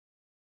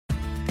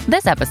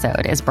This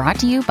episode is brought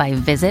to you by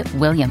Visit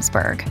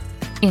Williamsburg.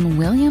 In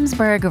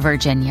Williamsburg,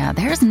 Virginia,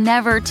 there's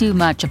never too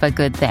much of a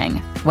good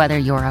thing. Whether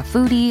you're a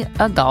foodie,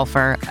 a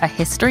golfer, a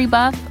history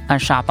buff, a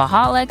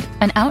shopaholic,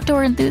 an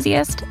outdoor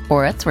enthusiast,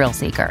 or a thrill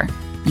seeker,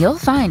 you'll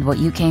find what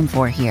you came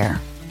for here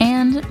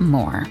and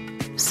more.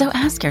 So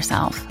ask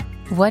yourself,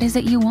 what is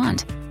it you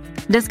want?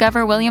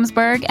 Discover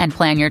Williamsburg and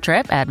plan your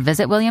trip at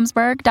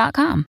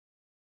visitwilliamsburg.com.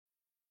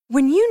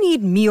 When you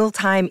need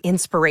mealtime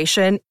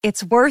inspiration,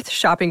 it's worth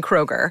shopping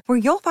Kroger, where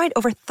you'll find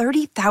over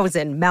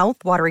 30,000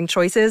 mouth-watering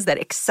choices that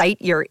excite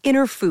your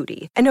inner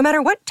foodie. And no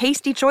matter what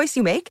tasty choice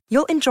you make,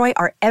 you'll enjoy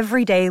our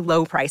everyday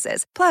low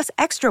prices, plus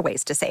extra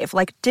ways to save,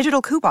 like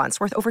digital coupons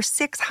worth over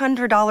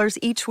 $600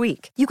 each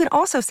week. You can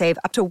also save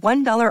up to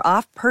 $1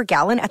 off per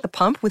gallon at the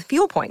pump with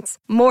fuel points.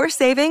 More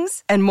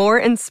savings and more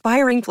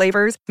inspiring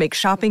flavors make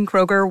shopping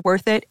Kroger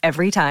worth it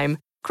every time.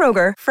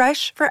 Kroger,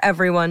 fresh for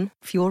everyone.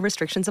 Fuel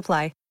restrictions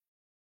apply.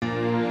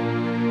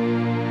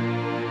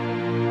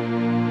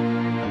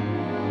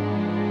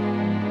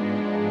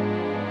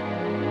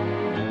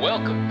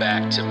 Welcome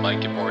back to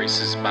Mike and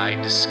Maurice's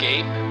Mind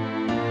Escape.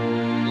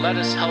 Let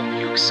us help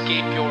you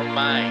escape your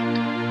mind.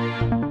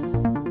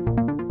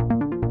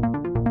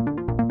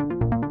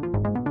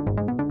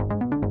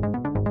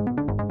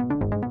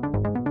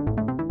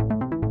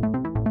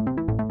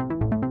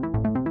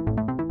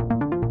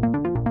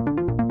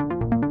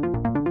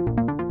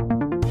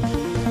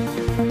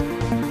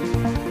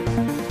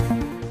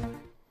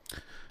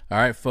 All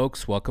right,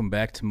 folks, welcome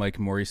back to Mike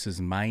and Maurice's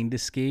Mind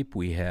Escape.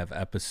 We have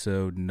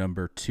episode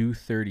number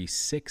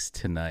 236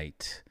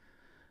 tonight.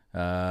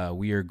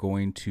 We are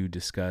going to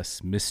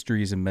discuss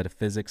Mysteries and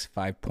Metaphysics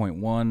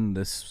 5.1.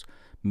 This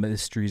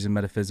Mysteries and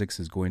Metaphysics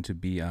is going to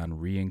be on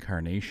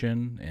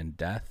reincarnation and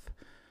death.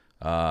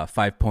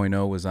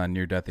 5.0 was on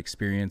near-death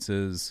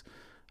experiences.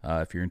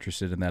 If you're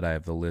interested in that, I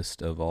have the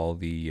list of all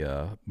the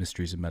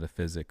Mysteries and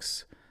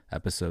Metaphysics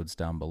episodes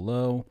down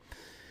below.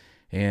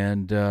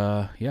 And,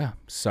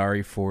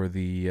 sorry for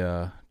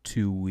the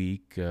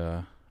 2-week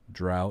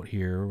drought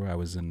here. I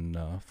was in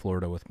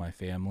Florida with my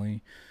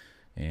family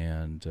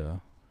and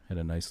had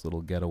a nice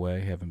little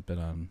getaway. Haven't been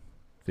on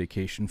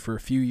vacation for a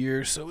few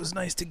years, so it was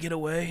nice to get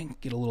away and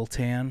get a little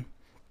tan.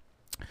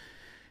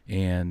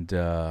 And,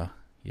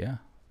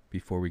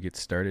 before we get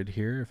started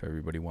here, if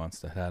everybody wants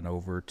to head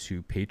over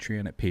to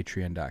Patreon at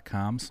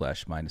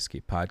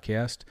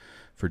patreon.com/mindescapepodcast.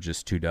 For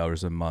just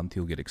 $2 a month,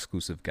 you'll get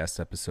exclusive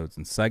guest episodes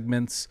and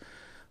segments.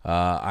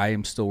 I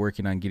am still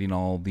working on getting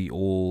all the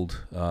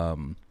old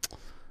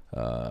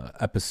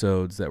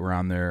episodes that were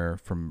on there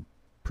from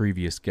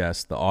previous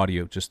guests, the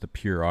audio, just the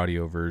pure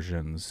audio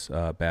versions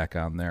back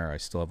on there. I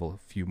still have a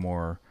few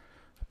more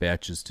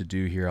batches to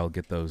do here. I'll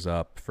get those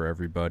up for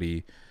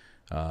everybody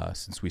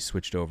since we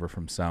switched over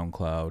from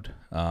SoundCloud.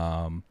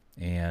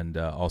 And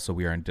also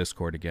we are in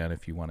Discord again.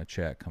 If you want to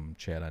chat, come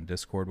chat on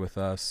Discord with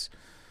us.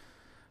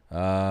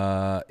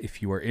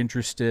 If you are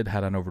interested,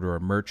 head on over to our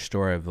merch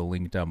store. I have the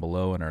link down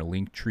below in our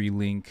Linktree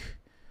link.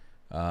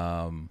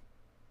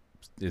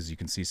 As you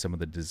can see some of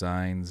the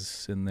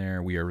designs in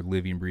there. We are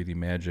Living,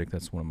 Breathing Magic.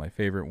 That's one of my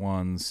favorite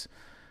ones.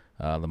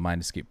 The Mind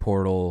Escape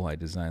Portal, I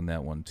designed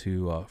that one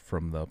too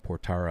from the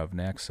Portara of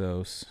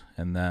Naxos.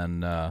 And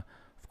then, of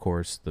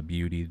course, the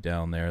beauty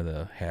down there,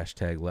 the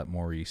hashtag Let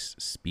Maurice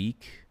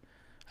Speak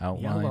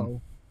outline.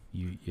 Yellow.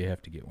 You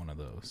have to get one of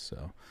those.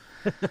 So,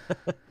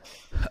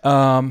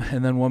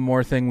 and then one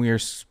more thing, we are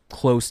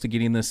close to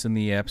getting this in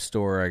the App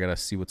Store. I got to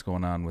see what's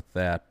going on with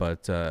that.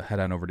 But head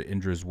on over to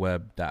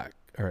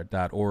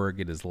indrasweb.org.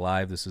 It is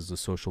live. This is a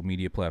social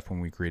media platform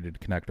we created to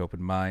connect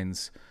open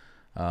minds.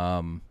 You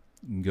can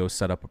go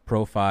set up a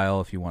profile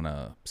if you want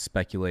to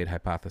speculate,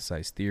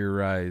 hypothesize,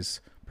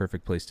 theorize.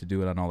 Perfect place to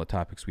do it on all the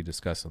topics we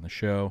discuss on the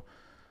show.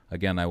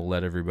 Again, I will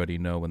let everybody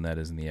know when that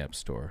is in the App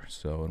Store.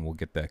 So, and we'll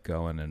get that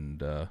going,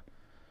 and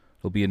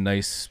it'll be a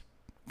nice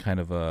kind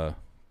of a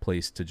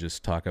place to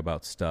just talk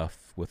about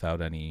stuff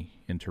without any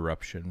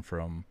interruption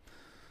from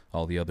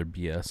all the other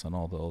BS on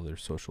all the other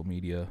social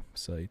media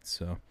sites.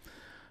 So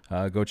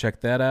go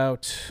check that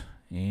out.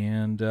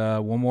 And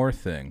one more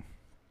thing.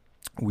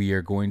 We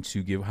are going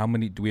to give, how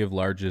many, do we have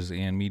larges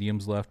and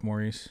mediums left,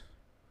 Maurice?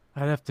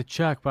 I'd have to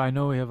check, but I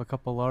know we have a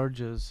couple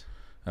larges.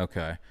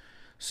 Okay.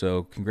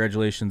 So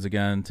congratulations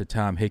again to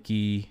Tom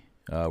Hickey.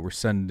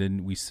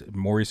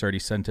 Maurice already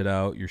sent it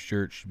out. Your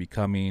shirt should be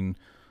coming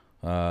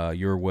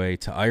your way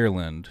to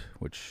Ireland,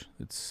 which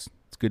it's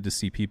good to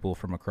see people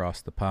from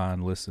across the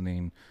pond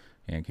listening,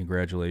 and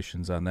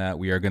congratulations on that.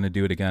 We are going to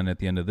do it again at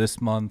the end of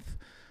this month.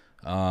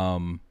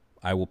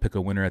 I will pick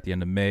a winner at the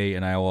end of May,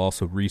 and I will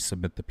also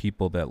resubmit the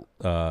people that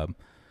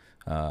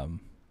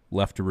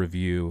left a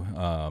review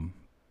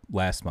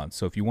last month.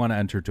 So if you want to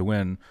enter to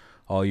win,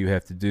 all you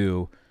have to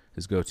do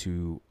is go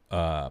to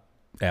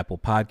Apple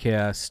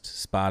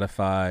Podcast,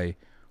 Spotify,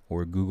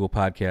 or Google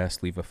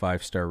Podcast, leave a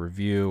 5-star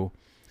review,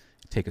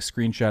 take a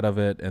screenshot of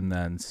it, and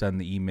then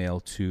send the email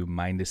to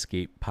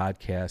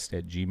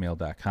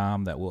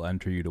mindescapepodcast@gmail.com. That will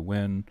enter you to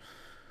win.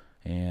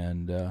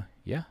 And,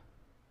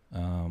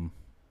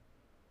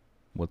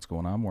 what's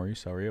going on,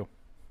 Maurice? How are you?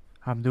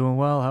 I'm doing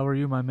well. How are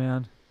you, my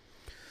man?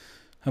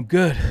 I'm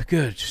good.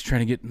 Just trying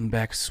to get in the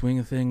back swing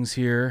of things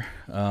here.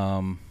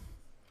 I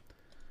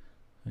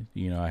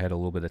had a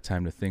little bit of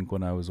time to think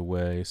when I was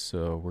away,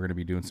 so we're going to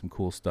be doing some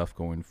cool stuff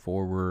going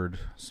forward,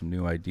 some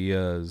new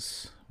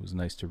ideas. It was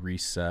nice to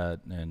reset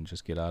and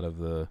just get out of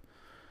the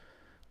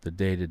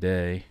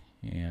day-to-day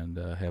and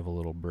have a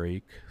little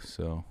break.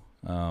 So,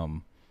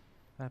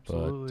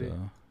 Absolutely.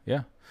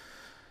 yeah.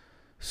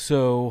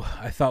 So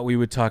I thought we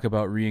would talk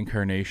about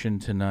reincarnation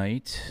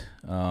tonight.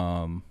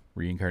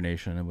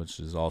 Reincarnation, which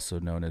is also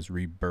known as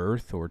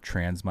rebirth or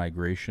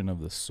transmigration of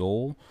the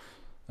soul.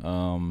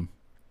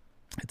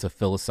 It's a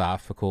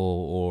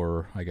philosophical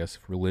or, I guess,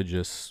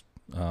 religious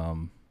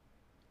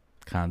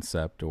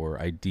concept or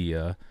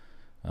idea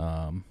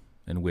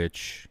in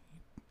which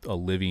a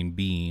living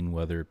being,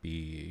 whether it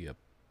be an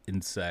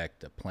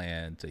insect, a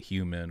plant, a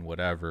human,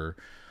 whatever,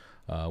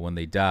 when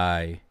they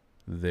die,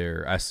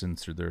 their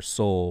essence or their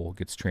soul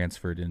gets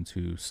transferred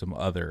into some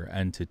other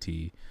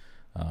entity,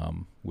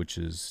 which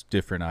is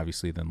different,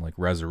 obviously, than like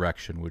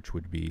resurrection, which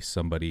would be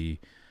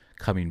somebody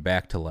coming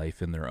back to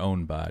life in their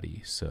own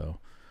body. So,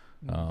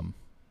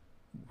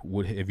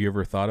 have you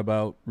ever thought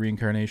about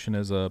reincarnation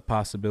as a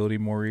possibility,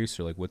 Maurice,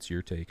 or like what's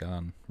your take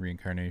on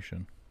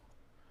reincarnation?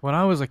 When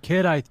I was a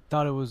kid, I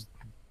thought it was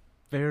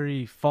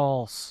very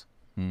false.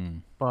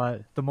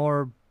 But the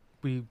more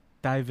we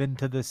dive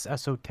into this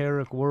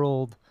esoteric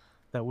world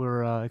that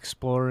we're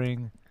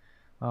exploring,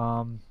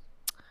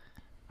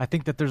 I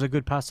think that there's a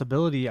good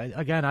possibility.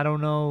 I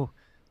don't know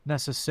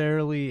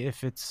necessarily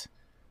if it's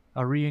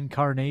a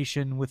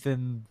reincarnation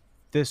within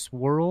this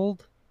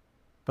world,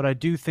 but I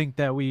do think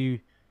that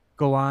we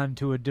go on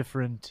to a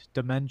different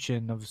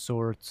dimension of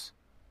sorts.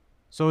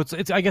 So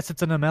it's I guess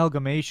it's an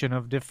amalgamation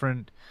of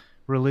different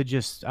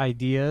religious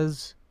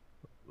ideas.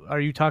 Are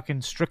you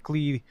talking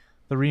strictly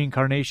the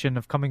reincarnation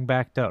of coming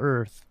back to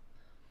Earth?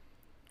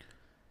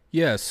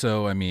 Yeah,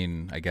 so I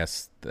mean, I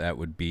guess that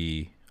would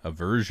be a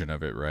version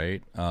of it,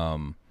 right?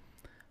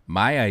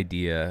 My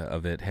idea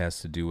of it has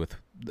to do with,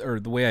 or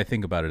the way I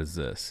think about it is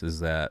this, is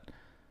that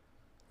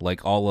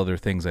like all other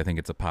things, I think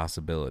it's a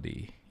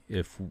possibility.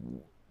 If,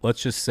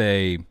 let's just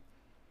say,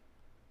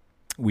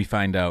 we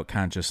find out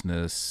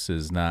consciousness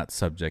is not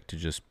subject to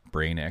just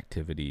brain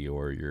activity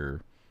or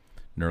your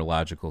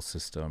neurological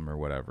system or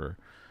whatever.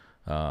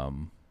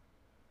 And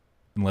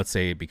let's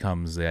say it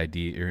becomes the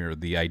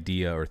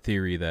idea or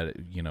theory that,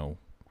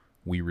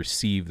 we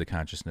receive the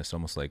consciousness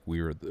almost like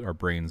our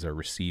brains are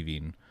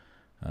receiving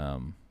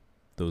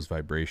those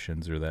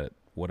vibrations or that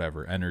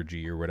whatever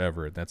energy or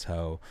whatever. That's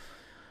how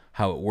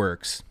it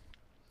works.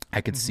 I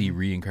could see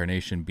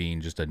reincarnation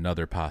being just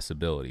another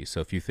possibility.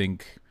 So if you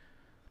think,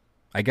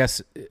 I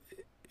guess it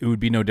would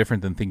be no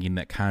different than thinking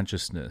that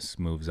consciousness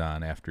moves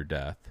on after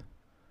death.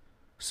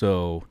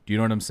 So do you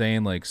know what I'm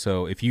saying? Like,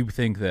 so if you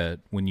think that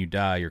when you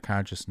die, your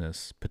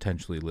consciousness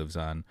potentially lives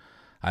on,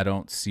 I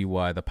don't see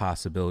why the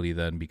possibility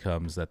then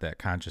becomes that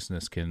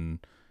consciousness can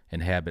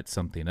inhabit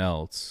something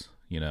else,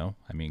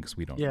 I mean, because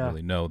we don't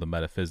really know the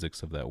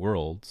metaphysics of that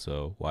world.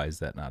 So why is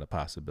that not a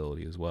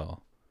possibility as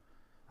well?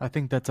 I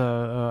think that's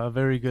a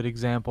very good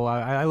example.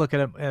 I look at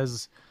it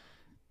as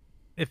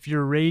if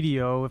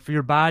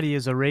your body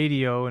is a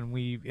radio and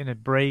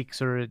it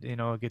breaks or it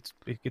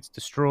gets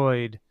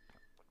destroyed,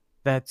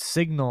 that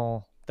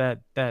signal,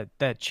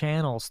 that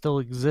channel still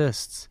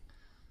exists.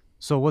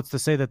 So what's to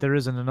say that there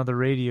isn't another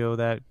radio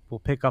that will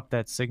pick up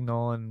that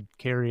signal and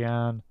carry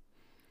on?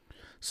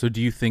 So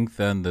do you think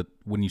then that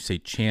when you say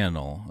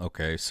channel,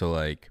 okay, so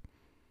like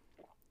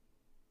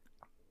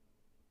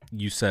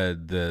you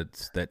said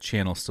that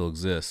channel still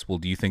exists. Well,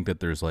 do you think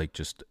that there's like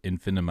just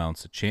infinite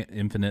amounts of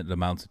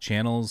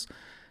channels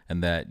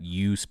and that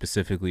you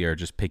specifically are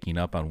just picking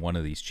up on one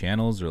of these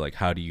channels, or like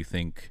how do you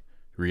think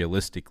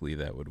realistically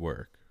that would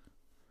work?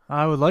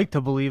 I would like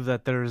to believe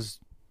that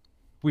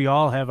we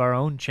all have our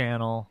own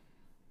channel,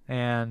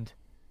 and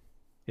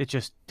it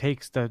just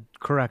takes the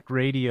correct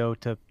radio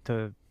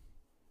to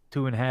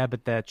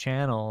inhabit that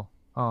channel.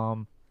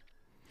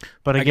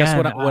 But again, I guess I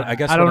what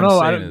don't I'm know.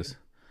 saying is,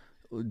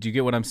 do you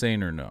get what I'm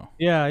saying or no?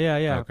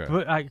 Yeah.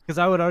 Okay. Because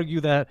I would argue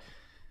that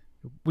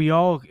it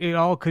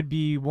all could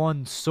be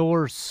one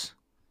source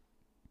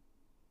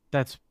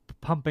that's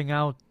pumping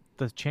out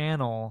the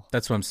channel.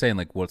 That's what I'm saying.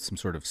 Like, what's some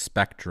sort of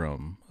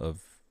spectrum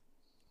of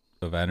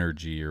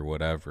energy or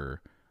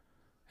whatever,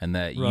 and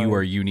that you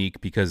are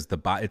unique because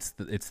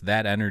it's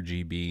that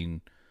energy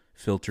being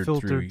filtered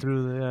through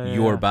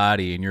your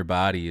body, and your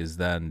body is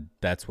then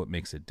that's what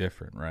makes it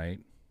different, right?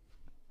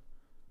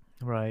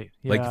 Right.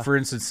 Yeah. Like, for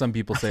instance, some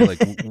people say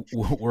like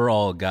we're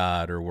all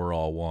God or we're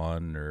all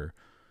one or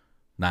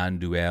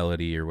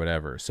non-duality or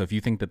whatever. So if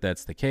you think that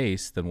that's the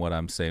case, then what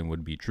I'm saying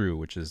would be true,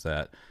 which is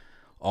that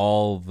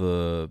all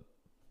the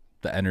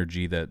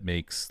energy that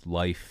makes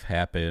life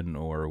happen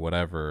or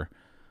whatever,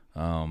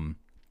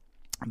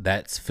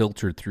 that's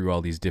filtered through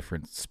all these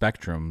different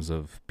spectrums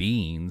of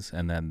beings,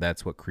 and then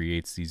that's what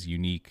creates these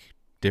unique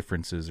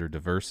differences or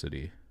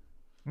diversity.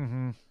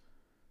 Mm-hmm.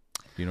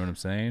 You know what I'm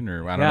saying?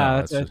 Or I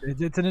don't know.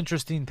 It's an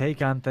interesting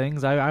take on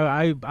things.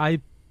 I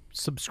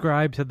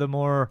subscribe to the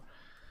more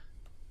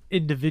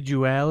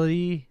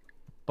individuality,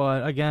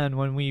 but again,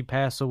 when we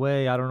pass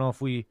away, I don't know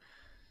if we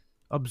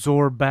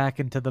absorb back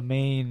into the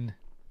main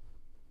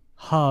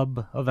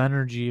hub of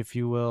energy, if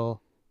you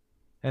will,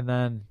 and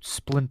then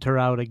splinter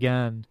out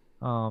again.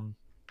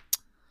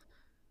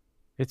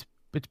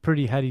 It's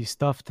pretty heady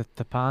stuff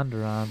to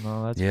ponder on,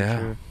 though. That's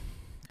for sure.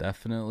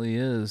 Definitely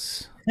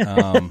is.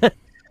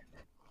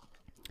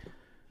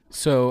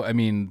 So, I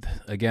mean,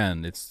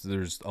 again,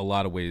 there's a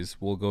lot of ways.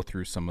 We'll go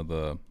through some of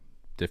the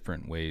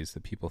different ways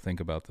that people think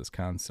about this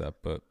concept,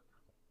 but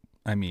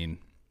I mean,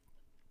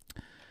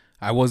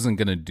 we weren't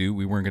going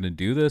to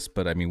do this,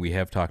 but I mean, we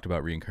have talked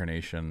about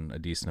reincarnation a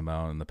decent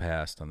amount in the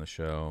past on the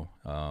show.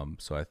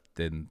 So I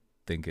didn't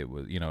think it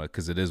was,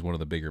 because it is one of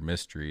the bigger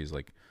mysteries.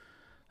 Like,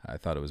 I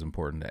thought it was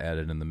important to add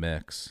it in the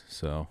mix.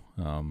 So,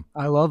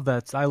 I love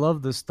that. I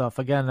love this stuff.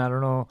 Again, I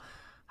don't know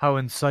how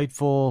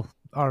insightful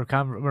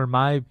or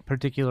my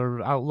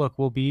particular outlook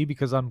will be,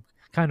 because I'm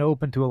kind of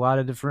open to a lot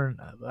of different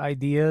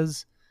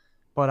ideas,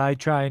 but I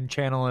try and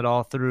channel it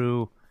all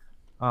through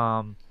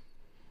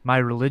my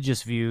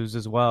religious views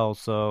as well.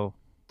 So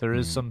there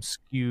is some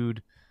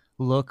skewed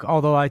look,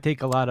 although I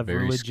take a lot of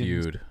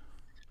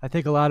I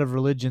take a lot of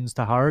religions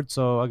to heart.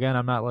 So again,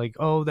 I'm not like,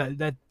 oh,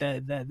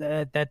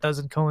 that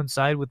doesn't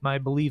coincide with my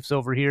beliefs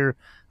over here.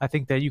 I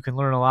think that you can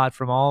learn a lot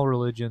from all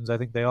religions. I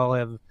think they all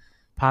have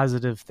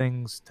positive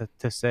things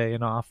to say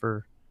and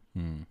offer.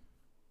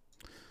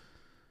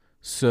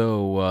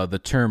 So the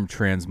term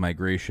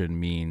transmigration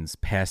means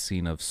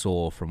passing of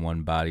soul from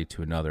one body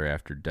to another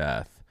after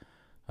death.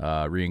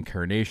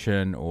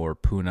 Reincarnation, or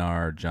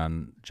Punar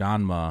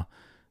Janma,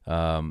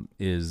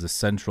 is the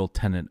central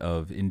tenet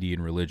of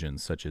Indian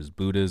religions such as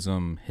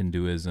Buddhism,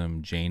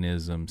 Hinduism,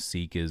 Jainism,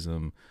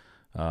 Sikhism,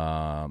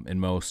 and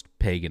most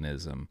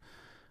paganism.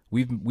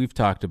 We've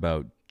talked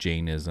about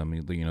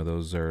Jainism.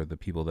 Those are the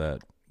people that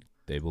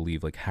they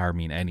believe like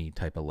harming any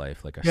type of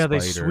life, like a spider, they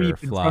sweep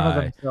fly. In front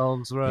of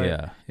themselves,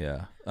 right?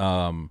 Yeah.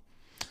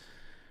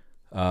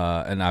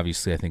 And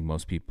obviously, I think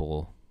most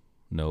people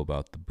know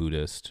about the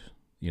Buddhist.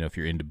 If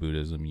you're into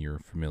Buddhism, you're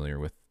familiar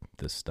with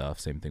this stuff.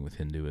 Same thing with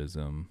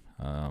Hinduism,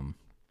 and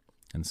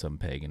some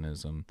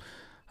paganism.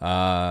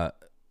 Let's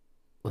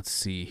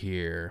see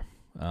here.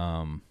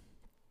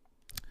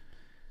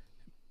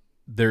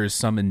 There's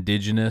some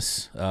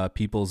indigenous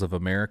peoples of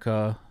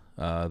America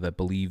that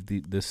believe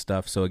this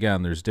stuff. So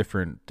again, there's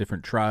different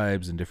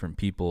tribes and different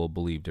people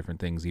believe different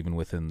things, even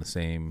within the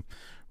same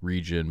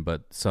region.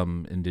 But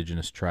some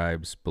indigenous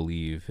tribes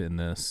believe in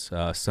this.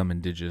 Some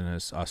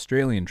indigenous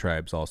Australian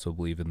tribes also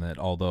believe in that,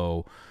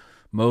 although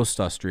most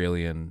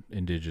Australian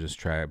indigenous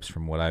tribes,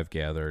 from what I've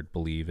gathered,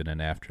 believe in an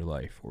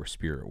afterlife or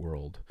spirit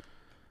world.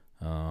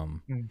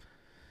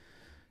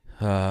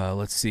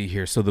 Let's see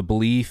here. So the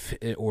belief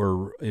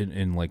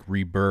in like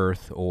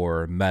rebirth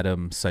or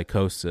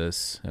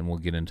metempsychosis, and we'll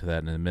get into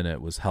that in a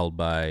minute, was held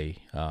by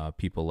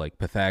people like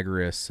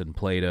Pythagoras and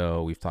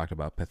Plato. We've talked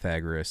about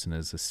Pythagoras and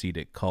his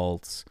ascetic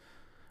cult,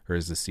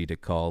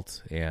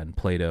 and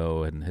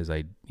Plato and his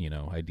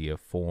idea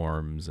of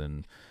forms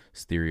and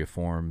his theory of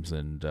forms,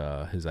 and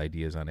his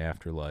ideas on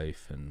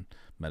afterlife and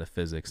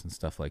metaphysics and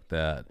stuff like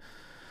that.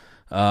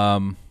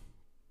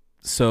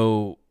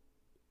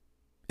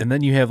 And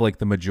then you have like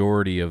the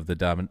majority of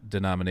the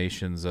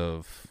denominations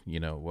of,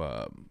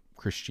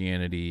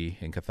 Christianity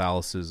and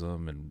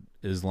Catholicism and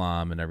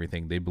Islam and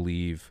everything. They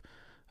believe,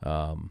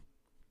 they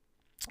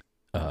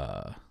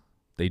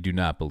do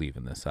not believe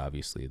in this,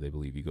 obviously. They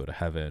believe you go to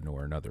heaven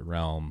or another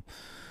realm.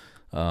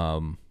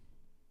 And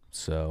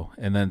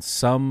then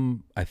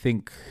some, I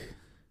think,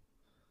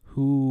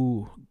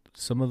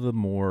 some of the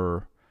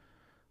more,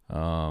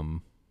 I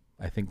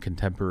think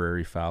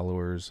contemporary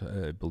followers,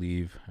 I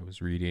believe I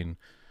was reading,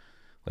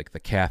 like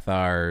the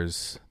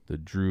Cathars, the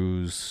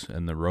Druze,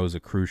 and the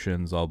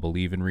Rosicrucians all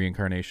believe in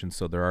reincarnation.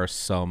 So there are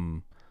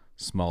some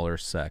smaller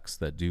sects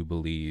that do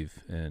believe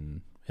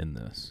in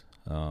this.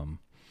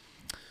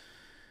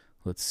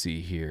 Let's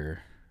see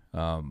here.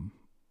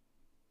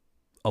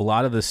 A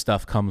lot of this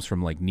stuff comes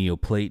from like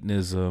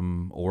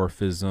Neoplatonism,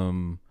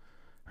 Orphism,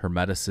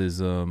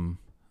 Hermeticism,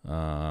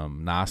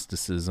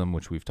 Gnosticism,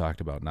 which we've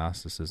talked about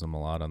Gnosticism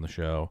a lot on the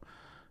show.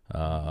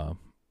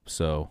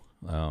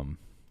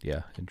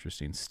 Yeah,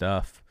 interesting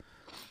stuff.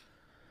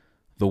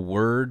 The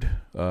word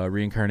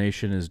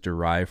reincarnation is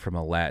derived from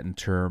a Latin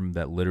term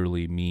that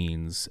literally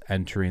means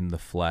entering the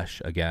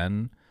flesh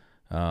again.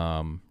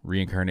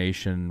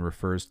 Reincarnation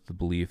refers to the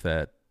belief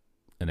that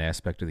an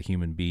aspect of the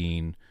human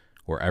being,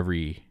 or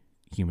every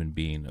human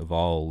being of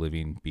all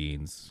living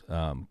beings,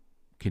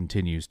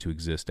 continues to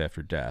exist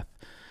after death.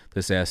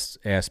 This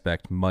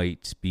aspect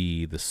might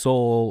be the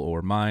soul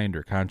or mind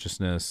or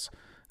consciousness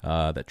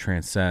that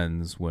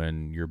transcends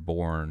when you're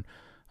born,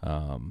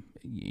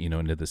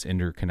 into this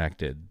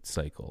interconnected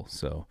cycle.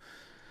 So,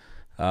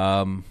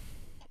 as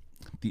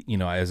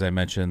I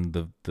mentioned,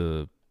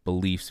 the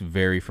beliefs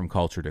vary from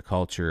culture to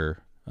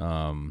culture.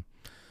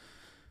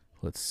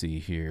 Let's see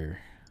here.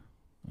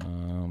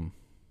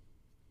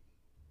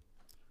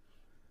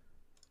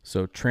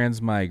 So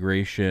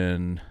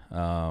transmigration,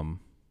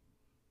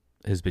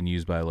 has been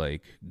used by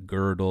like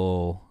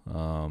Gödel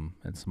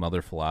and some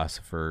other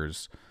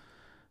philosophers.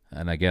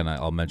 And again,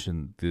 I'll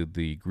mention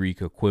the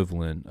Greek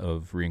equivalent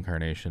of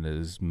reincarnation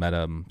is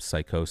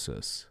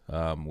metempsychosis,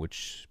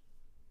 which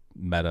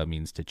meta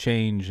means to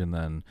change, and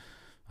then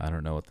I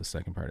don't know what the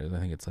second part is. I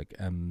think it's like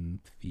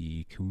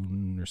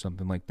emphikun or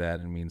something like that.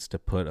 It means to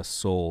put a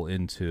soul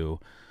into.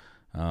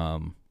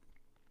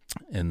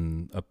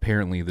 And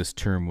apparently this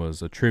term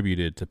was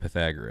attributed to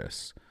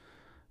Pythagoras.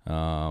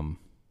 Let's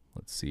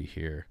see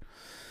here.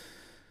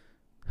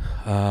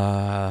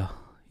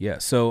 Yeah,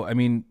 so I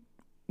mean,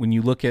 when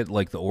you look at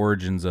like the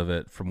origins of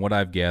it, from what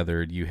I've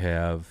gathered, you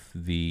have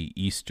the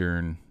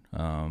Eastern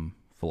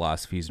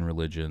philosophies and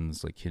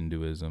religions like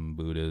Hinduism,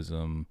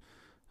 Buddhism,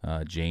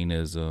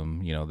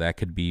 Jainism. You know, that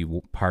could be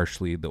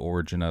partially the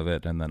origin of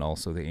it, and then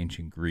also the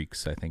ancient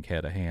Greeks, I think,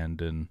 had a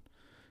hand in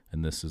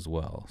this as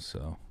well.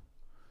 So,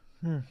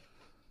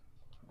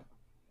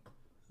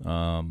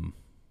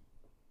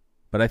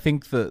 but I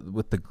think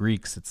with the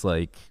Greeks, it's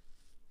like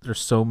there's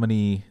so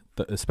many,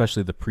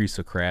 especially the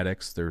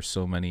pre-Socratics. There's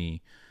so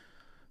many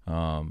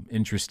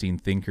interesting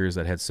thinkers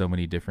that had so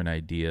many different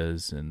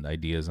ideas and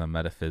ideas on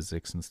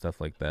metaphysics and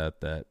stuff like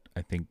that, that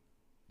I think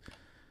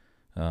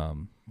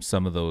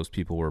some of those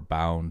people were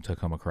bound to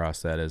come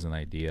across that as an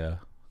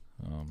idea.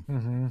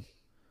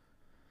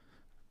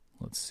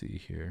 Let's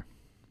see here.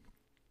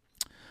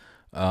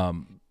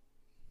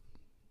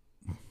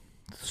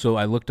 So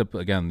I looked up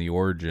again the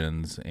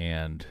origins,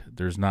 and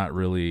there's not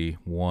really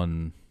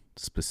one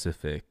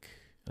specific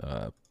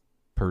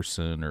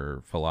person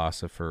or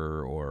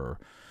philosopher or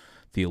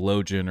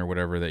theologian or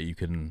whatever that you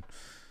can,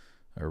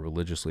 or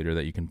religious leader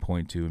that you can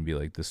point to and be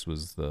like, this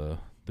was the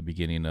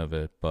beginning of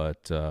it.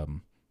 But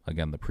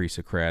again, the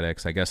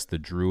pre-Socratics, I guess the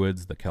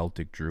Druids, the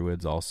Celtic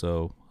Druids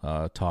also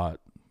taught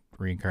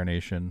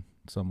reincarnation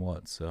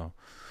somewhat. So,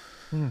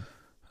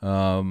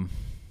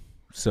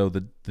 so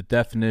the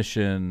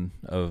definition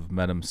of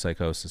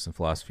metempsychosis in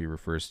philosophy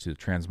refers to the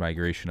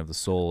transmigration of the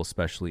soul,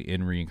 especially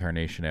in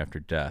reincarnation after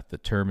death. The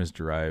term is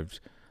derived,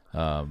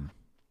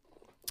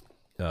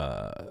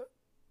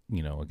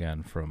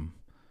 again from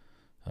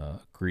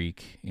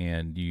Greek,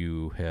 and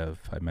you have,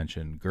 I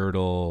mentioned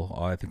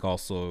Gödel. I think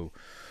also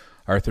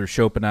Arthur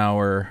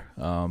Schopenhauer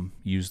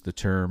used the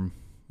term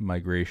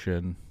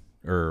migration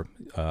or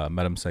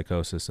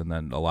metempsychosis, and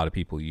then a lot of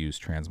people use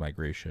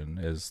transmigration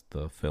as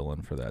the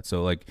fill-in for that.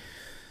 So like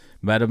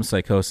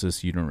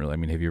metempsychosis, you don't really, I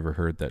mean, have you ever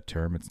heard that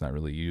term? It's not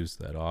really used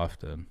that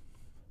often.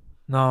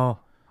 No,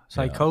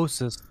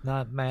 psychosis,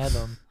 not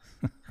madam.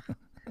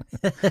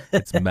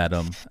 It's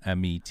metem,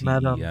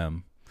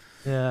 M-E-T-E-M.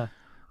 Yeah.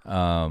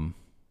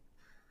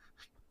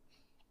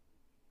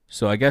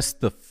 So I guess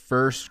the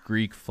first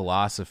Greek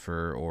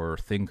philosopher or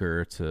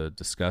thinker to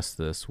discuss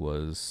this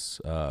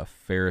was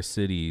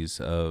Pherecydes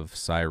of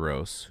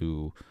Syros,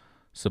 who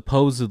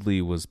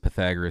supposedly was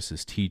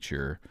Pythagoras'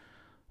 teacher.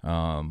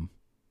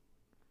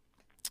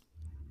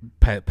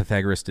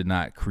 Pythagoras did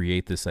not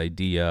create this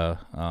idea.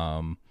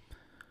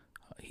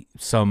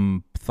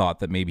 Some thought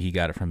that maybe he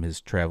got it from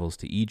his travels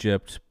to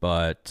Egypt,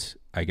 but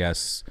I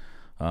guess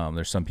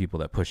there's some people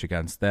that push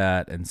against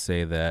that and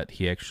say that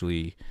he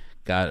actually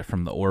got it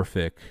from the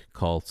Orphic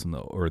cults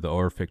or the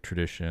Orphic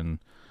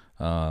tradition.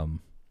 And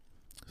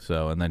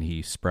then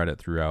he spread it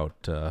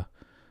throughout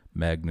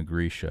Magna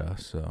Graecia.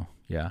 So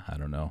yeah, I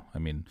don't know. I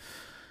mean,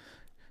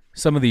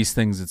 some of these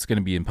things, it's going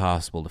to be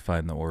impossible to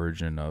find the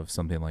origin of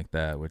something like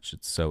that, which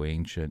it's so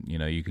ancient. You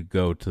know, you could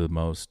go to the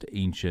most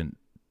ancient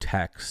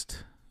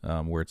text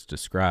where it's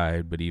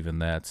described, but even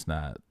that's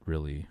not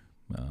really,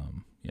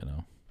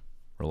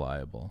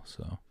 reliable.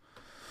 So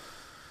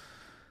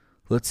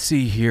let's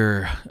see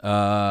here.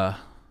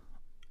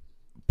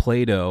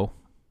 Plato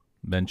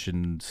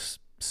mentioned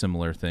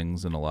similar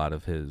things in a lot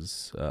of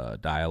his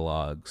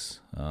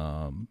dialogues.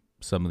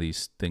 Some of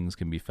these things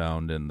can be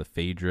found in the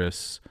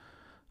Phaedrus,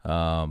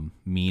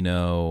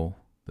 Meno,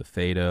 the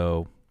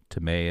Phaedo,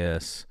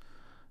 Timaeus,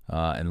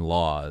 and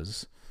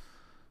Laws.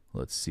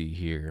 Let's see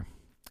here.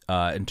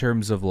 In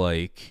terms of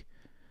like,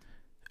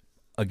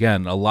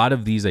 again, a lot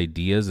of these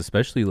ideas,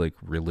 especially like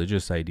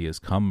religious ideas,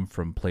 come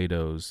from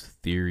Plato's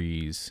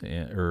theories,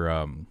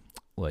 or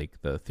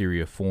like the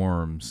theory of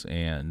forms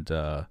and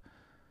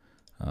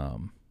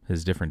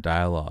his different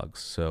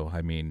dialogues. So,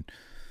 I mean,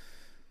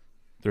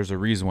 there's a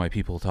reason why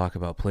people talk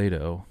about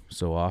Plato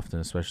so often,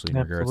 especially in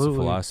regards to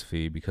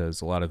philosophy, because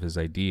a lot of his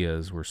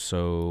ideas were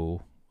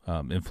so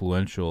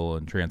influential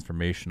and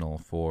transformational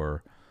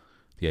for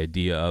the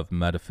idea of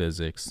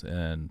metaphysics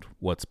and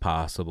what's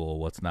possible,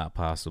 what's not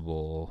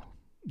possible,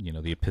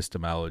 the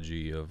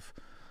epistemology of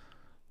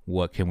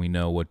what can we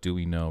know, what do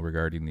we know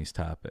regarding these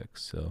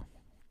topics. So,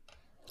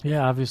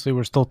 yeah, obviously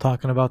we're still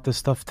talking about this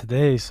stuff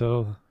today,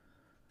 so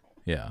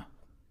yeah,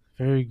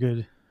 very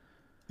good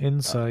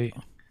insight.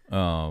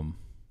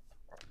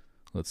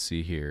 Let's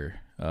see here.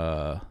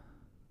 In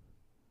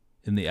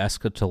the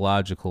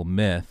eschatological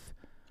myth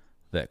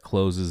that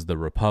closes the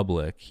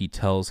Republic, he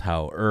tells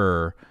how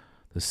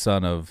the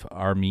son of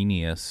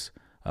Arminius,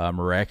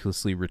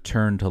 miraculously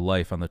returned to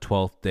life on the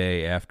 12th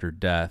day after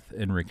death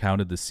and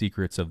recounted the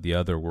secrets of the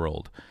other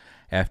world.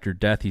 After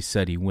death, he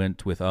said he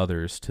went with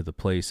others to the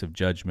place of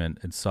judgment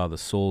and saw the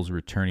souls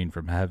returning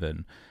from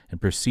heaven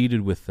and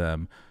proceeded with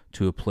them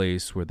to a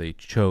place where they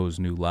chose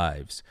new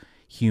lives,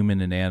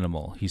 human and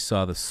animal. He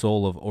saw the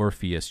soul of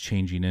Orpheus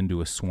changing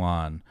into a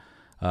swan,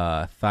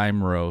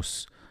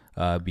 Thymros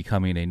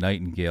becoming a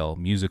nightingale,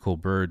 musical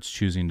birds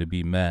choosing to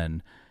be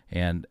men,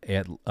 and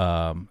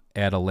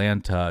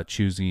Atalanta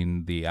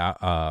choosing the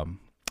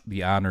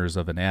honors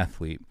of an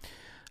athlete.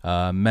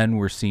 Men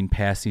were seen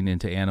passing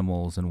into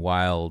animals, and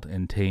wild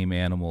and tame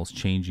animals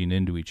changing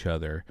into each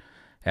other.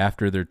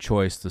 After their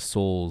choice, the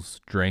souls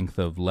drank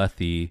of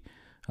Lethe.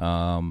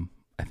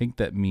 I think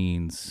that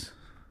means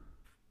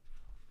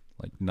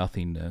like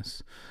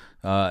nothingness,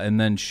 and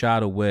then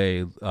shot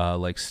away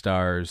like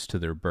stars to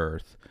their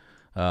birth.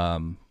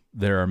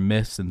 There are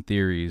myths and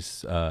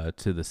theories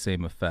to the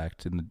same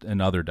effect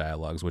in other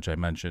dialogues, which I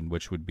mentioned,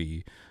 which would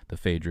be the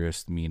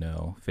Phaedrus,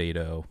 Meno,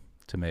 Phaedo,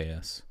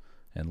 Timaeus,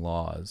 and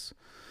Laws.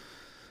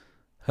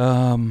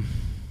 Sounds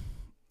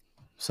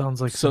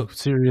like some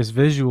serious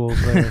visuals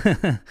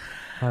there.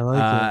 I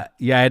like it.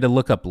 Yeah, I had to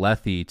look up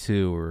Lethe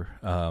too,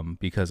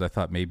 because I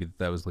thought maybe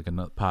that was like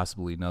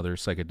possibly another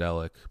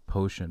psychedelic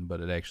potion,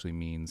 but it actually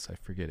means, I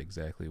forget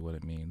exactly what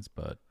it means,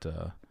 but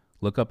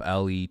look up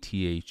Lethe.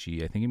 I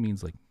think it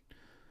means like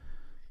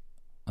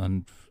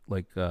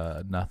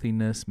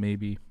nothingness,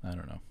 maybe. I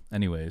don't know.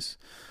 Anyways,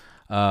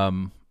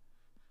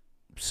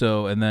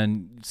 so, and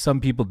then some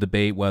people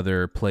debate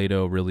whether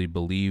Plato really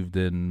believed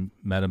in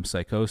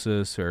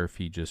metempsychosis or if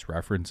he just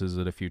references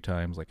it a few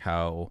times, like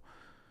how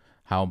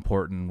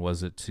important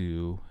was it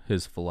to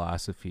his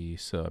philosophy.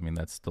 So, I mean,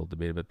 that's still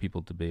debated, but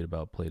people debate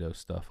about Plato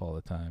stuff all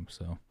the time.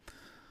 So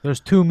there's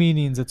two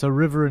meanings. It's a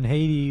river in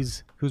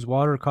Hades whose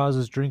water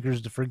causes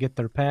drinkers to forget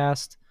their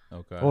past,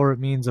 or it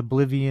means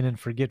oblivion and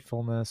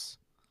forgetfulness.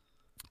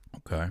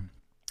 Okay.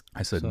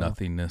 I said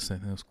nothingness. I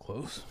think it was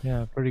close.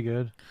 Yeah, pretty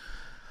good.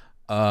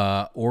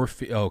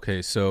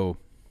 Okay, so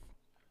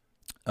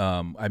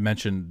I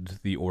mentioned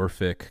the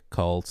Orphic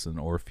cults and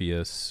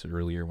Orpheus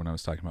earlier when I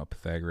was talking about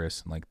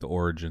Pythagoras and like the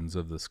origins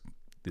of this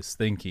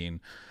thinking.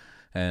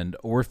 And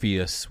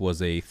Orpheus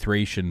was a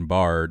Thracian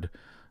bard,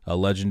 a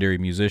legendary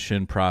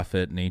musician,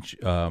 prophet in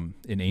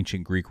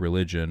ancient Greek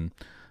religion.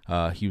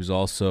 He was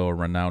also a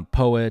renowned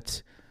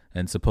poet,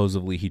 and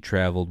supposedly he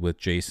traveled with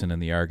Jason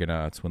and the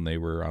Argonauts when they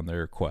were on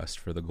their quest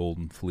for the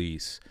Golden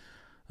Fleece.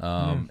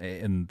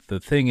 And the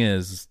thing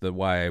is that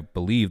why I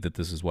believe that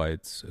this is why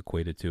it's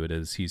equated to it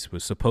is he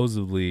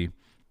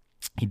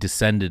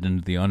descended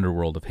into the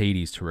underworld of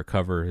Hades to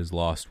recover his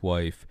lost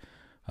wife,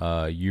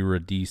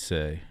 Eurydice,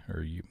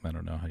 or I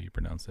don't know how you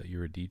pronounce that,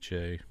 Eurydice,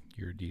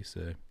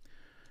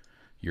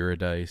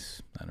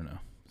 I don't know.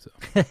 So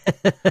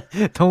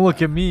don't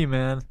look at me,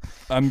 man.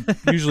 I'm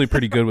usually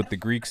pretty good with the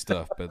Greek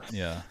stuff, but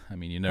yeah, I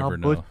mean, you never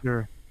know.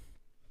 Butcher.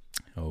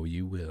 Oh,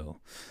 you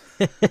will.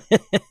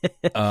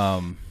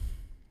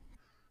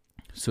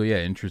 So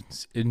yeah,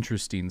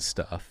 interesting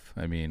stuff.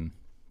 I mean,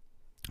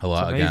 a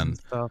lot again.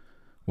 Stuff.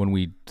 When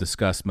we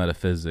discuss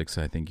metaphysics,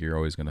 I think you're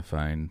always going to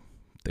find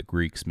the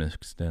Greeks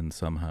mixed in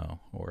somehow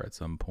or at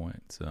some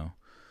point. So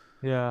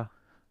yeah.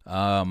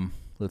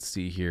 Let's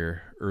see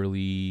here.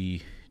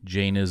 Early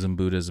Jainism,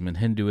 Buddhism, and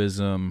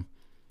Hinduism.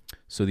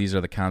 So these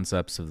are the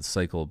concepts of the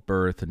cycle of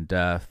birth and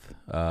death,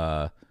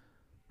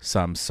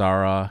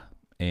 samsara,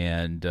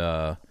 and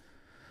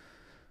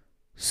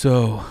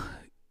so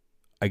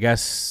I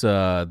guess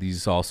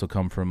these also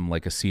come from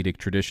like ascetic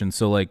tradition.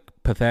 So like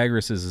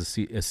Pythagoras is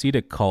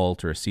ascetic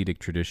cult or ascetic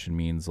tradition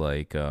means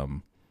like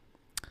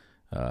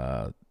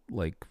for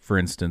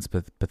instance,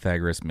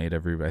 Pythagoras made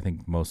I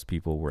think most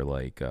people were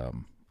like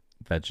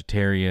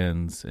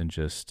vegetarians and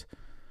just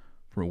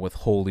for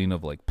withholding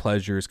of like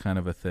pleasures kind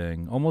of a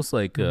thing, almost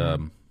like a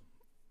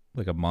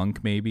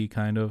monk maybe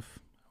kind of,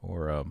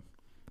 or a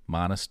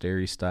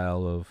monastery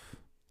style of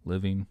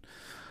living.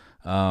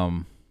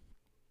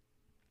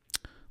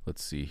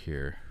 Let's see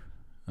here.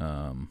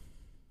 So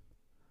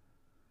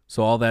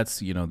all that's,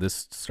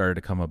 this started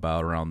to come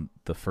about around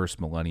the first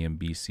millennium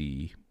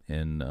BC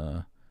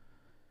in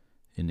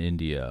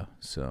India.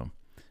 So,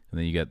 and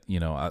then you get,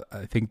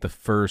 I think the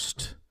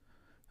first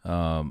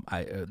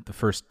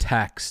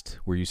text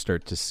where you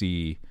start to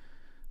see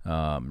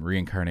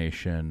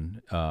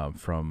reincarnation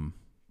from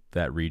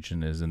that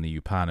region is in the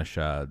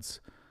Upanishads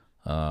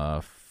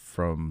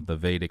from the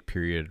Vedic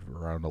period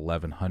around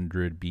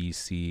 1100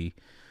 BC.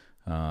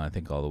 I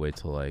think all the way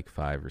to like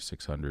 500 or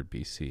 600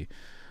 BC,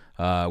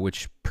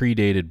 which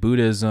predated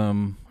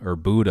Buddhism or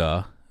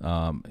Buddha,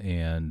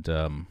 and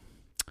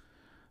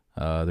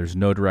there's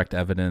no direct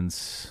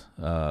evidence.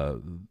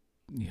 Well,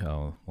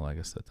 I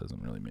guess that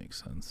doesn't really make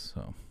sense.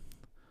 So,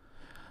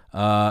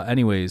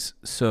 anyways,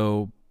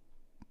 so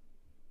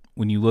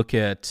when you look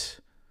at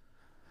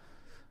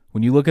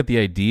the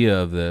idea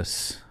of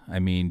this, I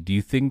mean, do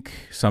you think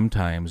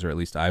sometimes, or at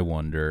least I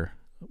wonder,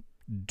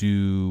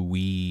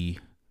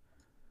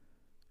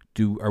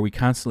 are we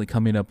constantly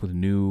coming up with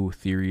new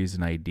theories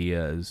and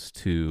ideas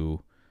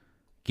to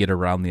get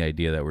around the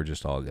idea that we're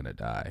just all gonna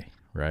die,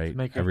 right?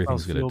 Make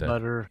Everything's ourselves gonna feel die.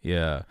 better.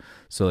 Yeah.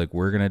 So like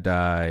we're gonna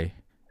die.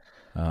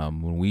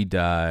 When we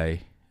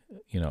die,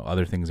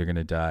 other things are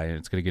gonna die, and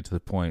it's gonna get to the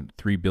point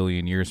 3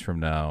 billion years from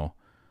now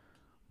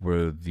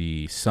where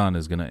the sun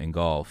is gonna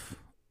engulf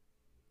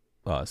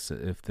us.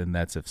 If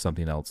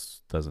something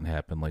else doesn't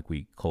happen, like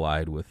we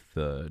collide with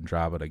the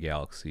Andromeda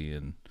galaxy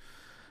and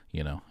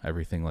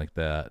everything like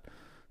that.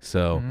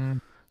 So.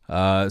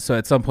 So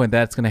at some point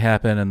that's going to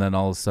happen, and then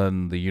all of a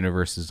sudden the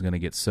universe is going to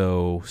get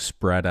so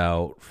spread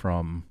out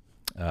from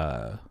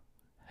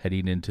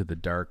heading into the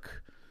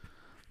dark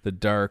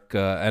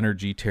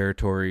energy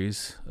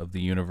territories of the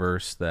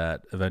universe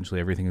that eventually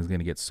everything is going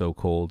to get so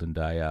cold and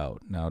die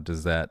out. Now,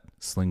 does that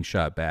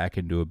slingshot back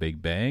into a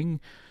big bang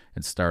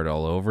and start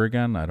all over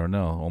again? I don't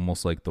know.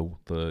 Almost like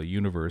the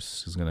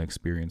universe is going to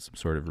experience some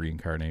sort of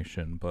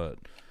reincarnation, but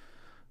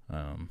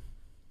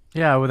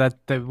yeah, well, that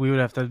we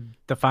would have to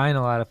define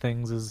a lot of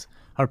things. Is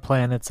our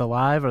planets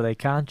alive? Are they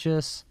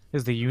conscious?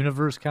 Is the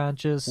universe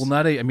conscious? Well,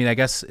 I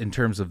guess in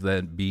terms of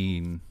that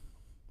being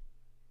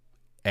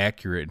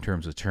accurate in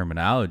terms of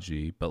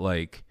terminology, but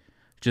like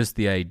just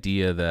the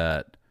idea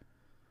that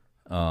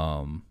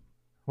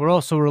we're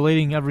also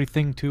relating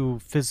everything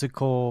to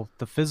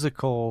the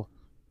physical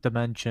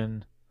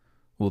dimension.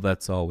 Well,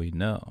 that's all we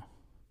know.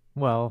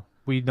 Well,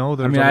 we know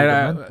there's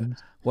other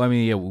dimensions.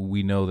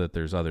 We know that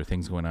there's other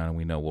things going on, and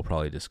we know we'll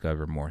probably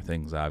discover more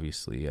things,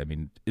 obviously. I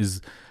mean, is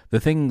the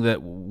thing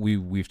that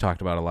we've talked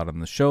about a lot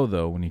on the show,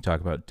 though, when you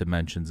talk about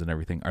dimensions and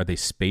everything, are they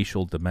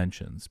spatial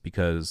dimensions?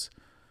 Because,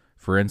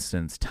 for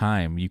instance,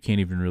 time, you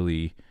can't even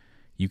really,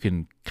 you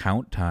can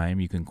count time,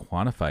 you can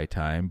quantify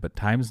time, but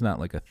time's not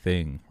like a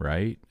thing,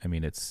 right? I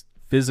mean, it's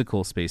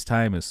physical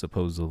space-time is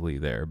supposedly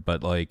there,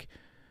 but like,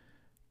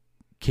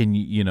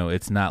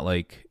 it's not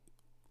like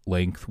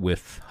length,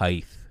 width,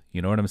 height.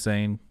 You know what I'm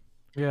saying?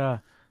 Yeah.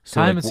 So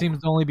time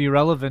seems to only be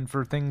relevant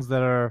for things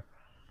that are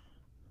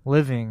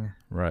living.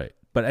 Right.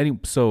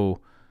 But so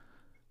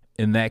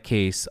in that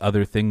case,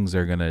 other things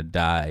are going to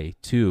die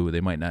too.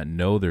 They might not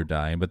know they're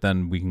dying, but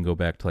then we can go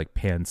back to like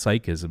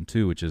panpsychism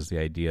too, which is the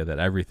idea that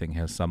everything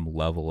has some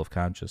level of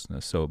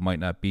consciousness. So it might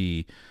not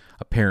be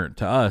apparent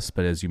to us,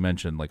 but as you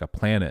mentioned, like a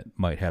planet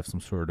might have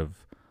some sort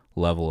of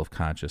level of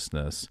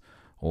consciousness,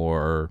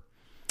 or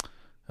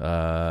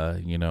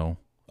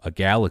a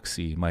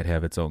galaxy might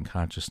have its own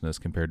consciousness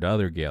compared to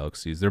other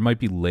galaxies. There might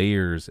be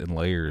layers and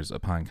layers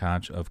of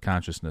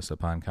consciousness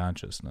upon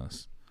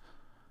consciousness.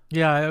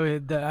 Yeah,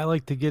 I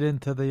like to get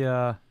into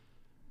the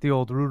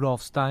old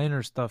Rudolf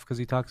Steiner stuff because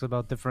he talks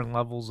about different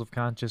levels of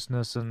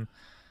consciousness. And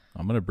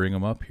I'm gonna bring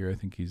him up here. I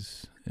think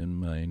he's in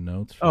my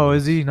notes. Oh,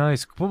 is he?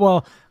 Nice.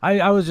 Well,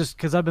 I was just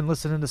because I've been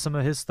listening to some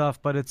of his stuff,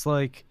 but it's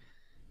like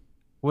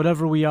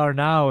whatever we are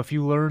now, if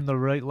you learn the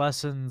right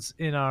lessons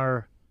in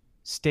our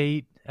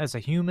state as a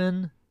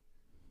human,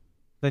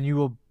 then you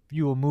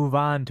will move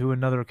on to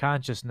another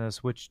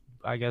consciousness, which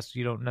I guess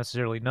you don't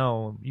necessarily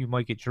know. You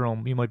might get your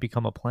own. You might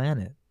become a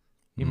planet.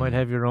 You might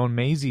have your own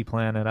Maisie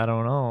planet. I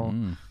don't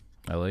know.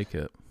 I like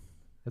it.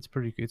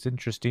 It's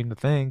interesting to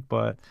think,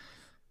 but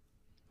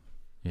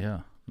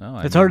yeah,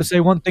 it's hard to say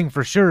one thing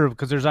for sure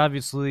because there's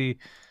obviously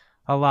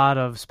a lot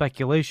of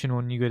speculation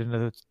when you get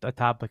into a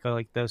topic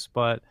like this.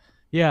 But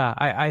yeah,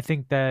 I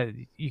think that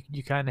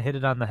you kind of hit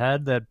it on the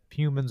head that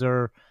humans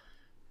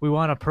we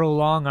want to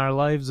prolong our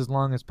lives as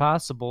long as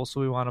possible,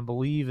 so we want to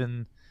believe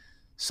in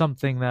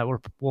something that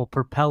will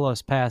propel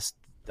us past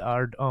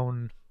our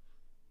own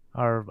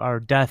our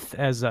death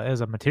as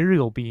a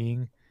material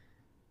being.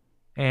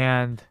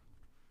 And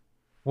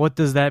what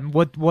does that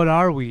what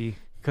are we?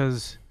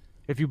 Because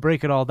if you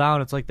break it all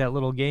down, it's like that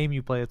little game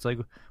you play. It's like,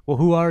 well,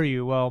 who are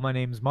you? Well, my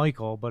name's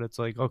Michael, but it's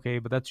like, okay,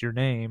 but that's your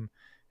name.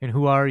 And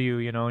who are you?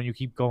 And you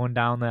keep going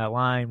down that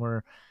line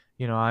where,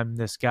 I'm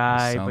this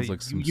guy. Sounds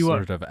like some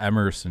sort of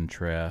Emerson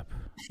trap.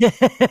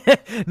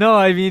 No,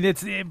 I mean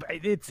it's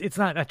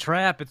not a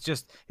trap. It's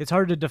just it's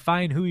hard to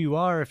define who you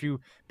are if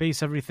you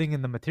base everything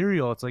in the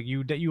material. It's like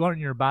you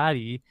aren't your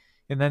body,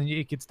 and then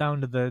it gets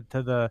down to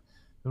the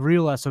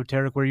real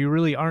esoteric where you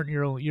really aren't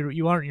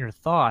you aren't your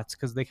thoughts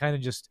because they kind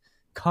of just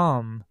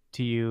come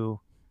to you.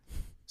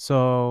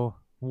 So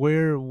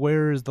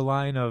where is the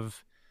line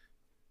of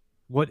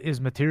what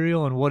is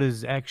material and what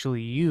is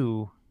actually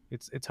you?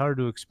 It's hard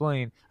to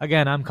explain.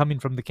 Again, I'm coming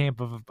from the camp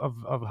of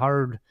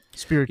hard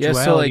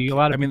spirituality. Yeah, so a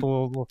lot of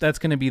people that's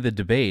going to be the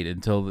debate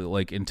until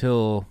they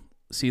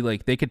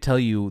could tell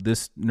you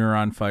this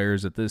neuron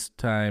fires at this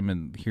time,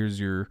 and here's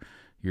your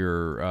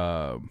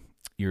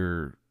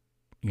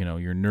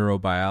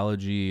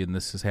neurobiology, and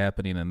this is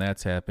happening and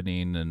that's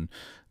happening, and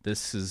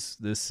this is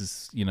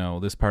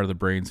this part of the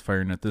brain's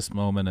firing at this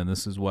moment, and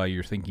this is why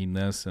you're thinking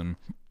this, and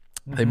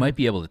they might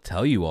be able to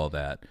tell you all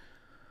that,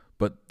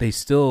 but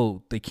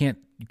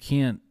you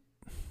can't,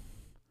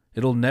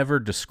 it'll never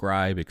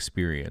describe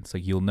experience.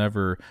 Like you'll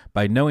never,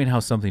 by knowing how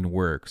something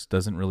works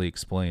doesn't really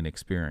explain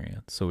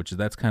experience. So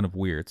that's kind of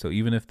weird. So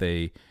even if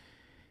they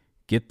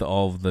get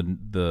all of the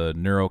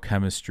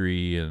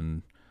neurochemistry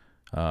and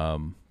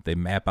they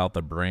map out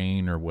the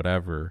brain or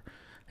whatever,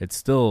 that's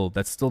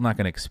still not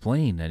going to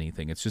explain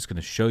anything. It's just going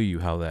to show you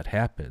how that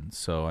happened.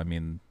 So, I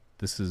mean,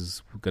 this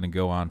is going to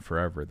go on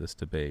forever, this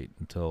debate,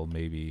 until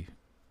maybe,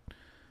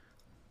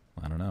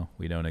 I don't know,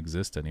 we don't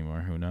exist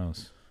anymore. Who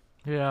knows?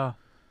 Yeah.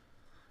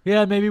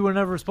 Yeah, maybe we're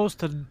never supposed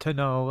to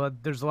know.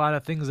 There's a lot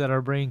of things that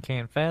our brain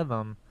can't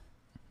fathom.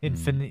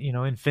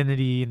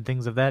 Infinity and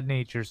things of that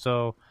nature.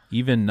 So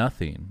even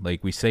nothing,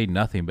 like we say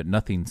nothing, but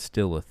nothing's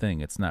still a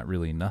thing. It's not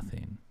really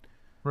nothing.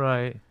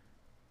 Right.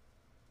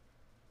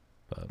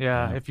 But,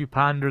 yeah, if you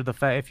ponder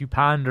if you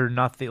ponder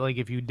nothing, like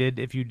if you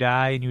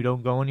die and you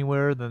don't go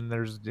anywhere, then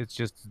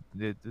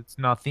it's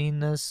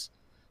nothingness.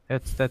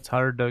 That's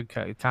hard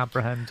to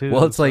comprehend too.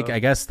 Well, it's like, I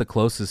guess the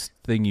closest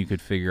thing you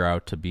could figure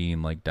out to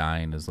being like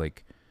dying is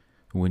like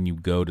when you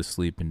go to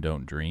sleep and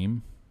don't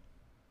dream.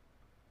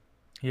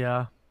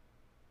 Yeah.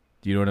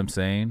 Do you know what I'm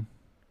saying?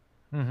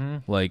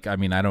 Mm-hmm. Like, I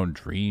mean, I don't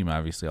dream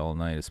obviously all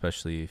night,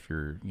 especially if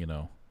you're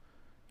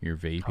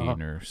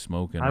vaping or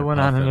smoking. I went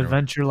on an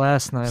adventure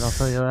last night, I'll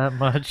tell you that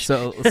much.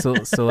 So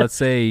let's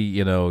say,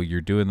 you're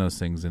doing those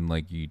things and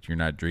like you're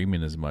not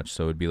dreaming as much.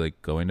 So it'd be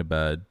like going to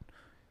bed,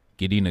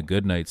 getting a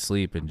good night's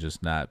sleep, and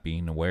just not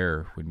being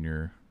aware when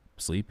you're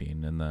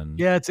sleeping. And then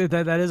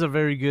that is a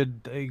very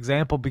good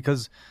example,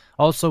 because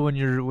also when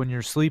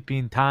you're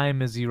sleeping,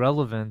 time is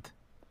irrelevant.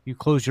 You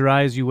close your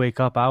eyes, you wake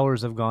up,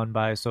 hours have gone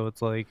by. So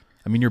it's like,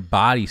 I mean, your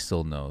body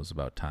still knows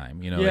about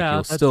time. Like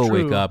you'll still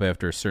wake up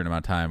after a certain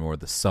amount of time, or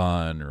the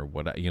sun, or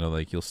what.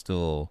 Like you'll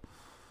still,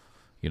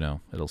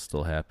 it'll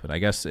still happen. I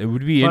guess it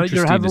would be interesting.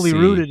 You're heavily to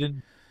see. rooted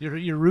in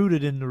you're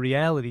rooted in the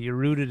reality. You're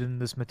rooted in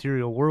this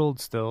material world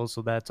still.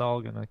 So that's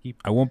all gonna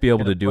keep. I won't be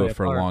able to do it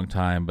for a long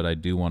time, but I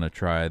do want to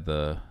try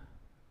the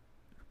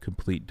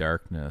complete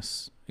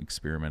darkness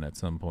experiment at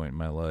some point in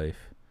my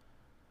life.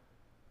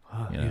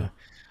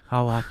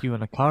 I'll lock you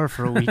in a car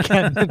for a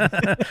weekend.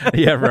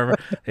 Yeah, remember?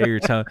 Hey, you're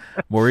telling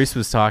Maurice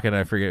was talking.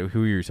 I forget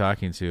who you were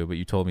talking to, but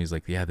you told me, he's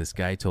like, yeah, this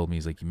guy told me,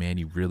 he's like, man,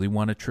 you really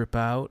want to trip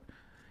out?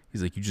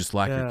 He's like, you just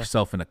lock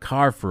yourself in a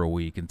car for a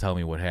week and tell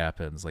me what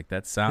happens. Like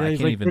that sound. I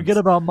can't even forget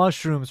about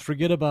mushrooms.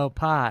 Forget about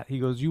pot. He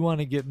goes, you want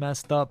to get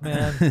messed up,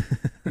 man?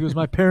 He goes,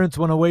 my parents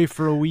went away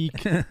for a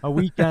weekend,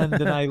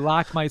 and I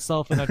locked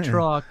myself in a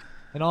truck,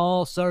 and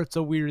all sorts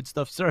of weird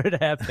stuff started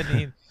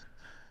happening.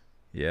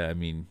 Yeah, I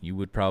mean, you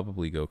would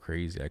probably go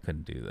crazy. I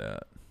couldn't do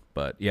that.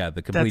 But yeah,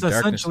 the complete That's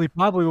darkness. essentially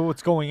probably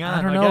what's going on.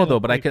 I don't know though,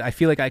 but I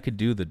feel like I could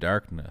do the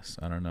darkness.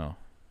 I don't know.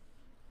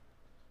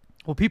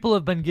 Well, people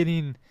have been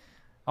getting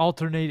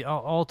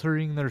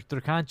altering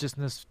their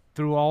consciousness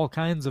through all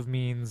kinds of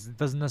means. It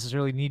doesn't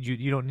necessarily need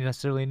you don't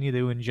necessarily need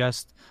to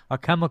ingest a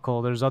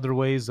chemical. There's other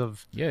ways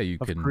of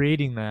can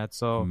creating that.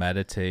 So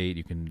meditate,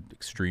 you can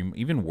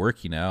even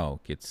working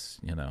out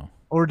gets,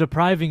 or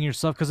depriving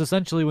yourself, because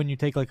essentially when you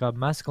take like a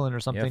mescaline or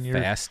something, you're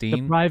fasting,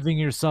 depriving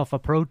yourself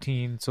of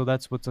protein, so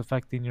that's what's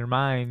affecting your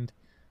mind.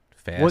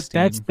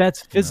 Fasting,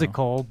 that's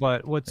physical,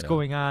 but what's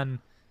going on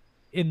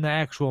in the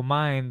actual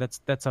mind,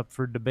 that's up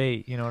for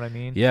debate. You know what I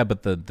mean? Yeah,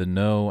 but I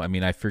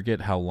mean, I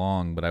forget how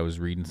long, but I was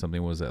reading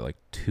something. Was that like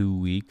 2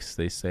 weeks?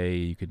 They say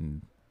you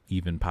can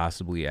even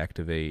possibly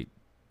activate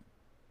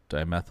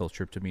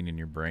dimethyltryptamine in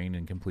your brain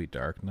in complete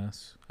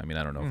darkness. I mean,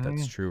 I don't know if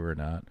that's true or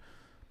not,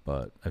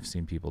 but I've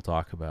seen people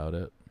talk about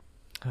it.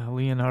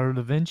 Leonardo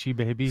da Vinci,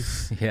 baby.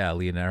 Yeah,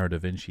 Leonardo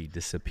da Vinci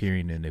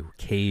disappearing in a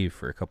cave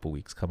for a couple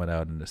weeks, coming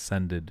out an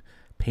ascended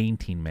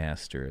painting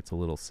master. It's a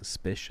little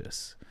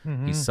suspicious.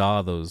 Mm-hmm. He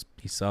saw those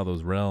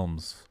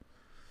realms.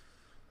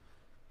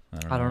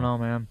 I don't know,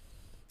 man.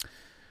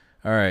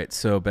 All right,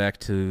 so back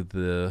to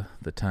the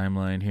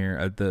timeline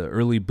here. The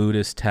early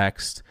Buddhist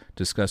texts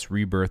discuss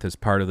rebirth as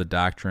part of the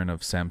doctrine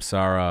of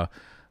samsara.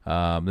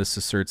 This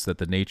asserts that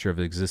the nature of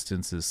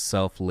existence is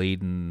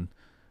suffering-laden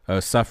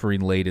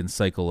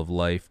cycle of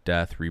life,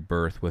 death,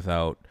 rebirth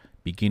without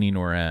beginning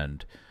or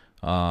end.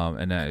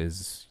 And that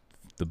is,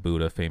 the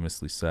Buddha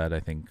famously said, I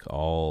think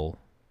all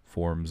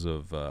forms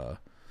of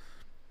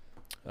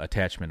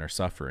attachment are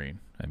suffering.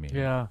 I mean,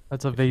 yeah,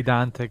 that's a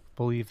Vedantic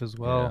belief as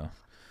well.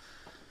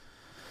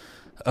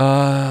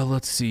 Yeah.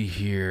 Let's see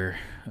here.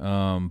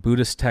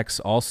 Buddhist texts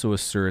also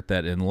assert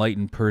that an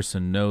enlightened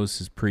person knows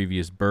his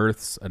previous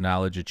births, a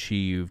knowledge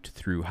achieved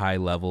through high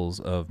levels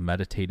of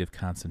meditative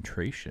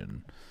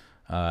concentration.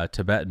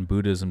 Tibetan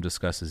Buddhism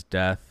discusses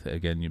death,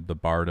 again, the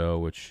bardo,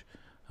 which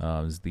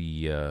is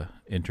the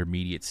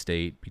intermediate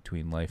state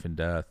between life and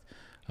death.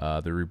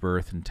 The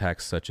rebirth in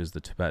texts such as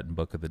the Tibetan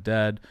Book of the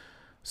Dead.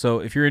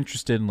 So if you're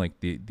interested in like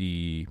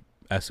the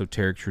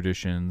esoteric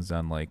traditions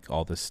on like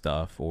all this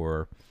stuff,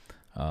 or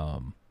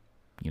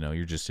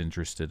you're just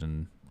interested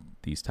in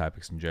these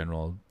topics in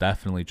general,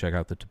 definitely check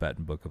out the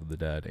Tibetan Book of the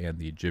Dead and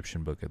the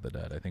Egyptian Book of the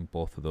Dead. I think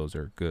both of those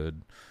are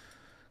good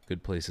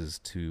places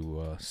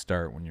to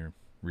start when you're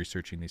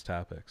researching these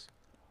topics.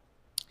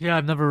 Yeah,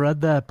 I've never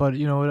read that, but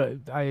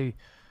a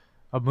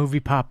movie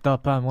popped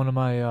up on one of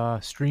my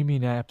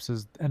streaming apps,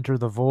 is Enter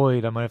the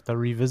Void. I might have to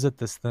revisit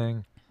this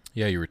thing.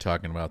 Yeah, you were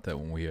talking about that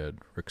when we had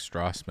Rick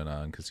Strassman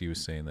on, because he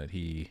was saying that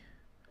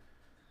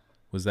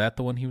was that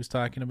the one he was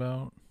talking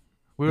about?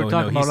 We were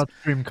talking about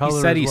Upstream Color.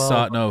 He said he as well.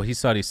 saw. No, he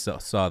said he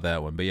saw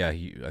that one. But yeah,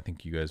 I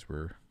think you guys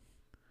were.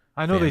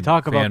 I know they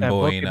talk about that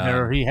book in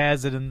there. on- He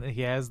has it in.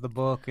 He has the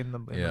book in the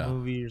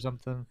movie or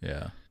something.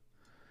 Yeah.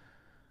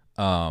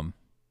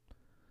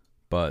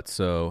 But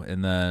so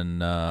and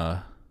then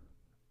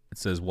it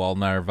says while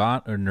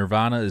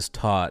Nirvana is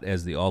taught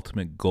as the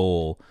ultimate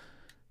goal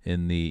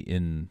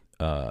in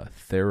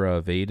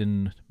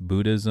Theravada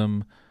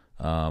Buddhism,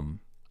 and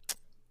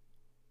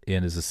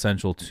is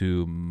essential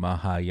to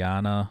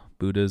Mahayana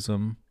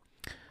Buddhism,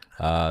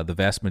 the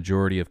vast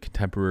majority of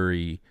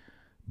contemporary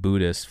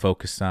Buddhists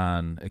focus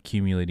on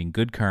accumulating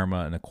good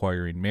karma and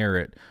acquiring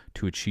merit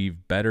to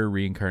achieve better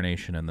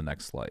reincarnation in the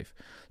next life.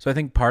 So I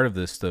think part of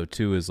this, though,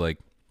 too, is like,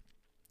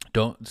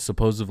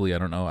 supposedly, I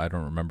don't know, I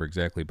don't remember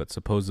exactly, but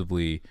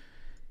supposedly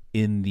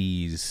in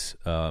these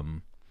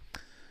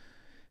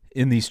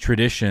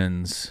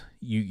traditions,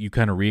 you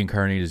kind of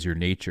reincarnate as your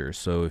nature.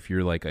 So if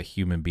you're like a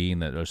human being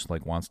that just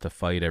like wants to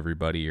fight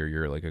everybody, or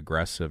you're like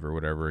aggressive or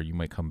whatever, you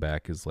might come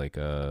back as like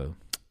I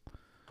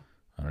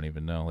don't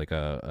even know, like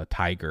a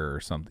tiger or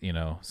something,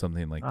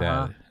 something like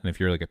that. And if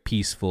you're like a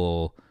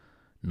peaceful,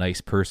 nice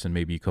person,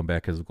 maybe you come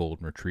back as a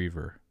golden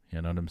retriever.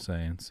 You know what I'm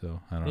saying?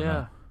 So I don't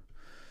know.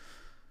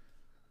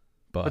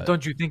 But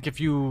don't you think if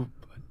you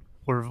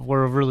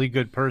were a really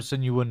good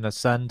person, you wouldn't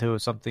ascend to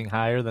something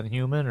higher than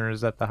human, or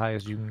is that the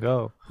highest you can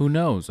go? Who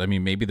knows? I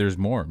mean, maybe there's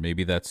more.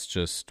 Maybe that's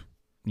just,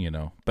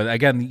 But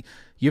again,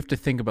 you have to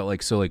think about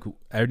like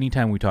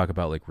anytime we talk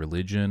about like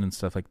religion and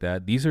stuff like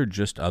that, these are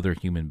just other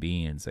human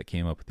beings that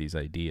came up with these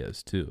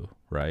ideas too,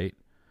 right?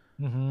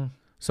 Mm-hmm.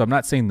 So I'm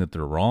not saying that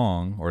they're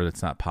wrong or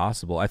that's not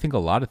possible. I think a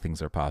lot of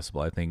things are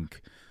possible. I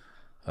think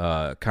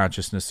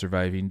consciousness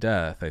surviving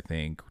death. I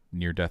think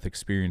near-death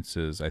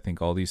experiences. I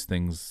think all these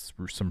things,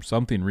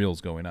 something real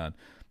is going on.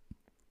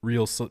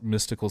 Real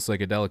mystical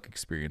psychedelic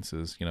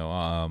experiences.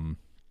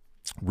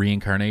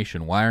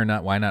 Reincarnation. Why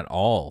not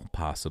all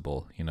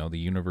possible? The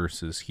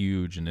universe is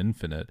huge and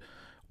infinite.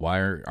 Why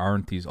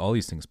aren't all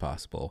these things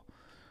possible?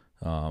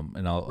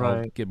 And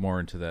I'll get more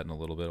into that in a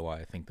little bit, why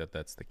I think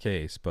that's the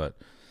case. But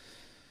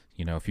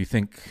if you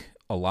think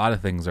a lot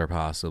of things are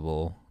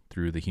possible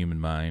through the human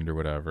mind or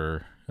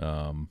whatever,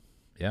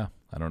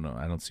 I don't know.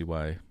 I don't see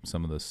why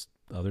some of this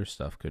other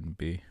stuff couldn't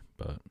be.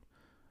 But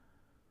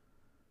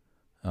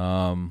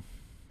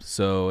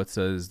so it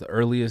says the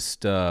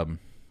earliest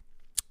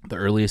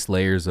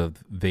layers of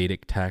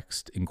Vedic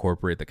text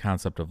incorporate the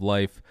concept of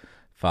life,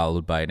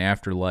 followed by an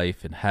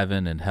afterlife in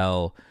heaven and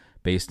hell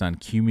based on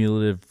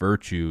cumulative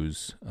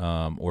virtues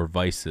or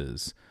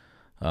vices.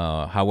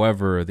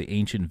 However, the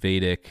ancient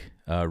Vedic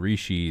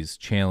rishis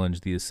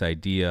challenged this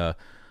idea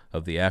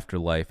of the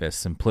afterlife as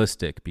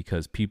simplistic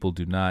because people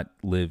do not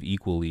live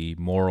equally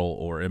moral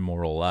or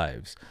immoral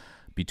lives.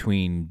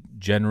 Between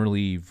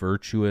generally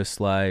virtuous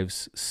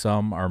lives,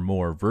 some are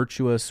more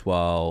virtuous,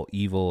 while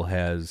evil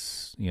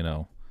has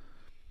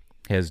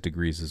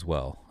degrees as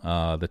well.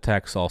 The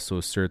texts also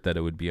assert that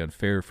it would be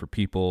unfair for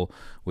people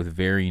with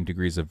varying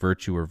degrees of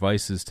virtue or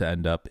vices to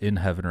end up in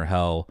heaven or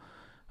hell,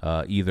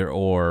 either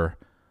or,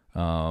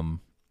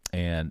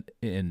 and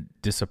in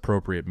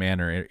disappropriate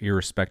manner,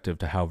 irrespective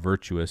to how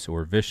virtuous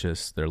or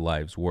vicious their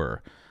lives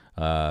were.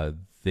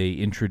 They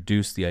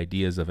introduced the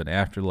ideas of an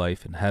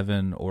afterlife in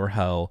heaven or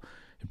hell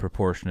in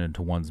proportion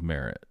to one's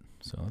merit.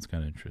 So that's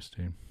kind of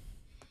interesting.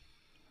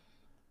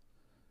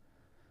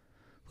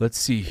 Let's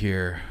see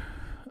here.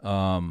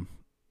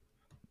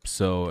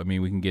 So, I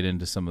mean, we can get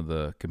into some of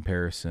the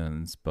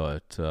comparisons,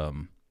 but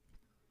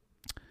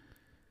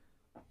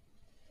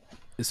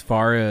as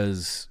far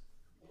as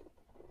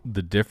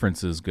the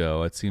differences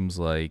go, it seems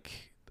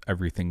like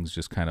everything's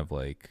just kind of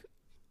like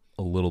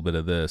a little bit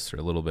of this or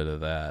a little bit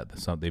of that.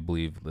 They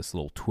believe this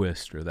little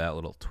twist or that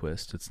little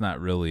twist. It's not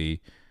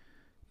really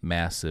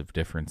massive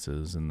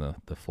differences in the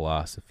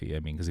philosophy. I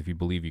mean, because if you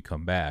believe you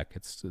come back,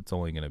 it's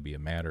only going to be a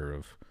matter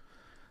of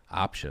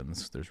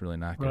options. There's really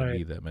not going to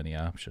be that many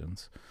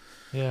options.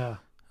 Yeah.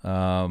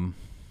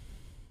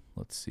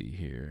 Let's see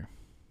here.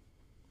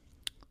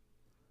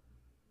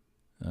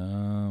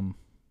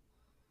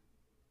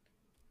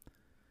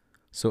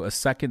 So a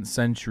 2nd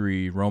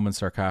century Roman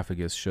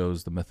sarcophagus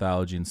shows the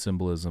mythology and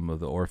symbolism of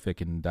the Orphic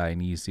and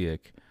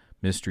Dionysiac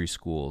mystery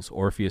schools.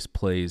 Orpheus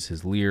plays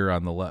his lyre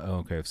on the left.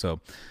 Okay,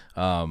 so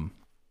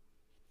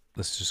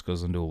this just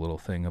goes into a little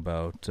thing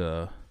about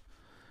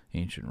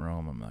ancient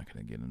Rome. I'm not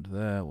going to get into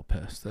that. We'll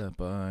pass that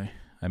by.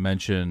 I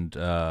mentioned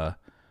Pherecydes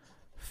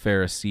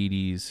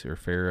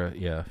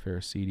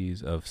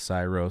of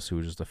Syros, who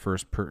was just the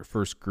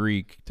first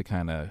Greek to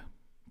kind of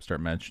start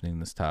mentioning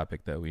this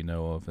topic that we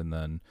know of, and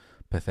then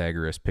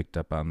Pythagoras picked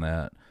up on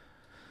that.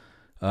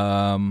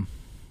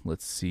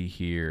 Let's see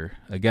here.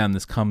 Again,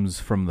 this comes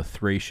from the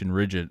Thracian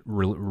religion.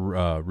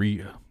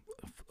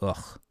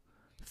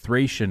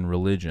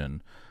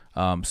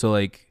 So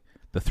like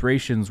the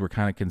Thracians were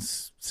kind of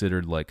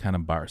considered like kind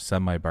of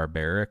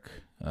semi-barbaric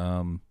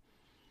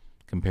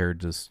compared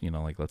to,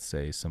 like let's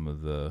say some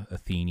of the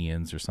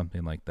Athenians or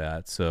something like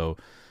that. So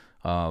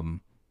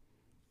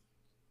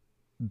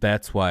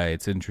that's why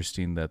it's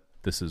interesting that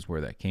this is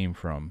where that came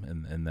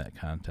from in that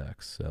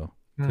context. So,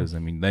 because I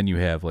mean, then you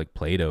have like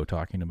Plato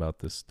talking about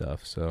this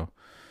stuff. So,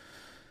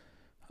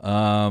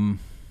 the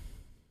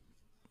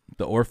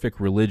Orphic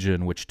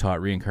religion, which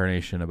taught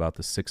reincarnation about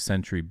the 6th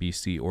century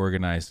BC,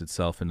 organized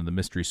itself into the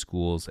mystery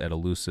schools at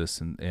Eleusis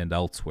and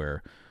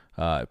elsewhere.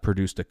 It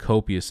produced a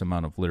copious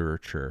amount of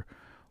literature.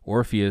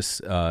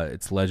 Orpheus,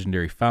 its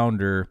legendary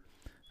founder,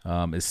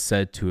 is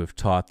said to have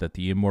taught that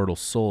the immortal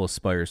soul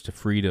aspires to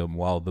freedom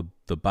while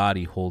the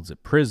body holds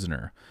it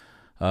prisoner.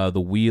 The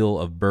wheel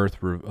of birth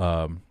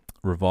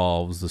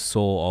revolves. The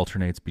soul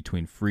alternates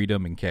between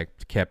freedom and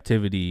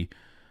captivity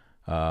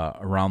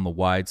around the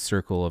wide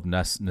circle of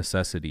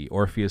necessity.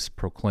 Orpheus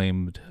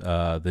proclaimed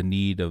the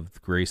need of the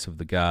grace of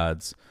the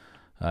gods,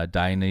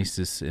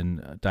 Dionysus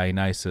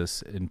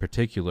in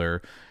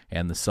particular,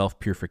 and the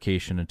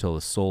self-purification until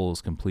the soul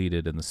is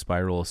completed in the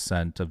spiral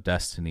ascent of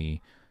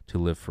destiny to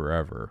live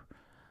forever.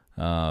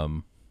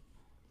 I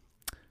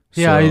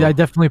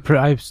definitely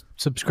I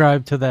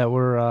subscribe to that.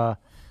 We're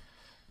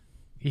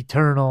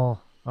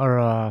eternal,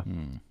 or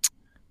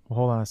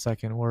hold on a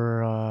second.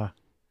 We're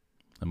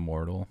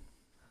immortal.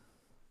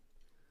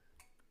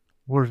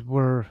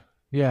 We're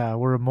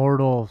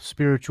immortal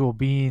spiritual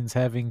beings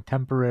having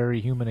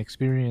temporary human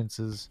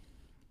experiences.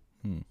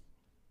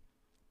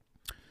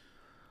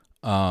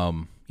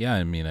 Yeah,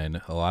 I mean, I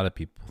know a lot of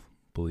people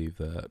believe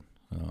that.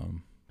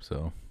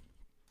 So,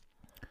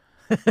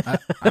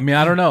 I mean,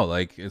 I don't know.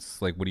 Like,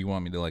 it's like, what do you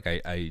want me to like?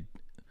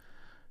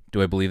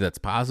 Do I believe that's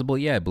possible?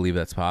 Yeah, I believe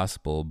that's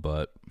possible,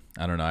 but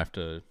I don't know.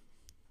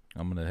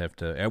 I'm gonna have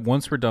to.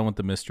 Once we're done with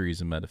the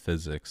mysteries and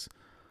metaphysics,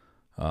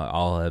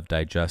 I'll have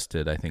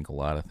digested, I think, a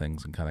lot of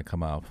things and kind of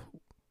come out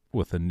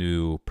with a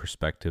new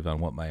perspective on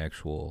what my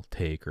actual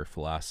take or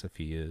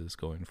philosophy is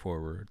going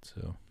forward.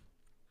 So,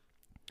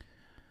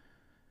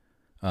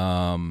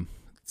 let's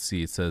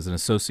see. It says an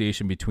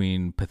association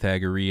between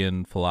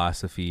Pythagorean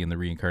philosophy and the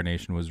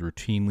reincarnation was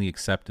routinely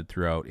accepted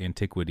throughout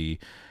antiquity,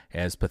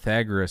 as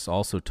Pythagoras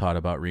also taught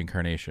about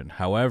reincarnation.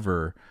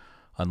 However,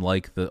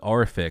 unlike the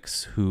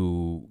Orphics,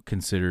 who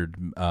considered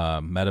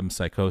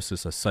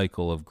metempsychosis a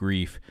cycle of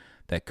grief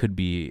that could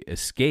be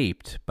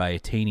escaped by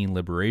attaining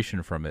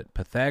liberation from it,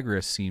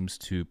 Pythagoras seems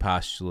to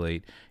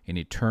postulate an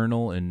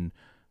eternal and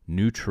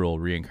neutral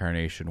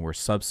reincarnation where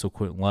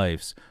subsequent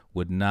lives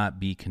would not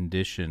be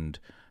conditioned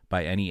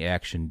by any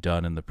action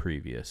done in the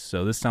previous.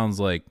 So this sounds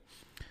like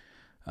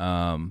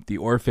the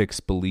Orphics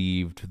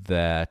believed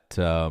that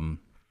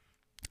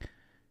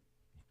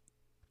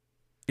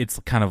it's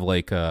kind of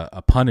like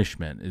a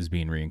punishment is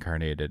being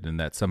reincarnated, and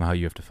that somehow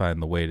you have to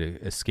find the way to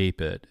escape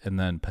it. And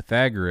then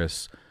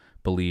Pythagoras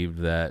believed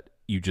that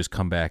you just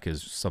come back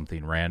as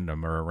something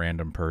random or a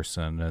random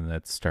person, and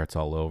that starts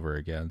all over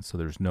again. So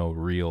there's no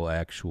real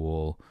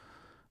actual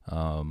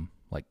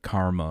like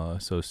karma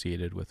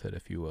associated with it,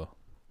 if you will.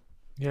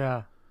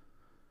 Yeah.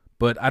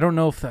 But I don't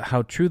know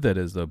how true that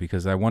is, though,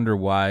 because I wonder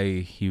why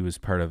he was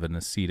part of an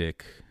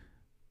ascetic,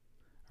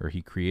 or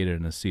he created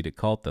an ascetic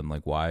cult then.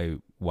 Like,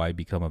 why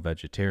become a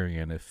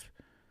vegetarian if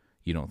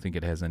you don't think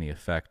it has any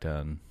effect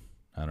on,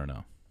 I don't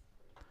know.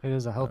 It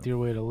is a healthier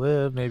way to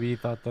live. Maybe he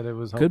thought that it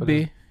was could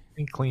be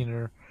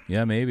cleaner.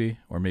 Yeah, maybe.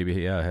 Or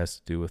maybe, it has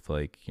to do with,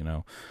 like,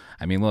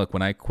 I mean, look,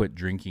 when I quit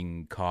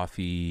drinking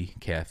coffee,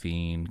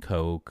 caffeine,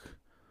 Coke,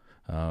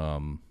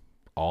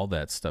 all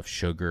that stuff,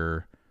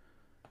 sugar,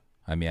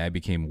 I mean, I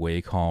became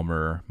way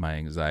calmer. My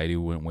anxiety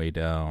went way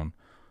down.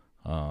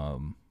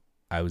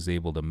 I was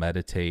able to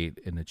meditate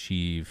and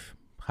achieve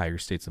higher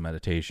states of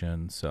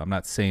meditation. So I'm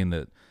not saying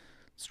that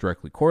it's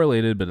directly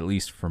correlated, but at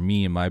least for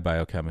me and my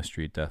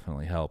biochemistry, it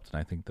definitely helped. And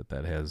I think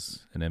that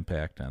has an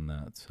impact on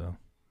that. So,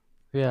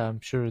 yeah, I'm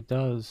sure it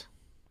does.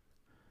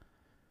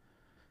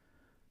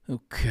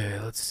 Okay,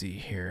 let's see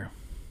here.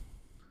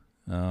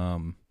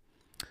 In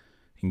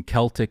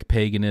Celtic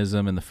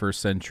paganism in the 1st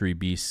century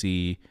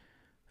BC,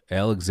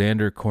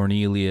 Alexander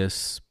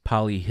Cornelius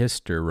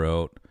Polyhistor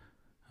wrote,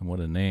 and what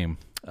a name,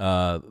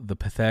 the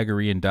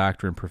Pythagorean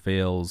doctrine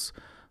prevails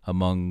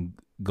among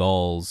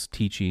Gauls,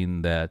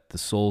 teaching that the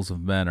souls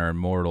of men are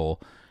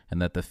immortal and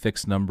that the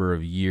fixed number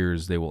of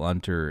years they will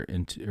enter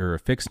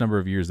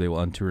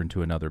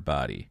into another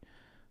body.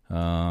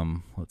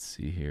 Let's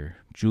see here.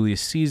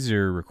 Julius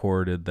Caesar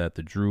recorded that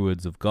the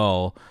Druids of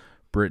Gaul,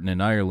 Britain,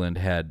 and Ireland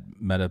had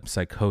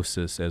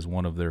metempsychosis as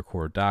one of their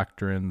core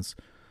doctrines.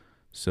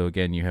 So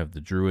again, you have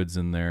the Druids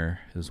in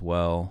there as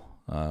well.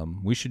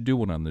 We should do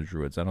one on the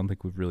Druids. I don't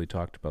think we've really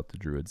talked about the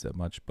Druids that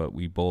much, but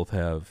we both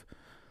have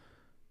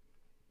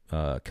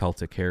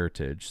Celtic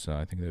heritage, so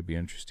I think that'd be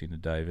interesting to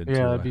dive into.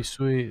 Yeah, that'd be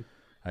sweet.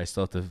 I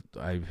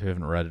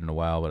haven't read it in a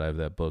while, but I have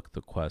that book,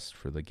 The Quest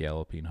for the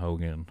Galloping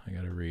Hogan, I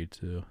gotta read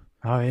too.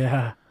 Oh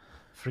yeah,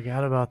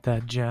 forgot about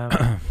that gem.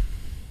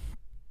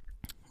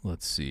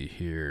 Let's see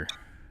here.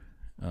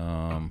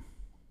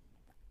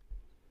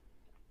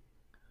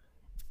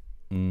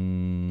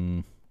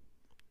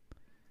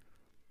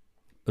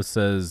 It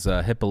says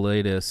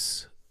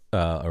Hippolytus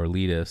or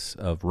Letus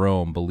of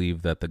Rome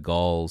believed that the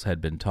Gauls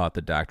had been taught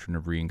the doctrine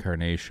of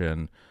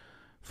reincarnation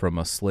from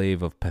a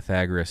slave of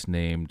Pythagoras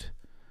named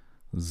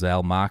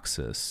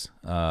Zalmoxis.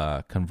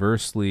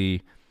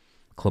 Conversely,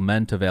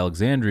 Clement of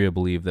Alexandria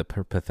believed that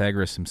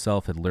Pythagoras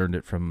himself had learned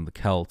it from the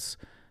Celts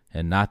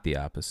and not the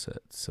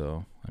opposite.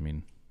 So, I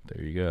mean,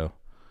 there you go.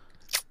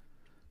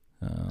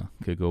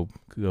 Could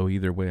go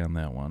either way on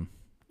that one.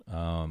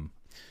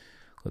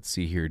 Let's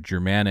see here.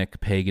 Germanic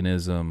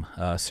paganism.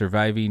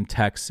 Surviving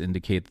texts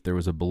indicate that there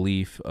was a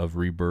belief of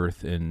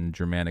rebirth in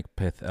Germanic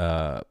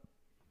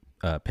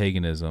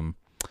paganism.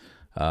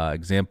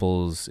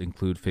 Examples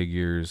include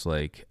figures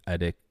like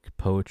Eddic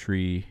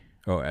poetry,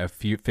 or a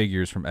few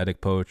figures from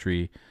Eddic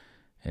poetry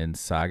and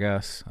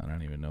sagas. I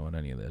don't even know what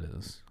any of that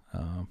is.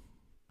 I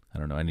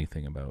don't know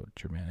anything about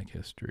Germanic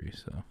history,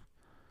 so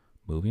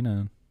moving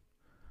on.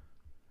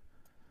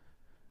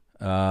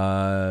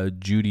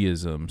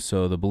 Judaism.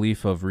 So the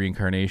belief of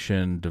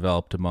reincarnation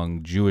developed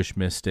among Jewish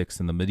mystics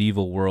in the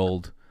medieval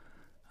world,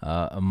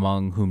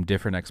 among whom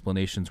different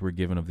explanations were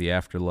given of the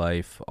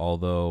afterlife,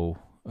 although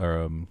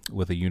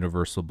with a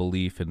universal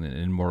belief in an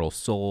immortal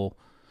soul.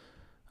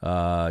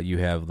 You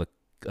have the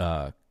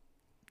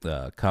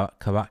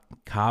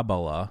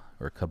Kabbalah,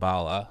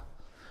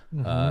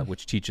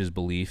 which teaches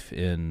belief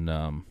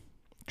in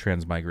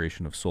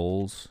transmigration of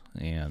souls.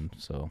 And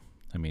so,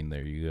 I mean,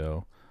 there you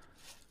go.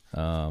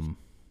 Let's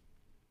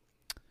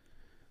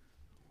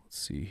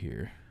see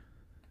here.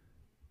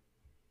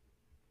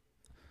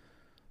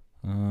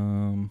 It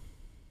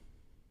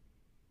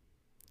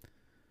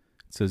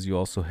says you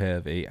also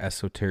have a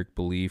esoteric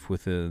belief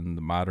within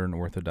the modern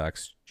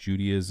Orthodox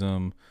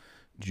Judaism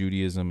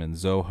and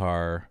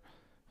Zohar,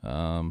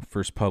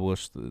 first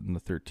published in the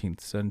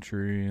 13th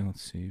century.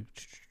 Let's see.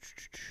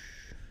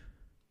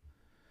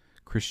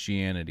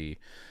 Christianity.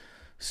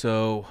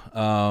 So,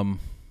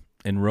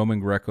 in Roman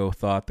Greco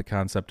thought, the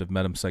concept of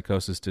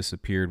metempsychosis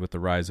disappeared with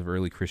the rise of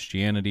early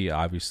Christianity.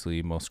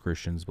 Obviously, most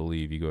Christians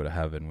believe you go to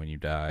heaven when you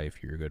die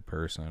if you're a good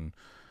person.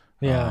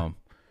 Yeah.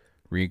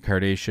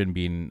 Reincarnation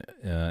being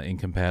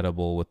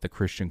incompatible with the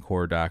Christian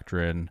core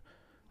doctrine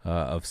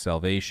of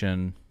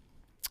salvation.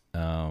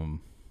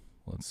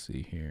 Let's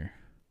see here.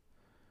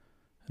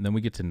 And then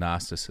we get to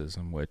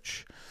Gnosticism,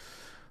 which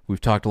we've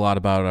talked a lot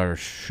about on our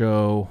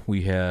show.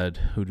 We had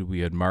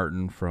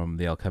Martin from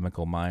The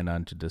Alchemical Mind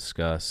on to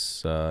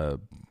discuss, kind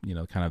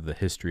of the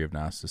history of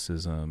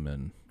Gnosticism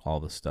and all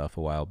the stuff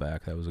a while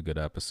back. That was a good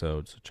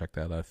episode, so check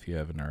that out if you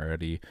haven't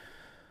already.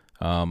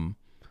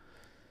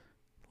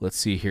 Let's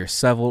see here.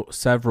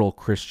 Several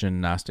Christian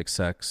Gnostic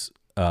sects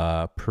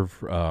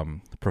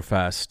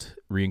professed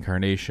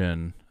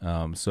reincarnation.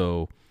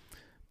 So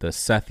the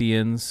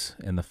Sethians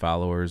and the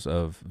followers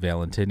of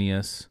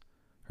Valentinus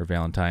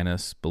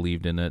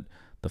believed in it.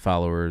 The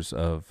followers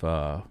of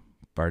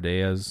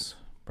Bardesian,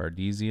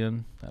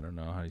 I don't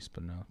know how you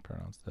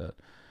pronounce that,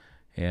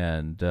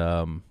 and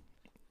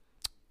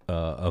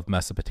of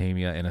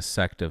Mesopotamia, and a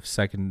sect of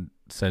 2nd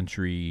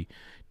century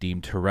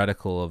deemed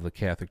heretical of the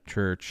Catholic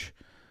Church,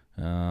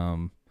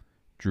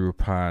 drew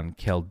upon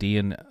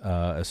Chaldean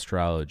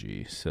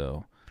astrology.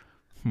 So,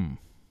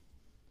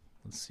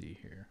 let's see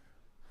here.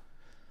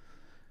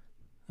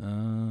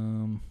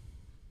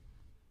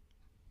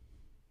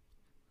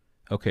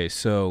 Okay,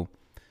 so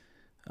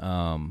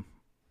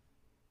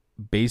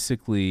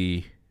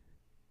basically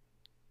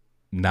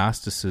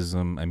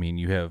Gnosticism, I mean,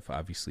 you have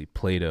obviously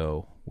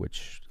Plato,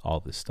 which all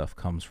this stuff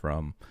comes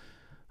from,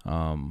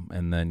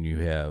 and then you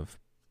have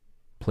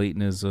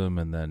Platonism,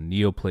 and then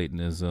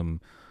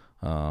Neoplatonism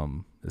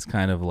is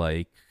kind of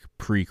like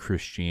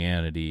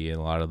pre-Christianity, and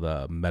a lot of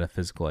the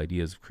metaphysical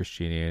ideas of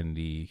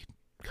Christianity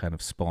kind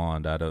of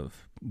spawned out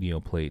of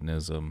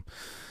Neoplatonism.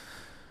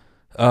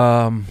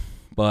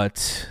 But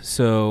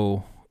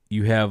so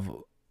you have,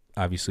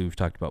 obviously we've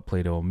talked about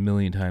Plato a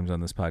million times on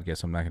this podcast,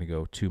 so I'm not going to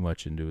go too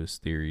much into his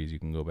theories. You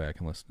can go back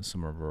and listen to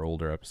some of our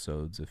older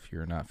episodes if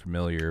you're not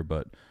familiar,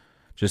 but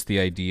just the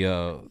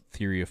idea,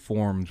 theory of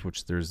forms,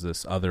 which there's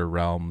this other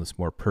realm, this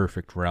more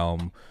perfect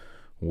realm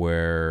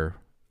where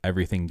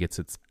everything gets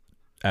its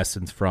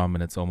essence from,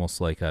 and it's almost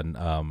like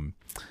a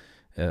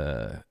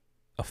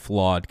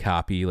flawed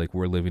copy, like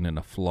we're living in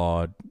a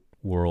flawed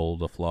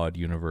world, a flawed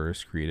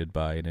universe created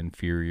by an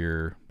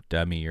inferior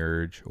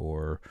demiurge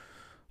or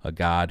a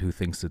god who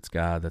thinks it's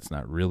God that's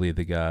not really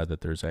the God,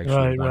 that there's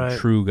actually one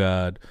true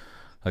God.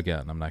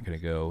 Again, I'm not going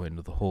to go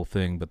into the whole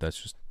thing, but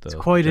that's just the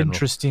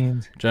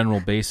interesting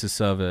general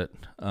basis of it.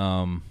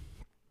 And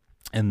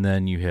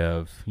then you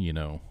have,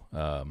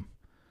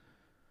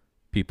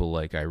 people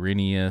like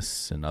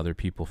Irenaeus and other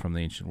people from the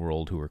ancient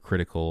world who were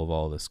critical of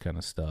all this kind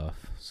of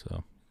stuff.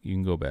 So you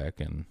can go back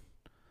and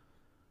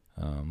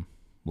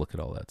look at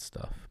all that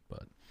stuff.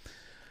 But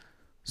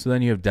so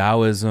then you have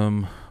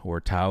Taoism,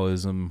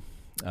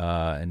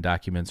 and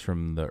documents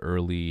from the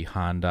early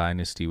Han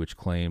Dynasty, which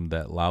claimed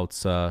that Lao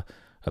Tzu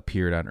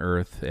appeared on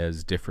Earth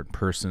as different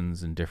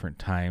persons in different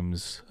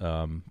times,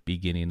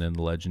 beginning in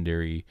the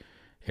legendary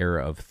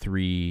era of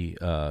 3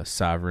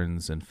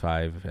 sovereigns and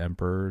 5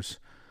 emperors.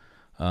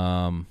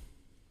 Let's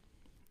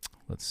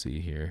see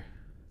here.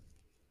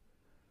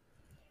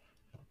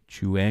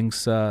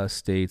 Chuangsa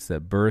states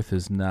that birth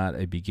is not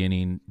a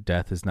beginning,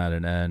 death is not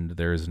an end.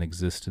 There is an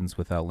existence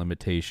without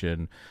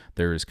limitation.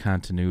 There is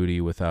continuity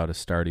without a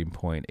starting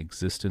point.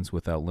 Existence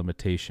without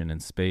limitation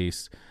in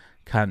space.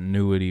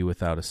 Continuity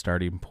without a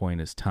starting point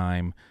is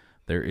time.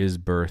 There is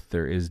birth.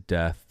 There is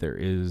death. There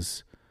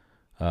is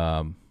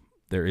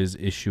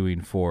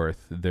issuing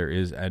forth. There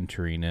is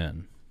entering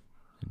in.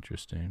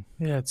 Interesting.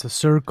 Yeah, it's a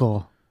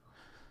circle.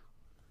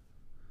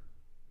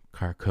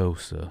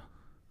 Carcosa.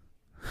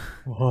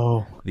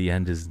 Whoa. The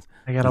end is.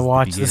 I gotta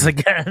watch this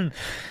again.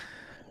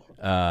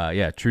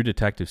 Yeah, True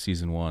Detective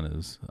season 1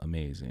 is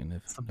amazing.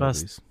 It's the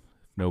best if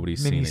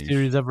nobody's seen it,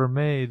 miniseries ever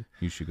made.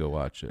 You should go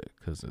watch it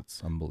because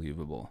it's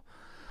unbelievable.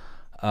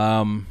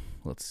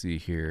 Let's see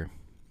here.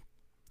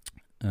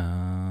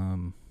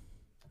 It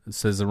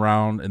says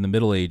around in the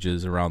Middle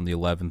Ages, around the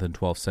 11th and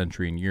 12th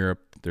century in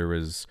Europe, there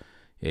was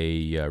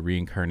a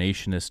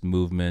reincarnationist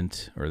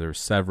movement, or there were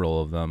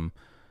several of them,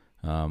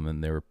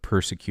 and they were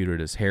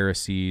persecuted as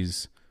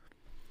heresies.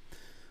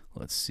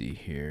 Let's see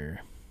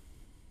here.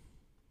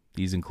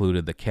 These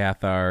included the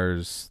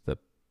Cathars, the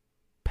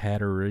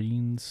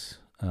Patarines,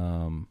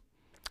 and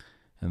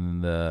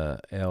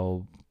the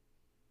Albigson.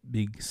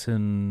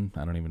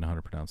 I don't even know how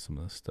to pronounce some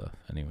of this stuff.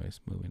 Anyways,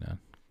 moving on.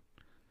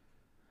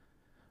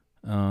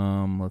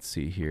 Let's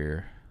see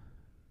here.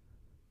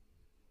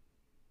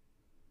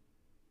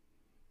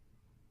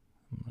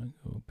 I'm going to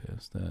go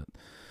past that.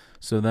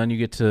 So then you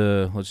get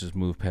to, let's just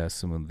move past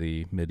some of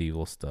the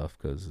medieval stuff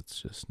because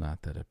it's just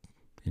not that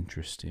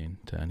interesting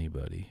to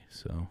anybody.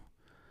 So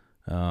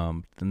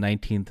the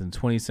 19th and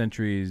 20th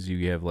centuries,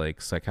 you have like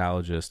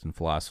psychologist and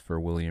philosopher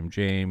William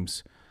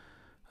James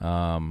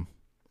talking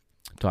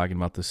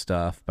about this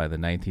stuff. By the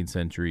 19th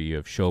century, you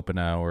have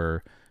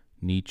Schopenhauer,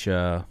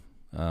 Nietzsche.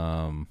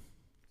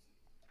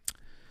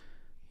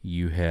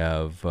 You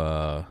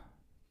have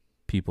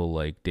people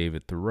like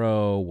David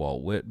Thoreau,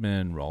 Walt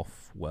Whitman,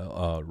 Ralph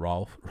Waldo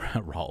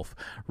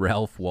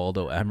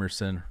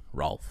Emerson,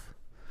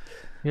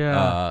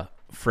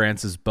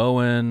 Francis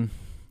Bowen.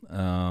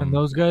 And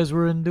those guys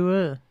were into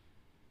it?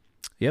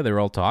 Yeah, they were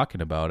all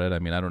talking about it. I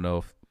mean, I don't know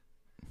if...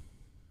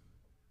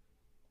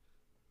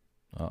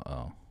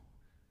 Uh-oh.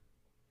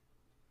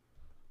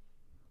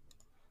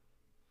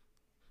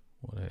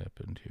 What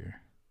happened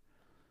here?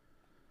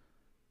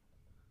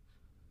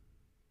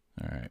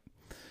 All right.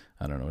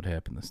 I don't know what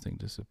happened. This thing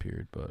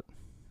disappeared, but...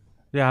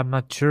 Yeah, I'm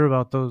not sure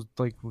about those,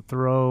 like,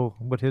 Thoreau,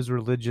 what his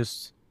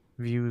religious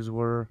views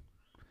were.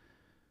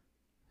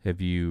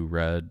 Have you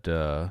read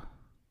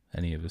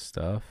any of his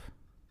stuff?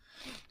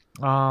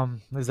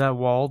 Is that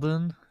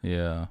Walden?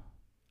 Yeah.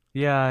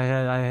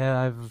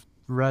 Yeah, I've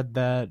read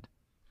that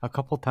a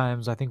couple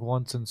times. I think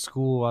once in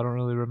school. I don't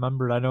really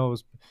remember it. I know it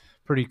was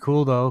pretty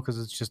cool though, because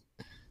it's just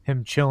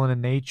him chilling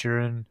in nature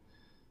and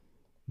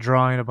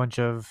drawing a bunch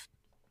of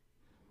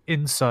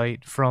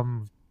insight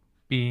from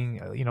being,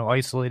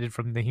 isolated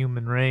from the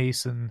human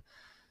race. And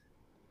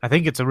I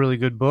think it's a really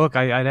good book.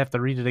 I'd have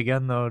to read it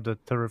again though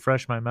to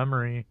refresh my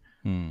memory.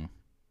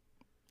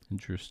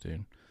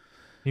 Interesting.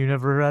 You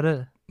never read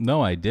it?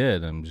 No, I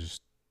did. I'm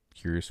just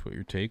curious what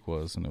your take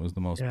was, and it was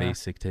the most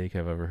basic take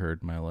I've ever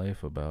heard in my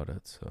life about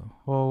it. So,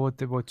 well,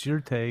 what's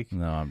your take?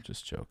 No, I'm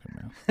just joking,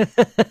 man.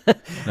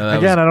 I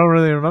don't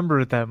really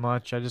remember it that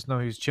much. I just know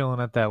he was chilling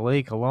at that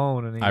lake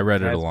alone, and I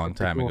read it a long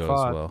time ago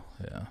as well.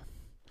 Yeah.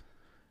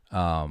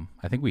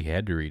 I think we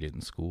had to read it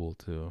in school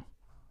too.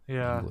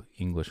 Yeah.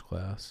 English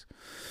class.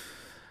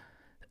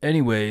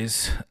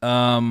 Anyways,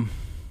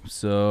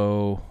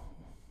 so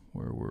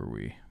where were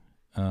we?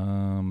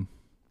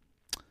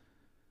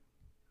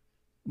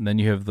 Then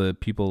you have the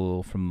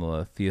people from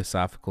the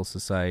Theosophical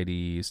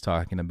Societies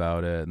talking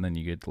about it, and then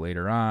you get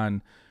later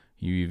on,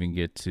 you even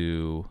get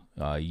to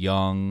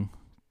Jung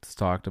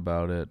talked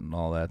about it and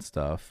all that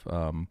stuff.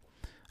 I'm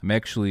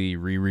actually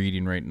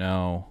rereading right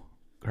now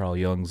Carl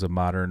Jung's A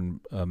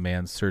Modern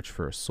Man's Search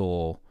for a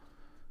Soul.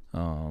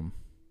 So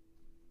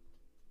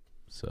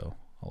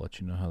I'll let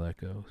you know how that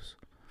goes.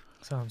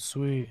 Sounds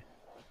sweet.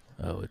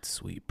 Oh, it's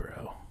sweet,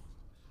 bro.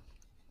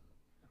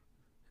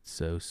 It's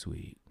so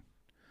sweet.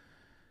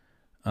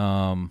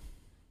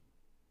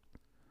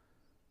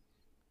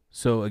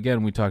 So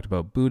again, we talked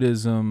about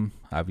Buddhism.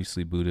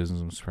 Obviously,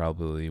 Buddhism is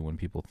probably, when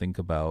people think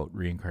about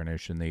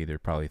reincarnation, they either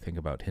probably think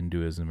about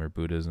Hinduism or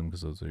Buddhism, because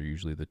those are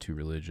usually the two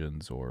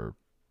religions or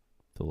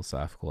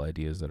philosophical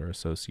ideas that are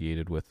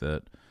associated with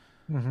it.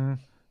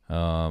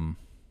 Mm-hmm.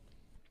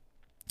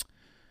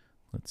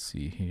 Let's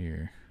see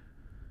here.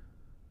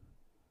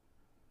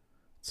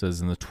 It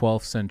says in the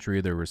 12th century,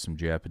 there were some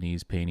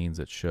Japanese paintings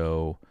that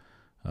show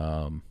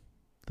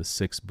the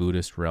 6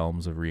 Buddhist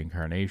realms of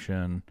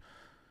reincarnation.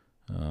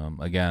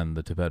 Again,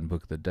 the Tibetan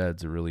Book of the Dead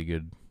is a really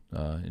good,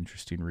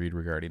 interesting read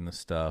regarding this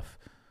stuff.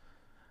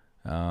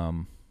 We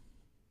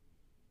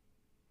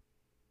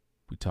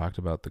talked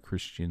about the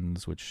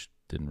Christians, which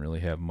didn't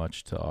really have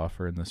much to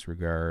offer in this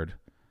regard.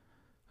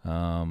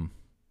 Let's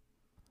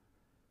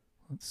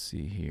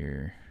see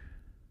here.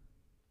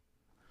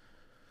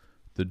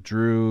 The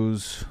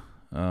Druze.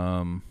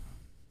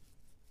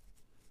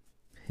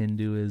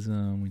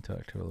 Hinduism, we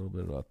talked a little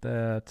bit about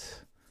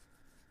that.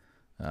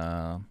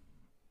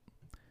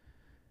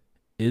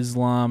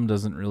 Islam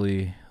doesn't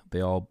really,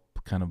 they all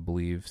kind of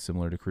believe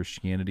similar to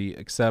Christianity,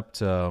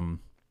 except as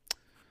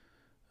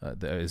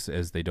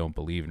they don't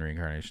believe in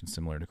reincarnation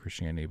similar to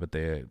Christianity, but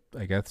I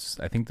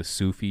think the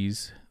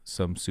Sufis,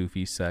 some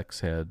Sufi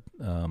sects had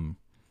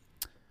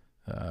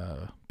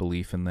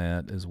belief in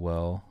that as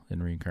well,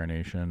 in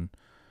reincarnation.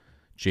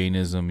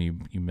 Jainism,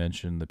 you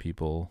mentioned the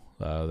people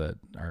that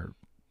are,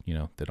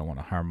 they don't want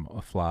to harm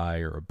a fly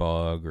or a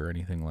bug or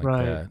anything like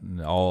that,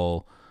 and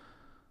all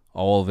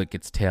of it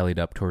gets tallied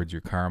up towards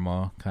your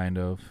karma, kind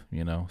of,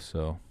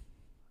 so.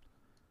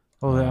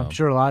 Well, I'm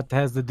sure a lot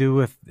has to do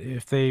with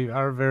if they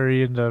are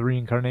very into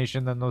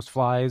reincarnation, then those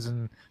flies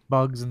and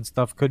bugs and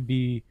stuff could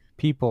be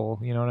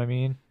people, you know what I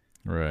mean?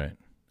 Right.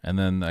 And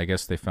then I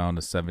guess they found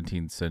a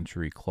 17th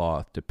century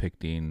cloth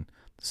depicting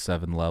the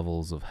 7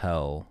 levels of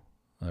hell,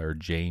 or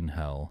Jane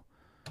hell.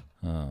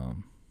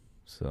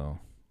 So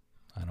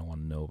I don't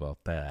want to know about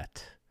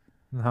that.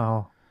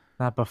 No,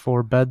 not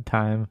before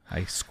bedtime.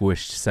 I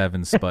squished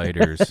 7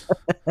 spiders.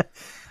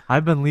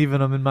 I've been leaving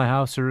them in my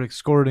house or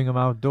escorting them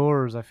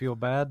outdoors. I feel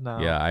bad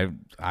now. Yeah,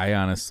 I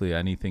honestly,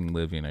 anything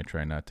living, I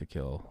try not to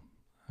kill.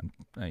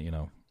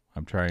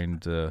 I'm trying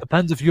to.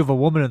 Depends if you have a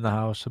woman in the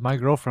house. If my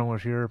girlfriend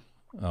was here.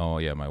 Oh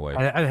yeah, my wife.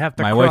 I'd have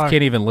to. My wife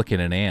can't even look at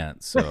an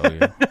ant. So.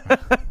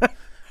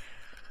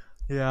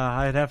 Yeah,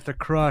 I'd have to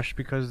crush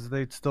because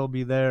they'd still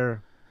be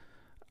there.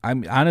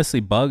 I'm honestly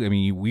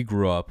we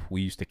grew up.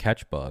 We used to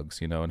catch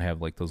bugs, and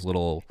have like those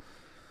little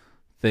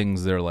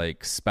things. They're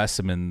like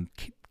specimen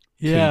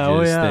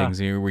cages things.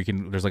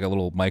 There's like a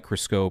little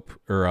microscope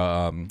or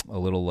a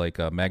little like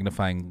a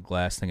magnifying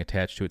glass thing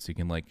attached to it, so you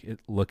can like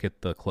look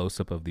at the close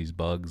up of these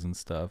bugs and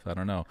stuff. I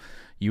don't know.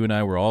 You and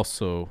I were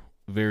also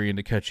very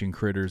into catching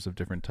critters of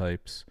different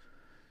types.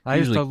 I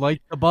used to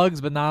like the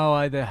bugs, but now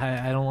I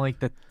don't like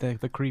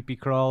the creepy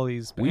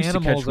crawlies. We used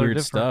to catch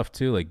weird stuff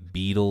too, like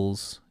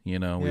beetles. We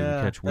would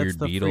catch weird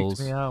beetles.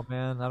 Freaks me out,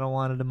 man. I don't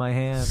want it in my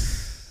hand.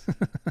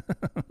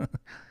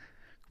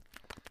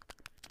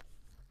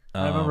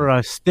 I remember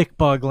a stick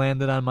bug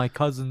landed on my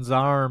cousin's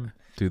arm.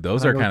 Dude,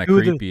 those are kind of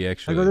creepy,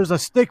 actually. I go, there's a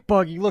stick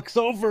bug. He looks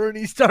over and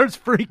he starts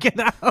freaking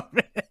out.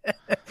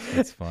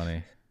 That's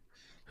funny.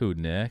 Who,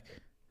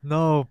 Nick?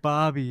 No,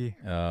 Bobby.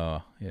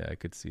 Oh, yeah, I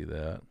could see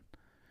that.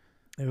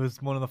 It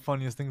was one of the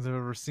funniest things I've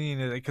ever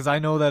seen. Because I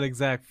know that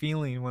exact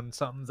feeling when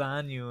something's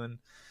on you and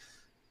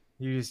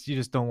you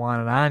just don't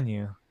want it on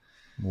you.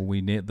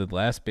 Well, the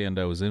last band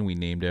I was in, we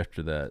named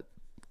after that. It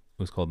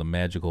was called the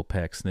Magical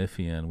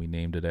Paxnifian. We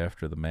named it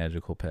after the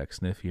Magical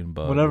Paxnifian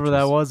bug. Whatever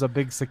that was, a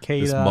big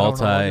cicada. This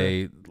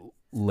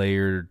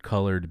multi-layered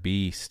colored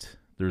beast.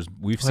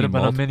 We've Could have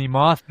been a mini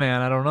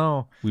Mothman. I don't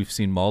know. We've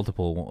seen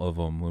multiple of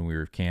them when we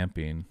were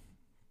camping.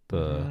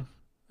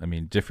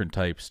 Different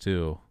types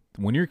too.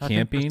 When you're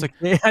camping,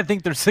 I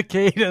think they're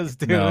cicadas,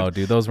 dude. No,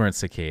 dude, those weren't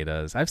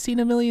cicadas. I've seen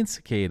a million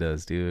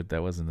cicadas, dude.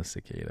 That wasn't a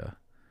cicada.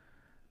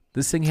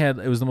 This thing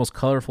it was the most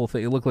colorful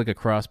thing. It looked like a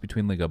cross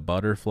between like a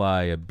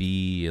butterfly, a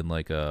bee, and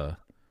like a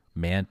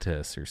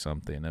mantis or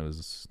something. It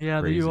was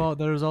crazy.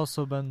 There's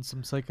also been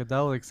some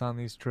psychedelics on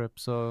these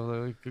trips,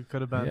 so it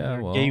could have been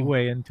a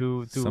gateway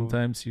into.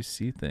 Sometimes you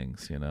see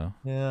things,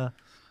 Yeah.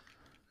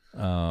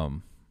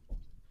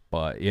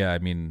 But yeah,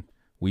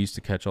 we used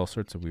to catch all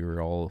sorts of. We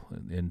were all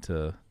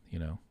into,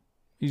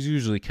 He's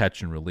usually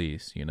catch and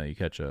release. You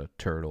catch a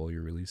turtle,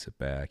 you release it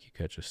back. You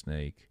catch a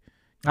snake.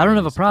 I don't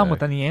have a problem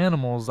with any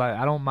animals.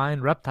 I don't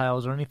mind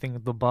reptiles or anything.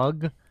 The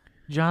bug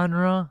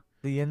genre,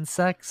 the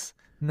insects.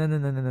 No.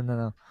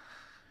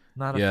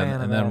 Not a fan of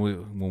that. And then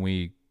when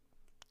we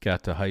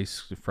got to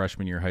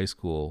freshman year high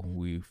school,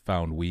 we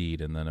found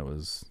weed, and then it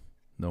was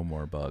no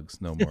more bugs,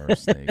 no more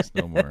snakes,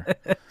 no more.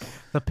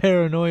 The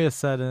paranoia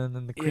set in,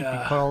 and the creepy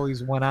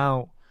crawlies went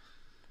out.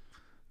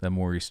 Then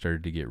Maury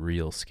started to get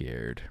real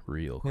scared,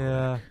 real quick.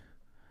 Yeah.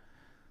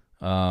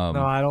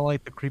 No, I don't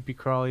like the creepy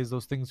crawlies.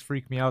 Those things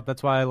freak me out.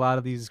 That's why a lot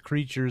of these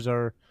creatures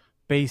are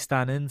based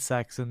on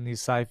insects in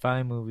these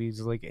sci-fi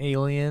movies, like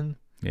Alien.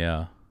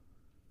 Yeah.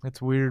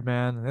 It's weird,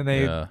 man. And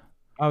I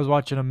was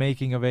watching a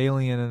making of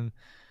Alien, and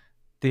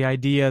the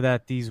idea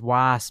that these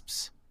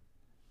wasps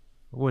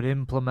would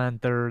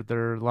implement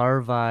their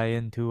larvae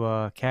into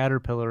a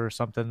caterpillar or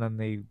something,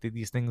 and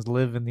these things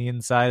live in the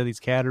inside of these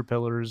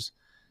caterpillars.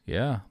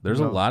 Yeah,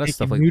 there's a lot of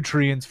stuff like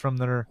nutrients from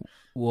their.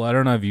 Well, I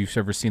don't know if you've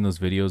ever seen those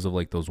videos of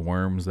like those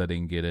worms that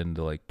can get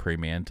into like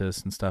praying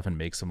mantis and stuff and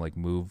makes them like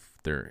move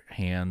their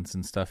hands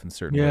and stuff in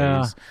certain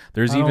ways.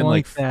 There's even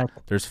like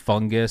there's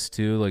fungus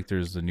too. Like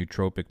there's the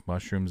nootropic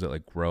mushrooms that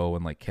like grow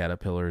in like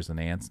caterpillars and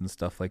ants and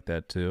stuff like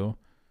that too.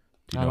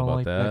 Do you know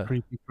about that? That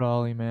creepy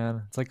crawly,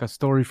 man. It's like a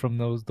story from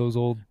those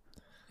old.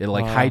 It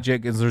like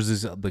hijack. There's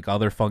these like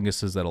other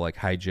funguses that'll like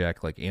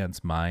hijack like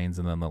ants' minds,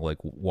 and then they'll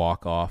like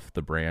walk off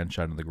the branch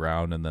onto the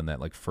ground, and then that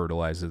like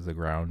fertilizes the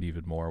ground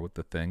even more with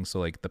the thing. So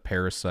like the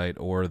parasite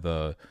or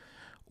the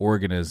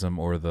organism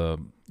or the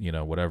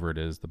whatever it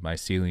is, the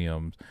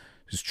mycelium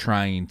who's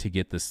trying to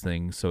get this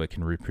thing so it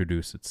can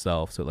reproduce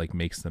itself, so it like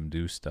makes them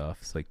do stuff.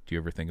 It's like, do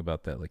you ever think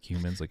about that? Like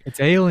humans, like it's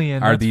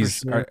alien. Are that's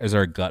these for sure. is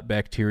our gut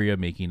bacteria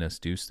making us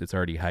do? It's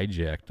already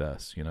hijacked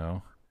us, you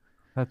know.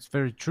 That's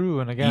very true.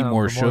 And again, Eat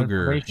more the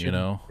sugar, information- you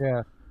know.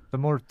 Yeah. The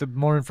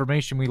more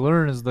information we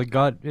learn is the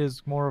gut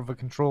is more of a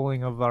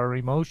controlling of our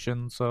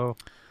emotions. So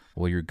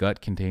Well, your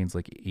gut contains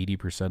like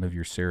 80% of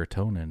your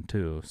serotonin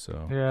too.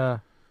 So yeah,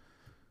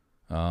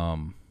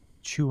 um,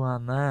 chew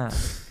on that.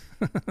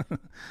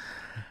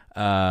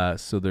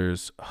 so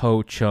there's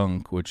Ho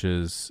Chunk, which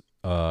is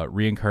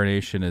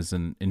reincarnation is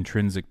an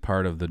intrinsic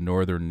part of the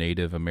Northern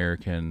Native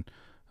American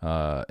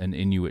and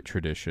Inuit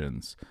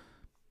traditions.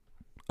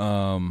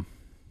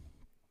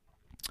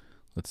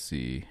 Let's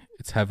see.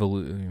 It's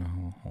heavily.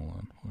 Hold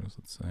on. What does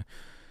it say?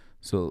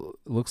 So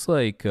it looks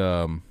like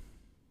they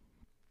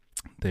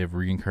have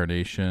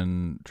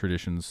reincarnation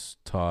traditions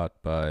taught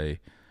by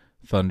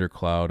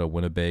Thundercloud, a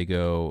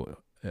Winnebago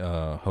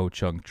Ho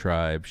Chunk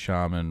tribe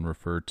shaman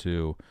referred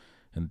to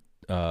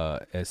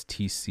as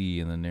TC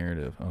in the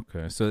narrative.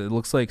 Okay, so it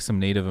looks like some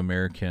Native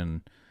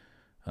American.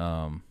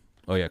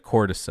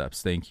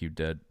 Cordyceps. Thank you,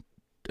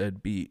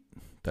 deadbeat.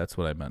 That's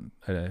what I meant.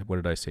 What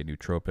did I say?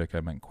 Nootropic.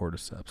 I meant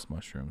cordyceps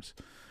mushrooms.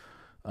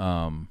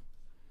 That's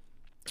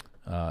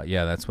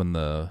when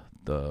the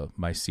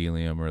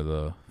mycelium or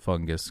the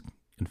fungus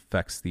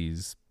infects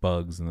these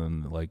bugs and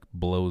then like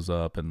blows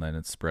up, and then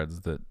it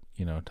spreads to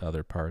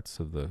other parts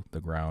of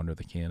the ground or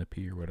the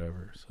canopy or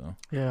whatever. So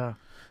Yeah.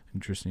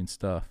 interesting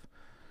stuff.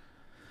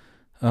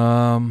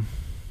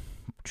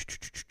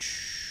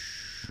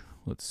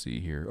 Let's see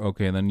here.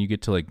 Okay, and then you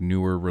get to like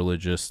newer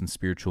religious and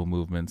spiritual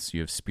movements.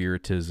 You have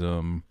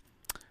Spiritism.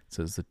 It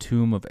says the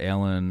tomb of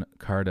Allan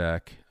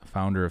Kardec,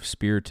 founder of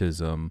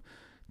Spiritism.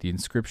 The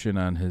inscription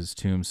on his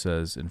tomb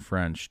says in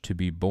French, to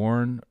be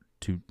born,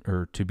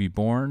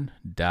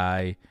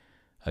 die,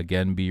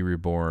 again be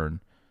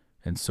reborn,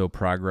 and so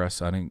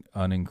progress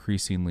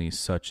unincreasingly,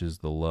 such is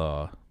the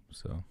law.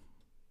 So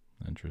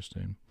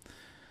interesting.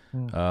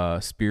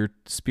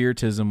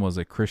 Spiritism was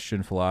a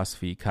Christian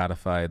philosophy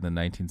codified in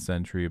the 19th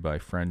century by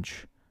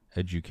French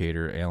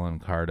educator Allan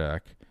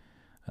Kardec.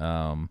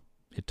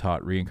 It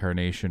taught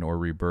reincarnation or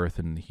rebirth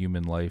in the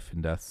human life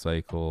and death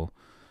cycle.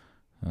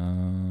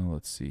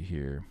 Let's see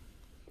here.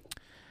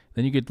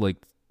 Then you get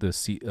like the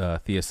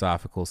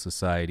Theosophical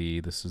Society.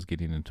 This is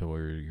getting into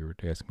where you were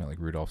asking about like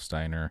Rudolf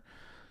Steiner,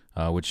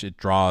 which it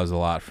draws a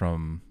lot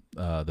from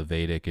the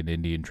Vedic and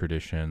Indian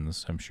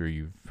traditions. I'm sure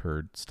you've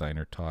heard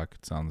Steiner talk.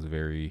 It sounds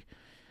very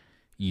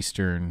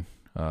Eastern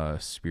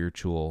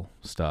spiritual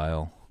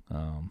style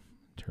in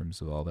terms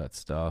of all that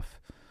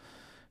stuff.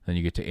 Then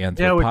you get to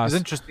anthropos. Yeah, which is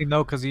interesting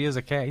though, because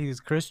he's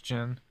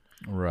Christian.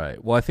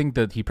 Right. Well, I think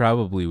that he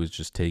probably was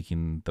just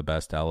taking the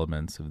best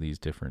elements of these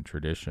different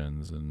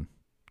traditions and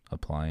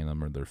applying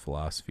them, or their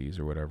philosophies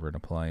or whatever, and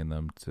applying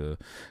them to,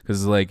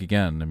 because like,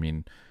 again, I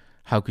mean,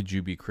 how could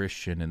you be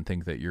Christian and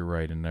think that you're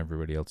right and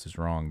everybody else is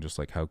wrong? Just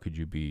like how could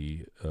you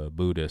be a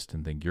Buddhist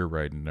and think you're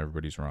right and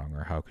everybody's wrong?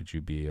 Or how could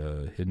you be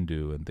a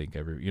Hindu and think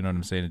you know what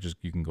I'm saying? It just,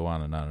 you can go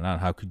on and on and on.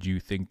 How could you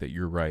think that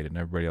you're right and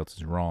everybody else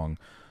is wrong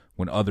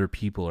when other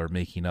people are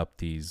making up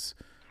this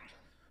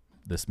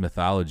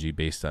mythology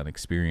based on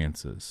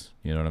experiences?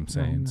 You know what I'm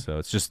saying? So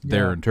it's just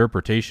their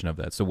interpretation of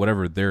that. So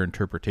whatever their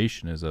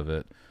interpretation is of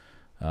it,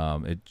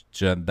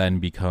 it then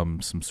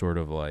becomes some sort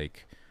of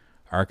like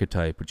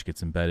archetype which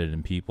gets embedded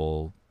in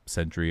people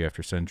century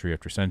after century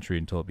after century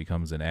until it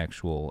becomes an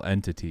actual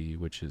entity,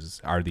 which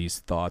is, are these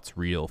thoughts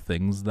real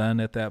things then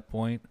at that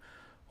point,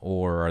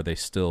 or are they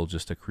still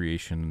just a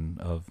creation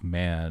of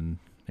man,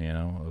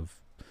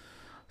 of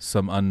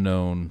some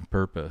unknown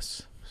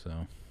purpose?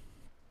 So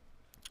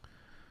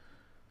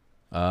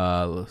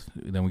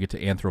then we get to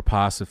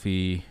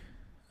anthroposophy.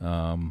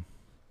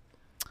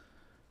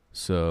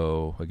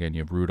 So again,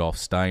 you have Rudolf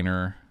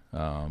Steiner,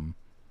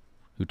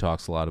 who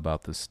talks a lot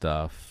about this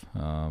stuff.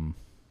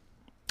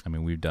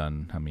 We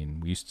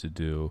used to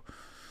do,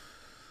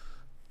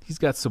 he's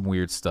got some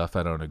weird stuff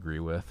I don't agree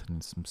with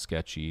and some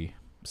sketchy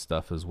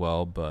stuff as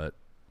well, but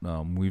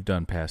we've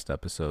done past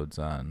episodes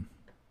on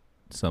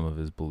some of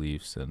his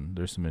beliefs, and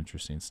there's some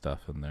interesting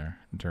stuff in there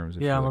in terms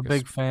of, I'm a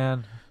big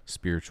fan.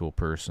 Spiritual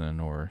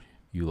person, or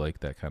you like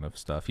that kind of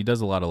stuff. He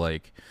does a lot of you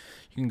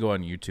can go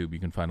on YouTube, you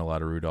can find a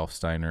lot of Rudolf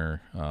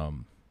Steiner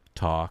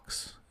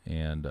talks,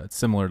 and it's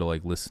similar to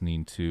like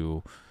listening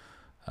to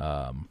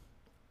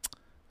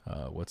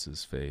what's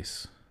his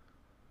face?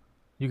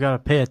 You got to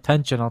pay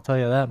attention, I'll tell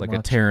you that like much.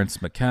 a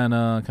Terrence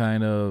McKenna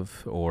kind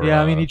of, or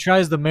he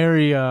tries to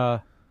marry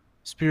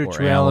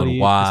spirituality, or Alan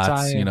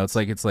Watts. science.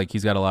 It's like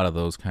he's got a lot of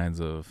those kinds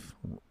of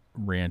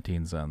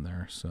rantings on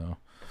there. So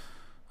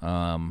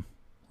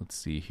let's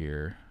see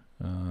here.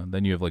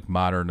 Then you have like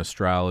modern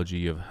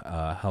astrology of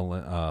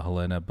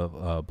Helena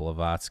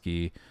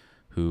Blavatsky,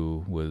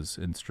 who was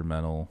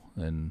instrumental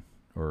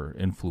or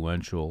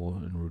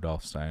influential in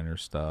Rudolf Steiner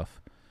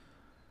stuff.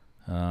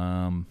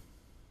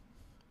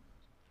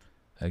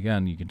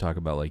 Again, you can talk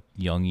about like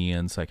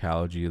Jungian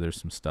psychology.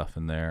 There's some stuff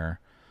in there.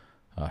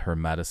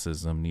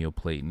 Hermeticism,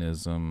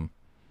 Neoplatonism.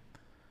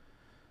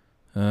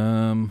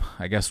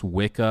 I guess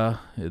Wicca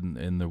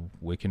in the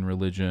Wiccan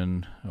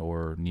religion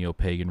or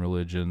neo-pagan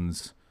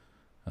religions.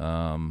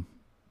 Some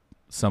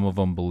of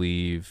them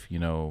believe,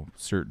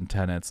 certain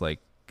tenets like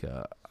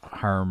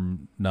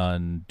harm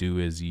none, do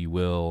as ye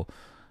will.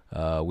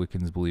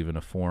 Wiccans believe in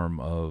a form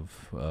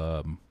of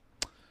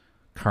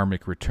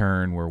karmic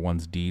return where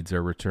one's deeds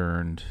are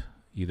returned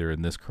either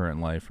in this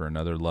current life or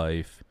another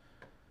life.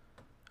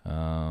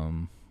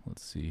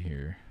 Let's see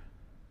here.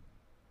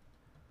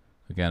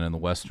 Again, in the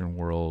Western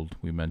world,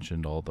 we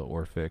mentioned all the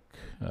Orphic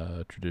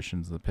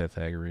traditions of the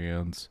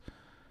Pythagoreans.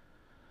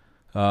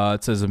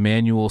 It says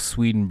Emanuel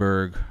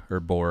Swedenborg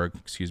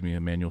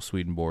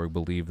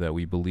believed that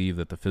we believe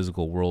that the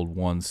physical world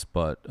once,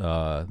 but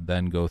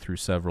then go through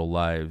several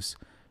lives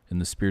in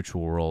the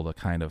spiritual world, a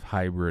kind of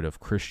hybrid of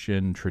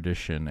Christian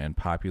tradition and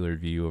popular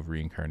view of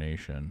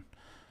reincarnation.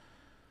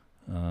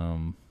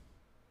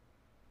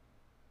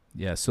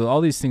 So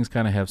all these things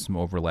kind of have some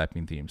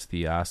overlapping themes: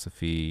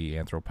 theosophy,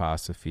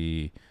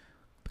 anthroposophy,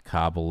 the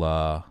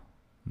Kabbalah,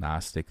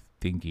 Gnostic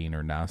thinking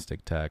or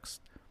Gnostic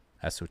text,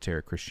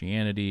 esoteric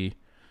Christianity.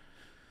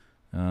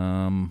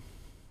 Let's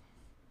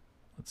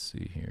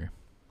see here.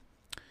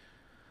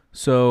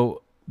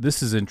 So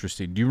this is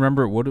interesting. Do you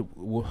remember what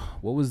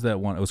was that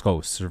one? It was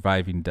called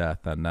Surviving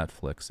Death on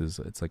Netflix.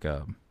 It's like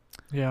a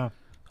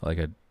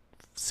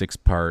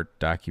 6-part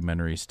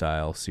documentary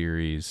style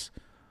series.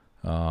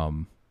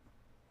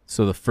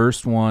 So the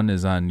first one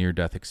is on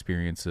near-death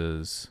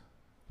experiences,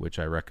 which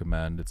I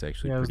recommend. It's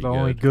actually pretty good. Yeah, it was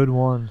the only good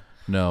one.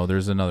 No,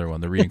 there's another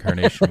one. The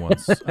reincarnation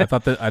one's. I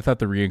thought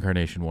the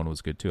reincarnation one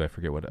was good too. I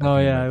forget what. Oh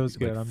yeah, it was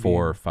good. Like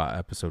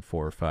episode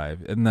 4 or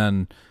 5, and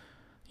then,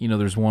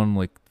 there's one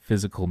like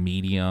physical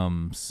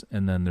mediums,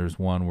 and then there's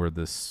one where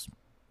this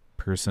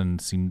person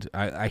seemed.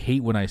 I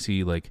hate when I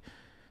see like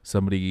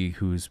somebody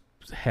who's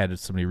had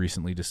somebody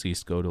recently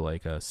deceased go to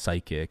like a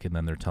psychic, and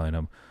then they're telling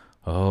them,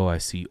 "Oh, I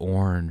see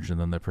orange," and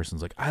then the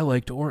person's like, "I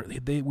liked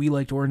we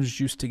liked orange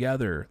juice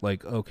together."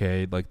 Like,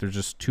 okay, like there's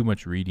just too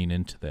much reading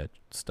into that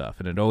stuff,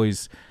 and it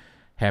always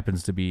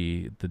happens to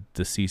be the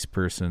deceased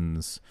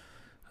person's,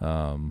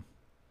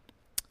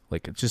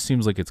 like it just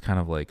seems like it's kind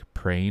of like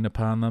preying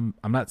upon them.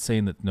 I'm not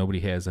saying that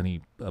nobody has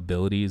any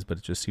abilities, but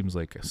it just seems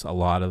like a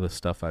lot of the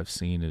stuff I've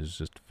seen is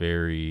just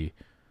very,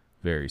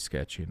 very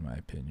sketchy in my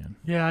opinion.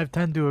 Yeah, I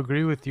tend to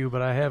agree with you,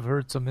 but I have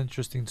heard some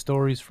interesting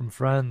stories from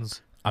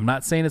friends. I'm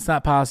not saying it's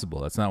not possible.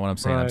 That's not what I'm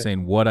saying. Right. I'm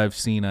saying what I've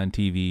seen on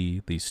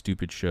TV, these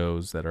stupid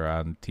shows that are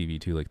on TV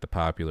too, like the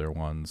popular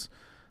ones,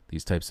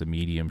 these types of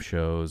medium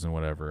shows and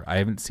whatever. I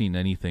haven't seen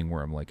anything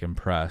where I'm like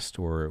impressed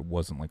or it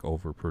wasn't like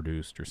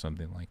overproduced or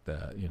something like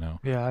that,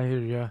 Yeah, I hear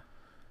you.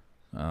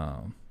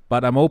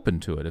 But I'm open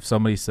to it. If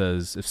somebody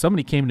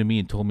came to me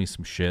and told me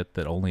some shit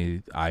that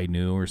only I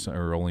knew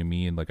or only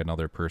me and like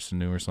another person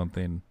knew or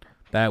something,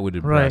 that would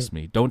impress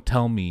me. Don't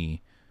tell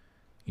me,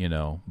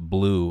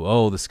 blue.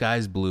 Oh, the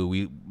sky's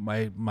blue.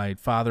 My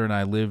father and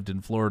I lived in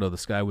Florida. The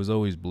sky was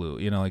always blue.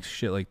 Like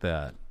shit like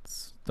that.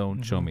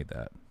 Don't show me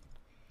that,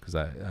 because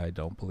I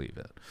don't believe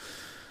it.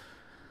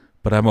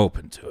 But I'm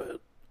open to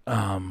it.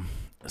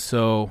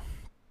 So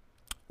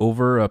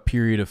over a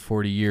period of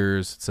 40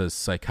 years, it says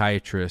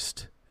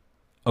psychiatrist.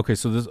 Okay,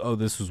 so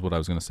this was what I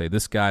was going to say.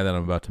 This guy that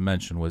I'm about to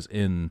mention was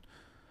in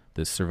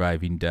this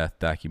Surviving Death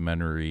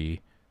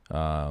documentary,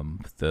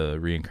 the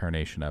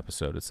reincarnation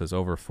episode. It says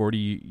over a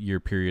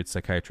 40-year period,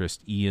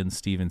 psychiatrist Ian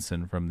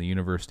Stevenson from the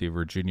University of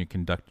Virginia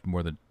conducted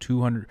more than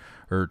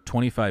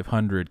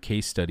 2,500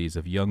 case studies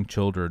of young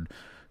children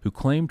who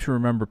claimed to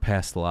remember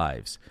past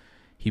lives.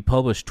 He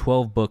published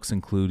 12 books,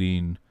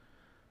 including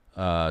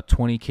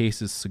 20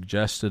 cases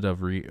suggestive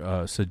of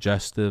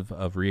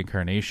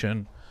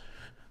reincarnation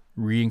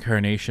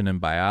in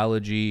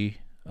biology,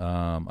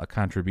 a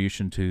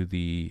contribution to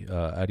the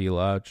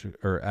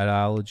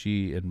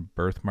etiology in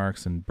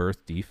birthmarks and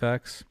birth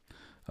defects,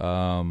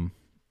 and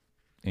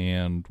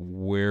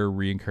where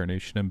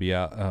reincarnation and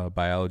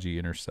biology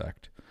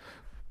intersect.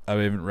 I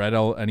haven't read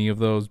any of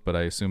those, but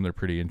I assume they're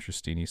pretty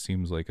interesting. He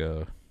seemed like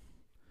a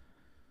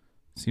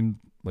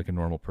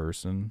normal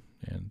person,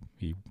 and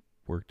he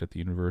worked at the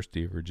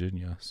University of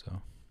Virginia.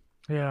 So,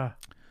 yeah.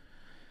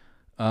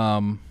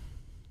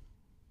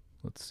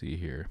 Let's see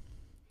here.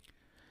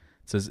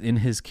 It says, in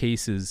his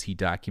cases, he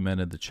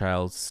documented the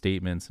child's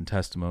statements and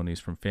testimonies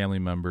from family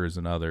members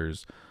and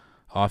others,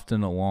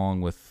 often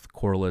along with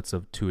correlates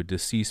to a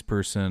deceased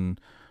person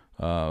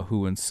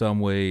who in some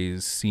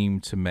ways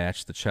seemed to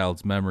match the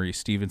child's memory.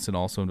 Stevenson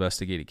also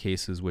investigated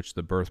cases which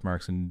the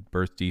birthmarks and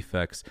birth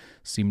defects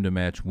seemed to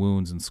match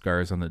wounds and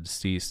scars on the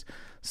deceased.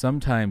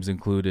 Sometimes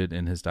included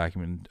in his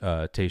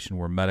documentation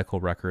were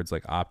medical records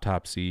like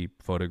autopsy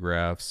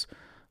photographs.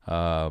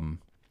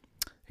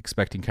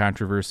 Expecting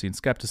controversy and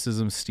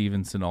skepticism,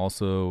 Stevenson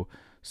also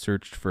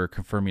searched for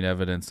confirming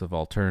evidence of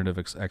alternative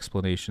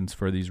explanations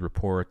for these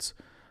reports.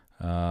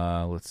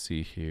 Let's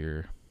see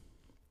here.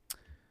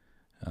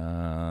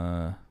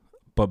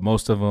 But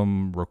most of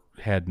them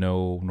had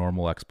no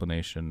normal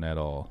explanation at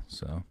all.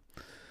 So,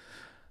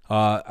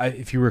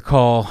 if you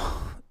recall,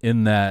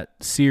 in that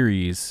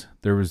series,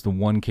 there was the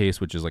one case,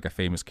 which is like a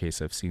famous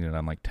case. I've seen it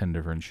on like 10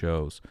 different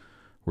shows,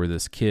 where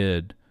this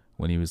kid,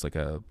 when he was like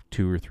 2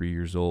 or 3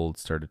 years old,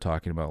 started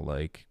talking about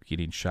like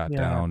getting shot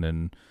down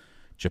in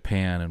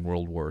Japan in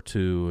World War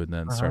II, and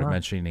then started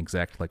mentioning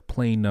exact like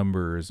plane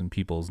numbers and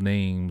people's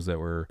names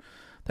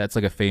that's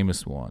like a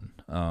famous one.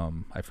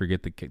 I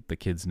forget the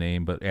kid's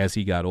name, but as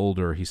he got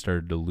older, he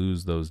started to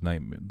lose those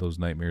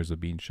nightmares of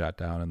being shot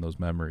down and those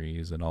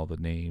memories and all the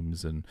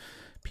names and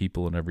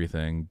people and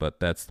everything. But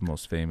that's the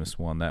most famous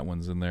one. That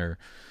one's in there.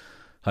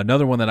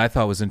 Another one that I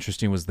thought was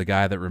interesting was the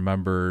guy that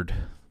remembered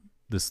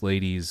this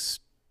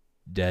lady's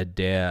dead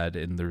dad,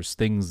 and there's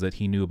things that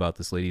he knew about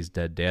this lady's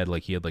dead dad,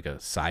 like he had like a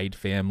side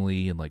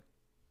family and like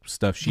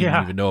stuff she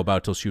didn't even know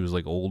about till she was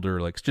like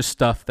older, like just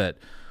stuff that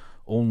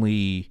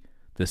only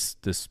this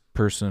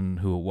person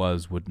who it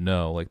was would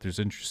know. Like there's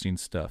interesting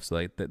stuff, so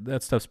like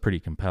that stuff's pretty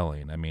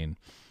compelling. I mean,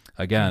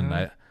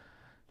 again,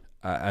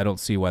 I don't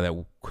see why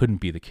that couldn't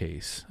be the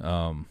case.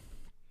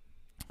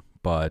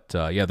 But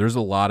there's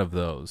a lot of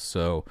those,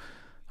 so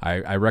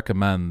I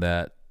recommend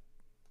that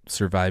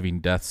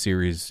Surviving Death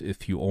series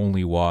if you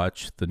only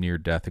watch the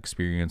near-death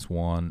experience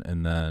one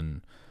and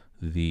then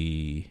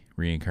the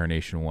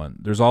reincarnation one.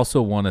 There's also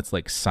one that's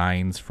like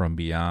Signs from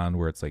Beyond,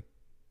 where it's like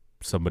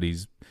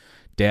somebody's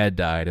dad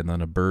died and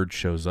then a bird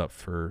shows up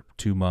for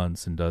 2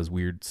 months and does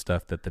weird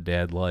stuff that the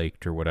dad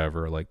liked or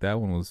whatever. Like that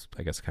one was,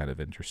 I guess, kind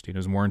of interesting. It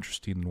was more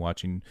interesting than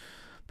watching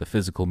the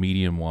Physical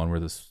Medium one,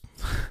 where this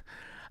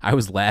I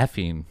was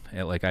laughing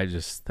at, like, it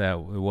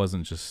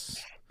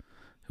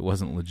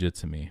wasn't legit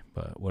to me,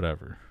 but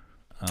whatever.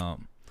 It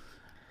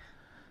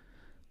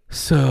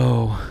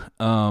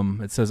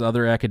says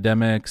other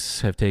academics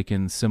have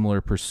taken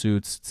similar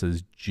pursuits. It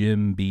says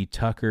Jim B.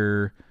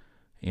 Tucker,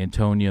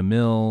 Antonia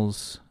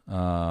Mills,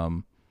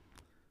 Satwant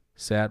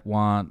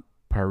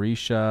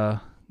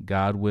Parisha,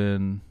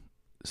 Godwin,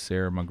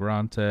 Sarah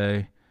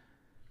Magrante,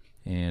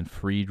 and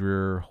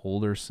Frieder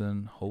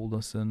Holderson.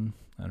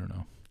 I don't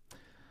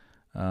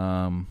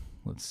know.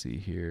 Let's see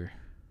here.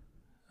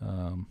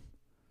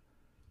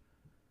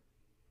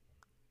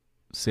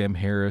 Sam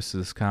Harris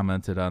has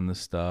commented on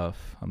this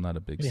stuff. I'm not a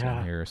big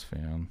Sam Harris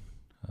fan.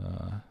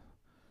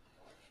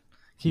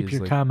 Keep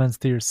your comments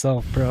to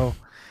yourself, bro.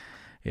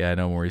 Yeah, I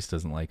know Maurice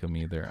doesn't like him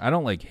either. I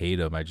don't like hate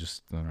him. I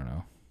don't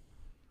know.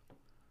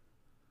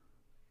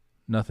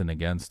 Nothing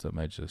against him.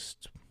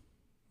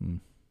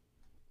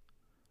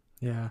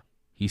 Yeah.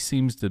 He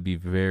seems to be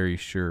very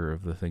sure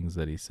of the things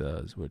that he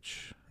says,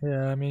 which...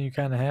 Yeah, I mean, you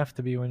kind of have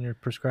to be when you're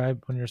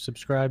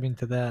subscribing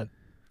to that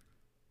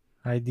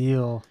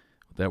ideal.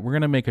 That we're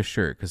going to make a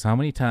shirt, because how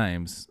many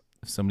times,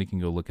 if somebody can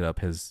go look it up,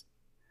 has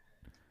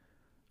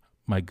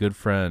my good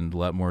friend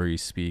Let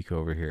Maurice Speak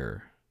over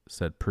here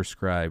said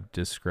prescribed,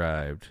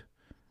 described.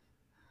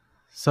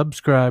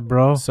 Subscribe,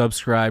 bro.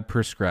 Subscribe,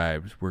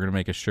 prescribed. We're going to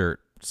make a shirt.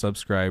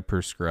 Subscribe,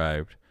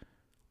 prescribed.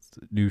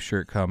 New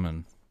shirt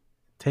coming.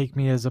 Take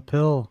me as a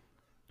pill.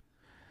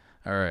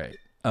 All right.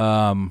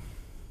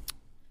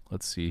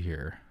 Let's see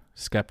here.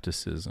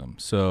 Skepticism.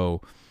 So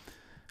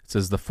it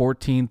says the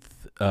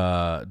 14th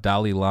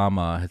Dalai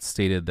Lama had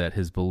stated that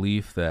his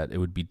belief that it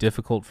would be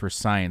difficult for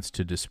science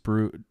to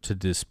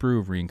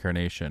disprove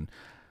reincarnation.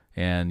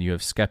 And you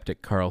have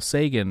skeptic Carl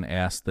Sagan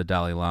asked the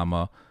Dalai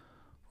Lama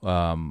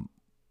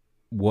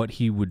what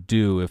he would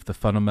do if the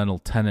fundamental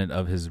tenet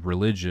of his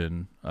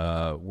religion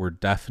were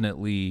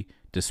definitely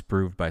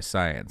disproved by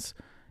science.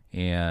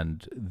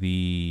 And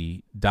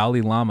the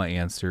Dalai Lama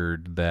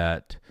answered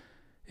that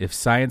if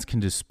science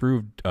can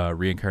disprove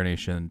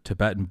reincarnation,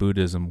 Tibetan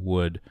Buddhism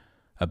would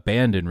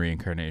abandon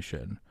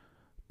reincarnation,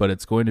 but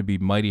it's going to be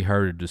mighty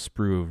hard to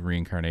disprove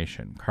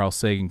reincarnation. Carl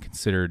Sagan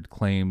considered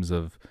claims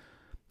of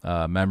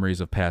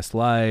memories of past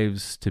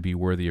lives to be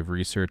worthy of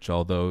research,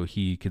 although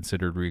he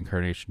considered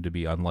reincarnation to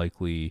be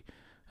unlikely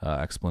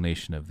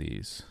explanation of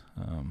these.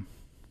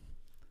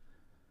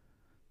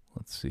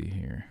 Let's see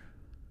here.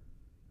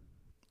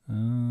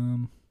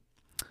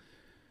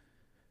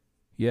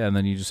 Yeah, and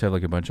then you just have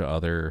like a bunch of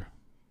other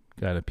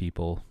kind of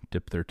people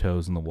dip their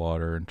toes in the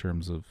water in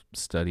terms of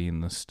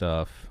studying this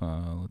stuff.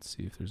 Let's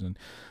see if there's any.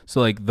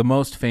 So like the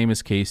most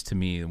famous case to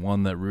me, the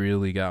one that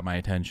really got my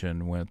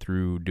attention, went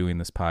through doing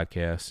this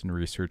podcast and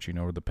researching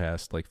over the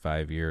past like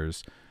 5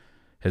 years,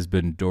 has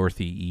been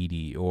Dorothy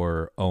Eady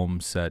or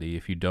Om Seti.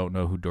 If you don't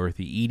know who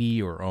Dorothy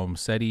Eady or Om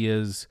Seti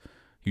is,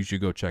 you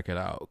should go check it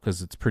out,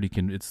 because it's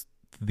it's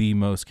the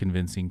most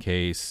convincing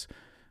case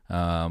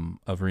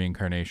of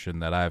reincarnation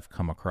that I've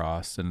come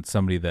across, and it's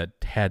somebody that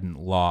hadn't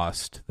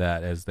lost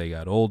that as they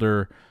got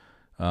older.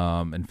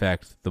 In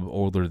fact, the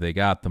older they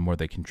got, the more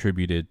they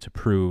contributed to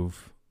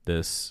prove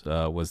this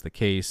was the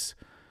case.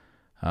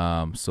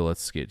 So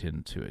let's get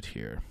into it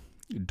here.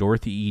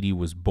 Dorothy Eady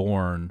was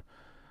born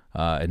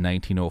in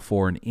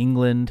 1904 in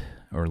England,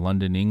 or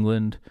London,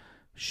 England.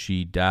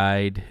 She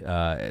died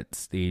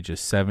at the age of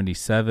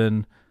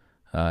 77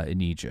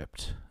 in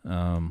Egypt.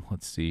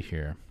 Let's see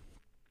here.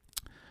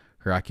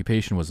 Her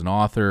occupation was an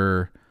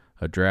author,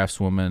 a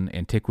draftswoman,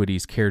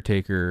 antiquities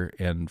caretaker,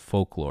 and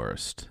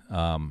folklorist.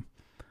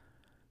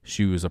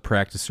 She was a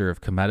practicer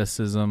of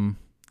Kemeticism,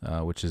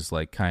 which is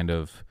like kind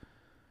of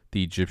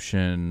the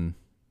Egyptian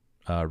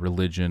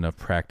religion of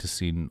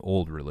practicing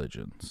old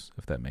religions,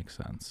 if that makes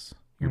sense.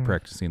 You're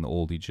practicing the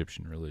old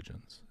Egyptian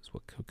religions, is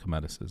what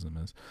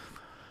Kemeticism is.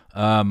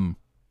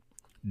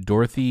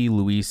 Dorothy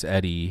Louise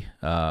Eddy,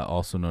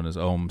 also known as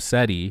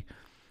Seti,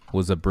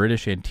 was a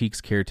British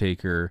antiques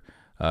caretaker.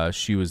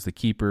 She was the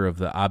keeper of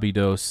the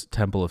Abydos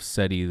Temple of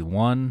Seti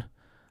I,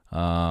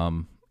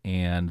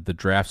 and the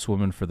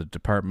draftswoman for the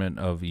Department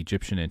of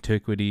Egyptian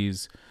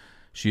Antiquities.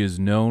 She is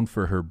known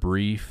for her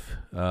brief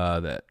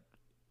that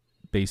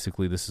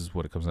basically this is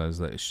what it comes out as,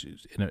 that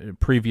in a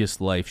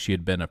previous life she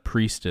had been a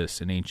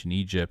priestess in ancient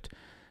Egypt,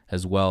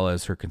 as well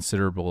as her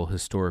considerable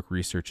historic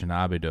research in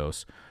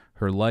Abydos.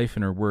 Her life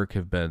and her work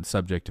have been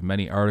subject to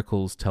many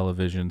articles,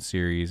 television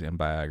series, and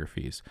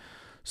biographies.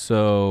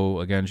 So,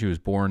 again, she was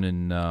born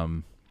in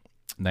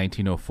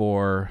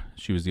 1904.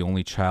 She was the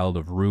only child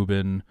of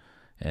Reuben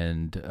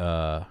and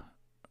to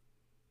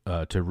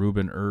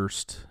Reuben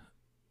Ernst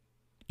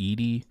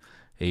Eddy,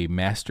 a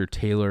master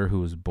tailor who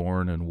was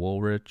born in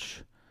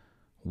Woolwich,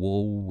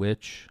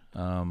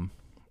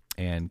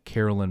 and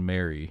Carolyn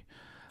Mary.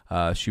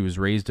 She was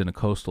raised in a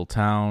coastal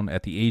town.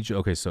 At the age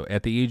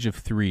of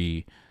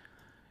 3,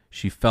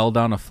 she fell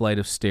down a flight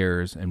of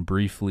stairs and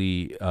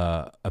briefly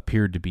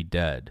appeared to be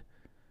dead.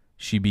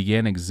 She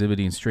began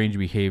exhibiting strange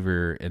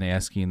behavior and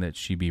asking that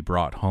she be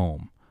brought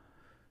home.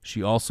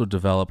 She also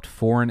developed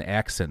foreign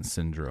accent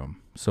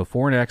syndrome. So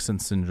foreign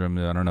accent syndrome,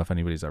 I don't know if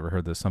anybody's ever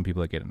heard this. Some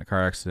people that get in a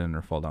car accident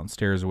or fall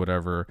downstairs or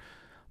whatever,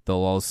 they'll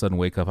all of a sudden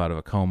wake up out of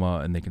a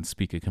coma and they can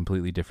speak a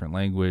completely different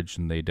language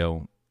and they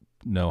don't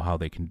know how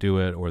they can do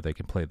it, or they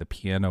can play the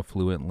piano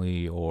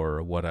fluently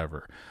or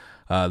whatever.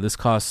 This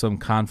caused some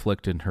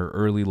conflict in her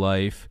early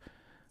life.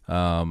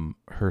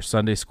 Her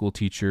Sunday school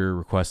teacher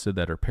requested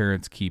that her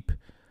parents keep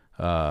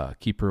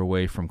her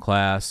away from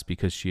class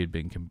because she had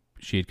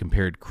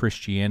compared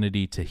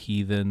Christianity to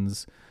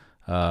heathens,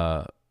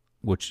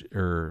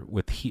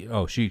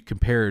 she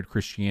compared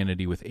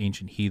Christianity with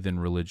ancient heathen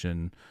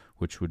religion,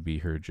 which would be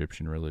her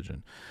Egyptian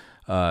religion.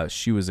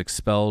 She was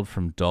expelled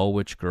from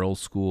Dulwich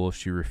Girls' School.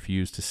 She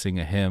refused to sing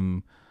a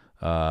hymn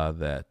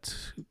that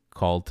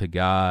called to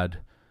God.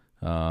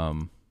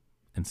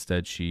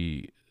 Instead,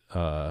 she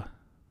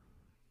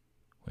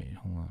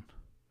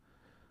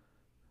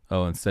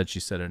instead she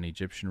said an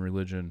Egyptian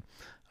religion.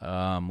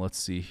 Let's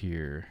see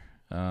here.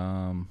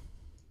 Her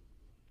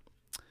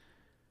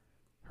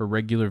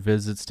regular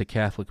visits to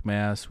Catholic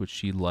Mass, which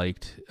she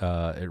liked,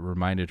 it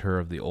reminded her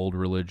of the old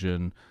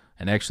religion.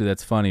 And actually,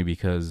 that's funny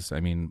because, I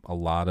mean, a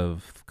lot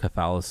of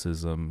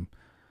Catholicism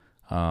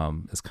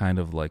is kind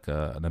of like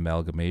an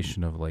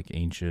amalgamation of like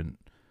ancient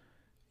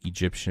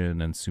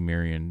Egyptian and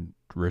Sumerian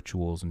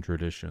rituals and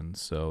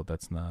traditions. So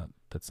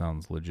that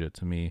sounds legit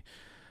to me.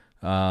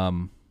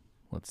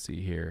 Let's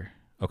see here.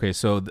 Okay,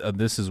 so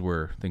this is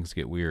where things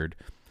get weird.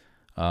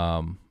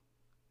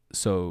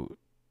 So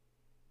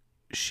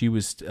she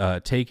was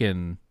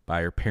taken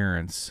by her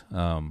parents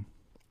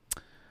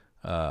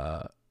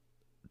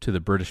to the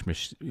British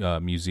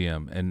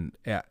Museum, and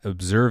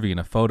observing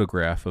a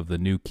photograph of the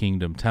New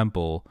Kingdom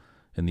Temple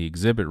in the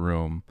exhibit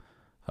room,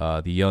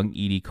 the young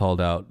Edie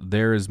called out,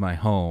 "There is my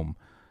home,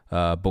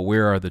 but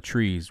where are the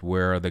trees?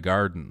 Where are the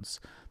gardens?"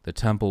 The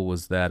temple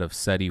was that of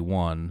Seti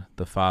I,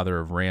 the father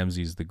of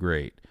Ramses the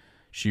Great.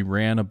 She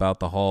ran about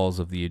the halls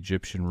of the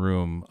Egyptian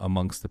room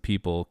amongst the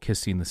people,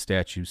 kissing the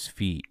statue's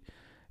feet.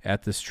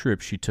 After this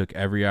trip, she took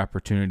every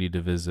opportunity to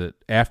visit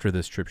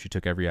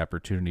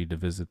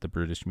the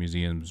British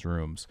Museum's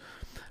rooms.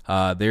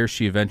 There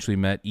she eventually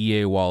met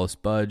E.A. Wallace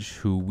Budge,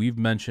 who we've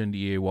mentioned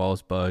E.A.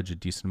 Wallace Budge a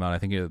decent amount. I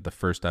think the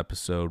first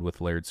episode with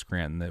Laird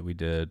Scranton that we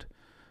did,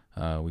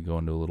 we go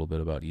into a little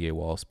bit about E.A.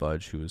 Wallace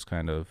Budge, who was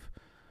kind of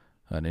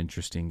an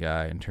interesting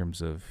guy in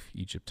terms of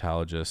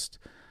Egyptologist,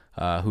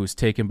 who was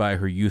taken by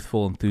her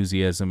youthful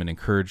enthusiasm and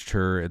encouraged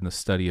her in the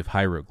study of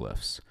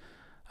hieroglyphs.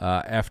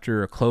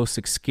 After a close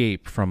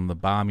escape from the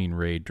bombing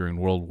raid during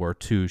World War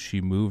II, she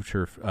moved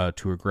to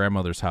her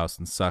grandmother's house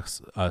in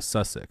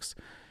Sussex.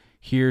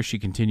 Here, she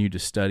continued to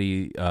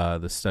study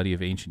the study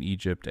of ancient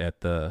Egypt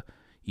at the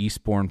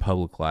Eastbourne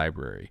Public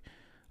Library.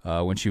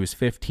 When she was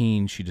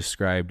 15, she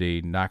described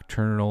a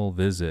nocturnal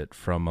visit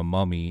from a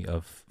mummy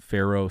of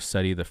Pharaoh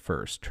Seti I.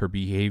 Her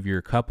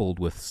behavior, coupled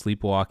with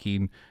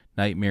sleepwalking,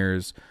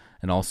 nightmares,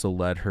 and also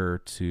led her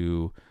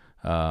to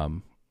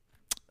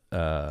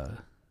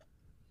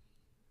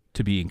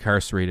be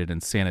incarcerated in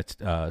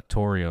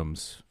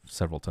sanatoriums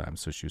several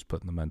times. So she was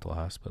put in the mental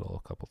hospital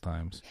a couple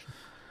times.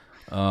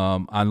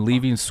 On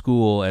leaving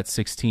school at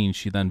 16,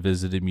 she then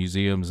visited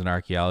museums and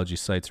archaeology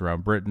sites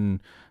around Britain,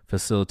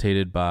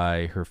 facilitated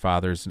by her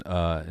father's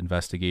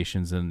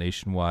investigations in the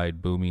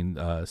nationwide booming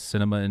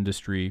cinema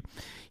industry.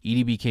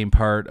 Edie became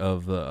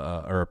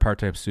a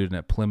part-time student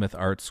at Plymouth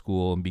Art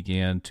School and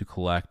began to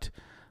collect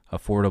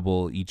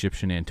affordable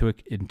Egyptian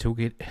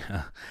antiquities.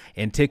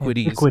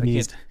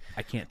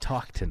 I can't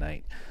talk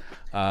tonight.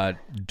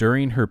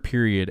 During her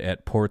period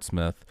at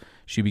Portsmouth,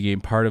 she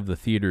became part of the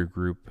theater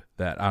group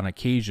that on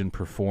occasion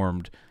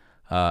performed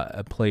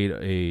played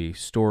a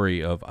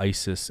story of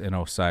Isis and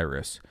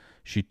Osiris.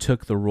 She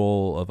took the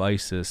role of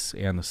Isis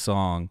and the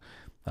song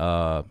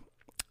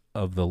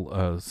of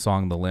the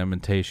song "The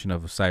Lamentation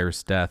of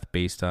Osiris' Death,"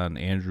 based on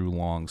Andrew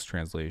Long's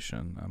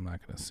translation. I'm not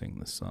going to sing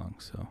this song,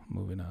 so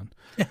moving on.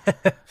 In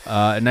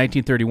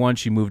 1931,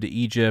 she moved to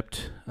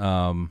Egypt,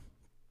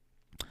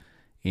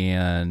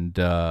 and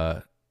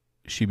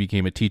she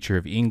became a teacher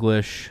of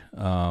English.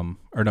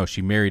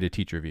 She married a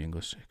teacher of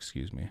English.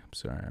 Excuse me. I'm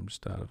sorry, I'm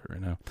just out of it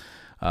right now.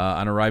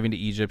 On arriving to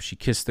Egypt, she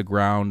kissed the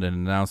ground and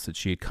announced that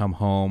she had come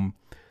home.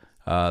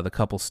 The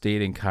couple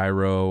stayed in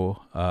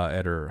Cairo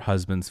at her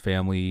husband's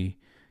family.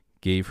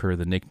 Gave her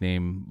the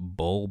nickname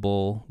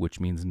Bulbul, which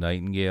means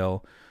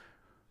nightingale.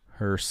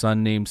 Her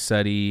son named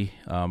Seti,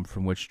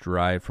 from which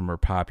derived from her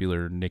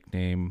popular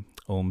nickname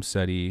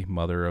Seti,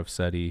 mother of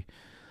Seti.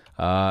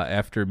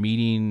 After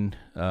meeting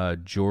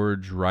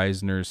George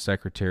Reisner's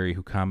secretary,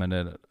 who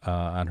commented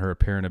on her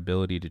apparent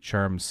ability to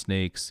charm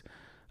snakes,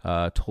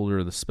 told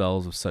her the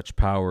spells of such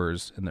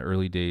powers in the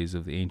early days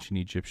of the ancient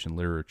Egyptian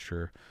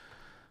literature.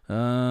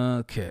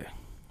 Okay,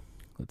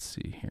 let's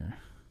see here.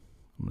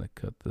 I'm going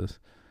to cut this.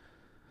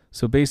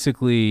 So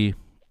basically,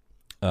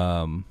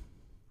 the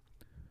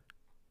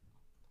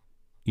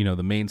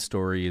main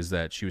story is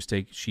that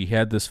she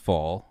had this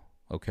fall.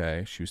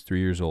 Okay, she was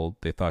 3 years old.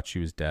 They thought she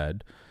was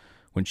dead.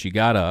 When she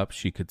got up,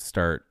 she could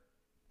start,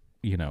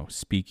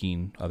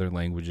 speaking other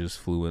languages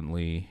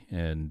fluently,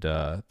 and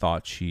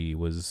thought she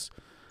was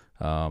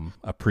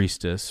a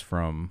priestess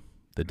from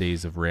the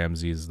days of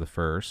Ramses the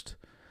First.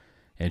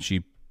 And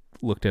she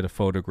looked at a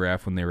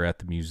photograph when they were at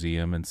the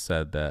museum and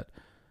said that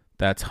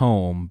that's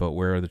home, but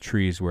where are the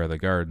trees, where are the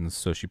gardens?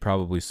 So she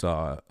probably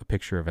saw a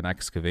picture of an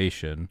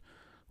excavation,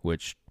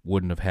 which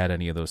wouldn't have had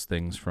any of those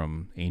things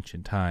from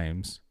ancient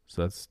times.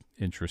 So that's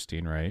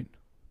interesting, right?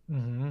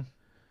 Mm-hmm.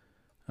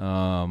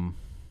 And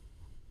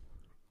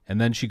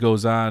then she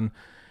goes on,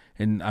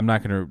 and I'm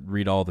not going to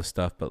read all the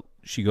stuff, but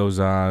she goes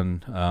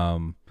on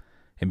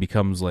and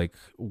becomes like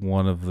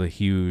one of the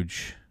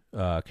huge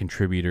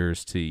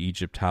contributors to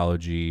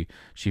Egyptology.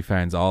 She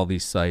finds all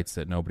these sites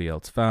that nobody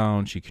else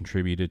found. She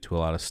contributed to a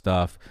lot of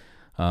stuff.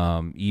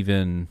 She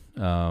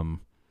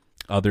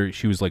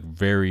was like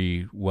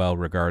very well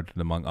regarded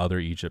among other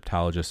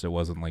Egyptologists. It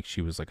wasn't like she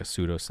was like a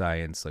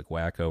pseudoscience like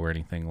wacko or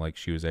anything. Like,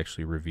 she was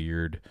actually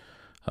revered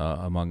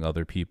among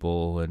other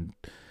people, and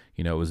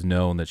it was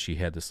known that she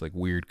had this like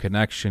weird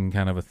connection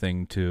kind of a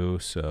thing too.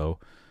 So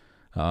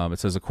it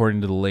says, according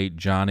to the late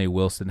John A.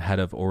 Wilson, head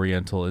of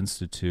Oriental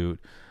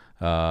Institute,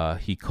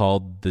 he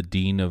called the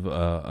dean of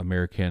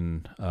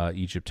American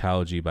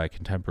Egyptology by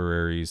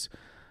contemporaries,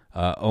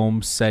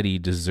 Seti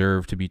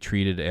deserved to be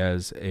treated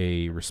as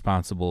a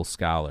responsible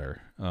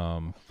scholar.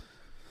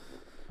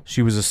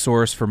 She was a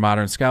source for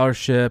modern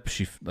scholarship.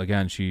 She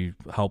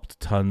helped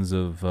tons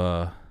of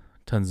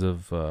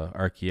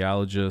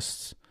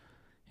archaeologists,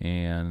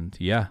 and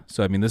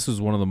so I mean, this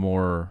is one of the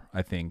more,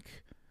 I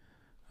think,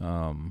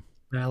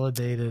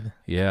 validated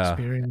experiences.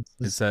 experiences.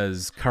 It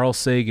says Carl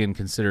Sagan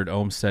considered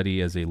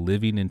Seti as a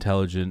living,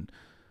 intelligent,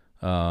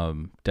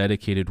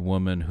 dedicated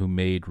woman who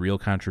made real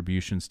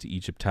contributions to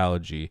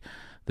Egyptology.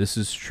 This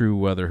is true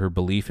whether her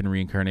belief in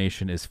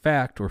reincarnation is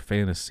fact or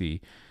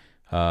fantasy.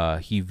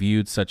 He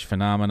viewed such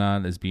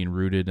phenomenon as being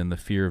rooted in the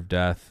fear of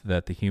death,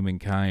 that the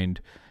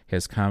humankind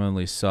has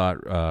commonly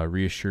sought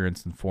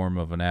reassurance in form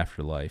of an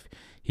afterlife.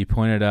 He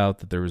pointed out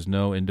that there was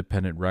no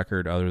independent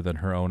record other than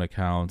her own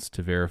accounts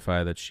to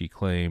verify that she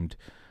claimed.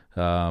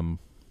 Let's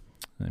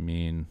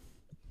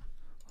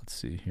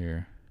see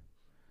here.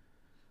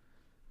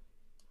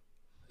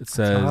 It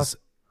says,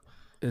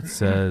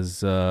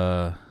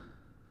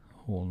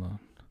 hold on.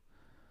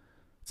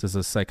 It says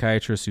a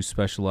psychiatrist who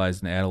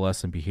specialized in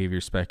adolescent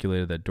behavior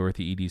speculated that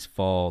Dorothy Eady's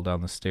fall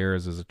down the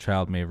stairs as a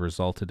child may have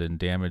resulted in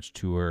damage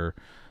to her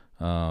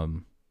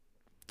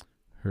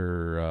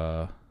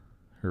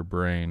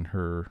brain,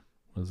 what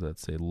does that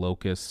say,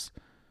 locus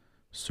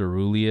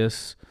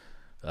ceruleus,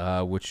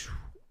 which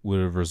would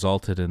have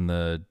resulted in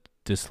the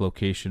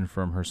dislocation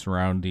from her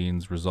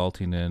surroundings,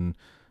 resulting in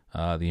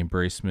the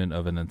embracement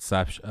of an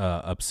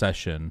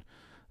obsession.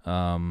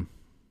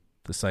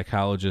 The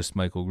psychologist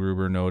Michael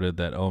Gruber noted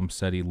that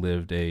Seti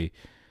lived a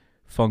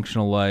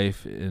functional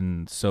life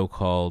in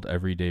so-called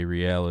everyday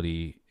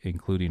reality,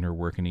 including her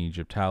work in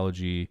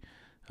Egyptology.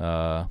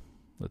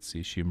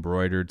 She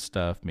embroidered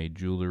stuff, made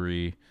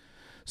jewelry.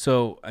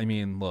 So, I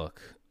mean,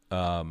 look,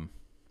 the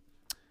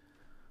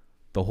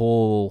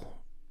whole,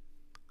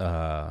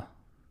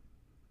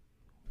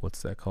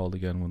 what's that called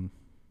again? When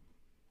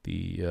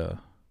the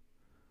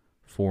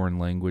foreign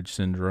language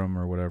syndrome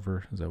or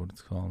whatever, is that what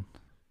it's called?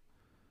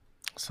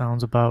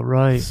 Sounds about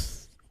right.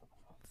 It's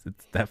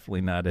definitely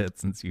not it,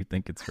 since you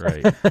think it's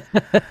right.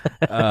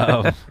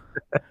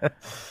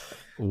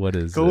 What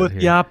is Go it with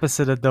here? the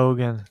opposite of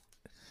Dogen.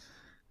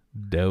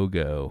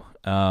 Dogo.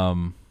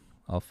 I'll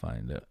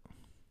find it.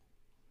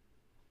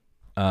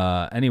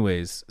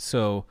 Anyways,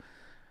 so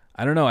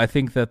I don't know. I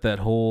think that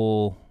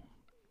whole,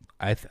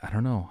 I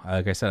don't know.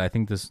 Like I said, I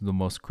think this is the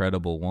most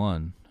credible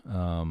one.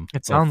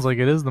 It sounds like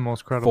it is the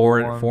most credible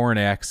one. Foreign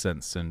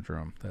accent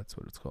syndrome. That's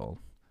what it's called.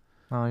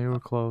 Oh, you were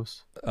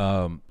close.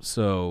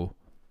 So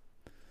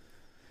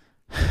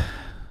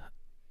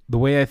the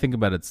way I think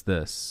about it's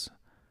this.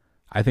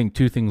 I think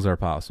two things are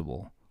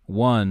possible.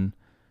 One,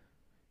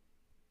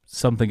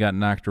 something got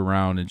knocked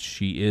around and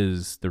she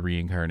is the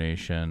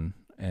reincarnation,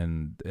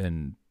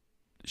 and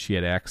she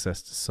had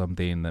access to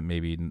something that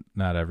maybe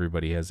not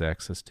everybody has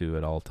access to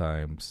at all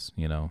times,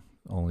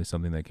 only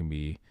something that can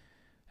be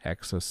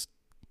accessed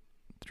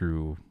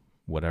through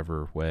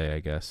whatever way, I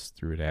guess,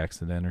 through an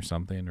accident or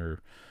something, or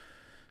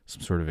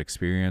some sort of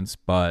experience.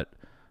 But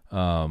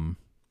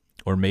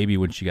or maybe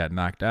when she got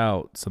knocked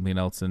out, something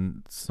else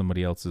in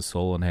somebody else's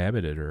soul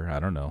inhabited her. I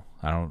don't know.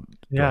 I don't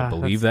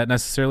believe that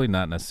necessarily,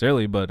 not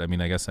necessarily, but I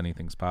mean, I guess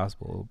anything's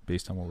possible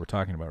based on what we're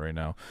talking about right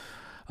now.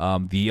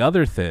 The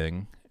other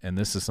thing, and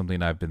this is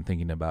something I've been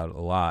thinking about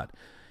a lot,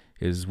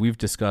 is we've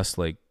discussed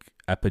like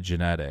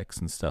epigenetics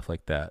and stuff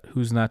like that.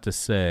 Who's not to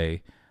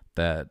say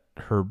that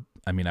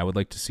I would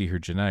like to see her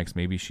genetics.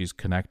 Maybe she's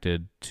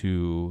connected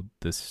to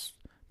this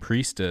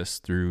priestess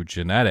through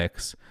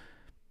genetics,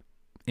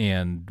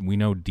 and we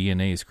know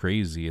DNA is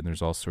crazy, and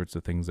there's all sorts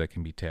of things that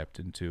can be tapped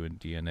into in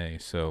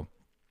DNA. So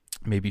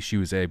maybe she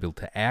was able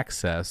to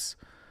access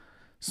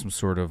some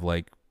sort of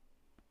like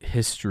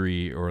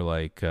history or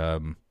like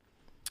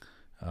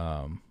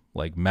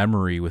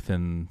memory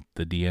within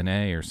the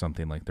DNA or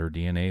something, like their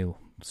DNA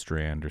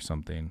strand or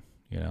something,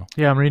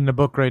 Yeah, I'm reading a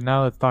book right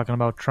now that's talking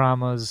about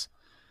traumas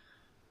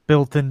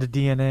built into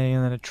DNA,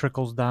 and then it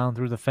trickles down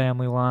through the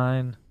family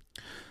line.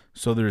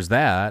 So there's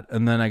that,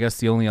 and then I guess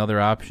the only other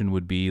option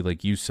would be,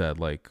 like you said,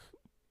 like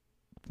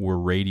our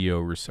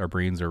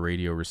brains are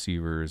radio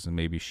receivers, and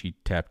maybe she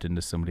tapped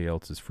into somebody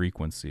else's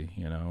frequency,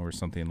 or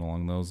something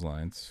along those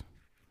lines.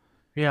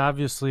 Yeah,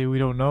 obviously we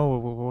don't know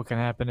what can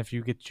happen if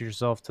you get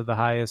yourself to the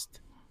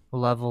highest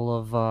level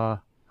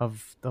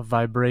of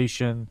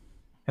vibration,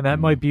 and that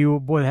might be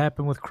what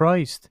happened with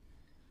Christ.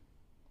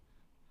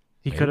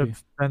 He could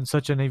have been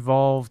such an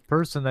evolved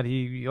person that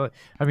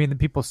the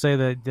people say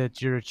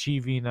that you're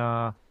achieving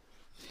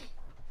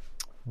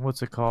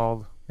what's it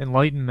called?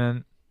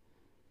 Enlightenment.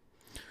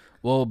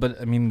 Well, but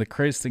I mean, the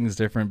Christ thing is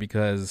different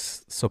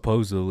because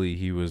supposedly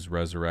he was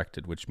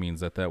resurrected, which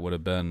means that would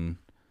have been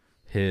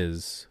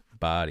his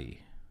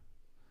body.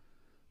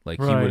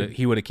 Like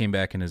he would have came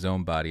back in his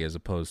own body, as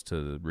opposed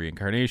to the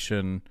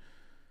reincarnation,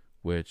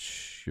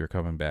 which you're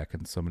coming back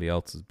in somebody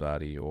else's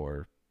body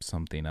or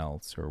something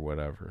else or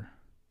whatever.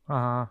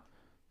 So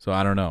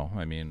I don't know.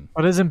 I mean,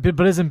 but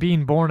isn't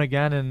being born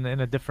again in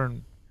a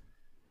different?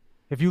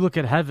 If you look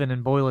at heaven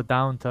and boil it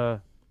down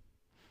to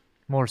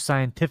more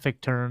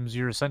scientific terms,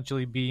 you're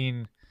essentially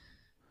being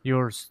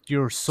your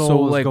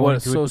soul is going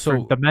to a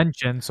different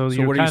dimension. So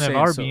you kind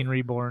of being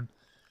reborn.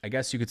 I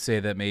guess you could say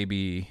that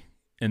maybe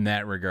in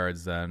that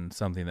regards, then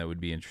something that would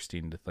be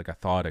interesting, like a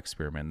thought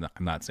experiment.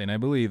 I'm not saying I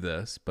believe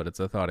this, but it's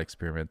a thought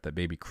experiment that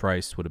maybe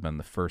Christ would have been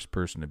the first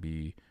person to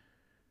be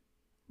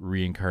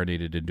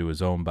reincarnated into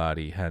his own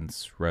body,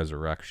 hence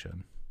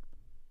resurrection.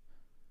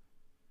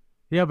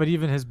 Yeah, but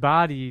even his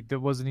body,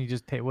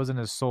 wasn't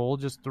his soul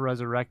just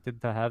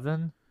resurrected to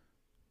heaven?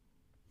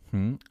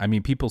 I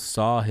mean, people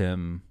saw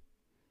him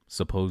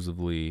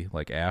supposedly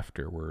like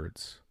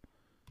afterwards.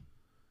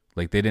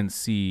 Like they didn't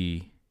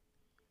see.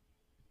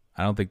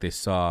 I don't think they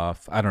saw.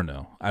 I don't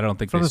know. I don't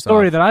think from the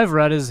story that I've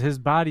read is his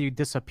body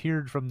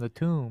disappeared from the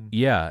tomb.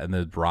 Yeah, and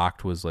the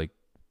rock was like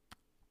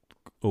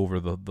over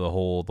the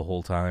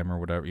whole time or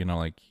whatever,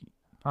 like.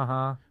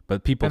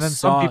 But people and then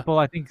some people,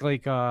 I think,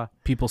 like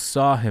people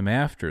saw him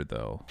after,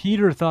 though.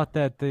 Peter thought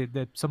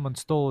that someone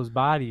stole his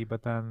body,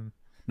 but then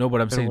no.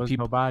 But I'm saying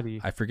people. No body.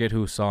 I forget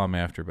who saw him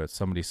after, but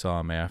somebody saw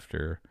him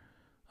after,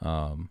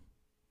 and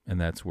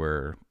that's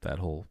where that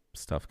whole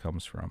stuff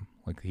comes from.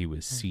 Like he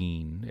was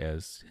seen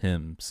as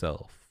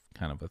himself,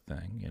 kind of a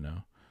thing,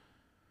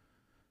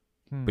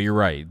 But you're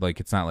right. Like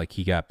it's not like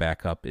he got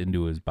back up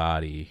into his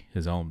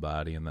own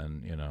body, and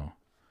then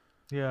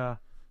Yeah.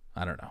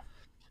 I don't know.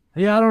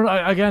 Yeah, I don't.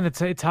 Again,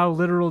 it's how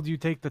literal do you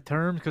take the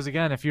term? Because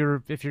again, if you're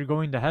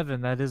going to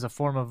heaven, that is a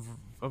form of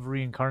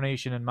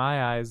reincarnation in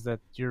my eyes. That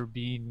you're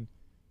being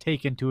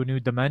taken to a new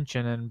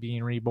dimension and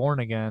being reborn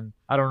again.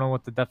 I don't know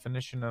what the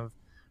definition of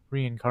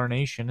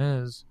reincarnation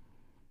is.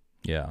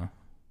 Yeah.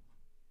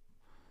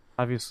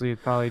 Obviously,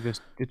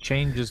 it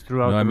changes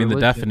throughout. No, I mean the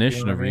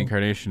definition of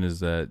reincarnation is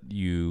that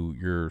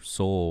your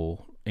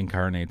soul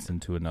incarnates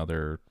into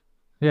another.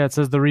 Yeah, it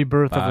says the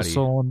rebirth body. of a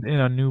soul in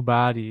a new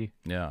body.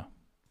 Yeah.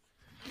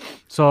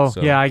 So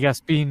yeah, I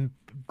guess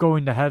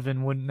going to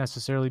heaven wouldn't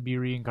necessarily be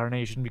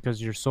reincarnation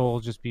because your soul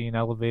is just being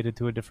elevated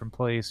to a different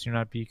place. You're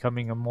not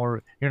becoming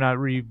you're not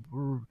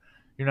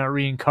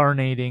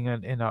reincarnating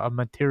in a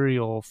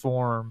material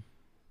form.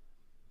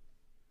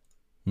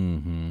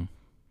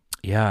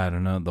 Yeah, I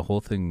don't know. The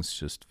whole thing's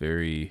just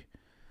very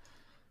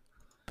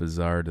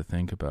bizarre to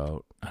think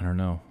about. I don't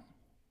know.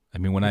 I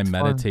mean, when I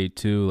meditate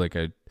too, like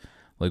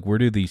where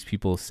do these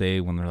people say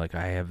when they're like,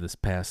 I have this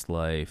past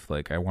life?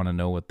 Like, I want to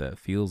know what that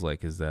feels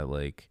like. Is that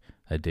like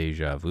a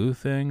deja vu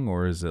thing,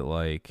 or is it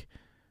like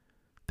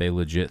they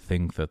legit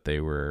think that they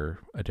were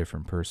a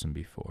different person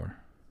before.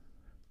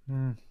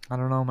 I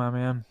don't know, my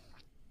man.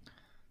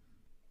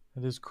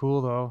 It is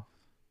cool, though.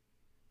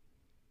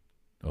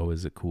 Oh,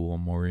 is it cool,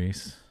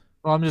 Maurice?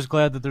 Well, I'm just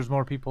glad that there's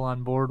more people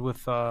on board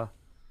with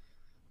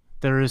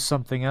there is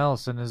something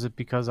else. And is it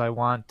because I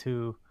want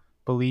to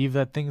believe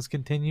that things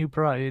continue?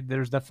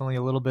 There's definitely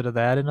a little bit of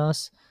that in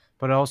us.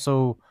 But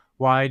also,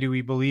 why do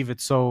we believe it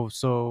so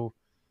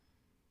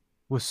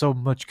with so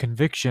much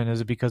conviction?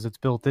 Is it because it's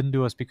built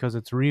into us, because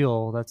it's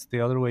real? That's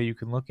the other way you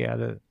can look at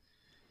it.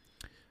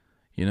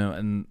 You know,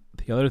 and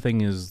the other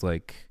thing is,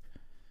 like,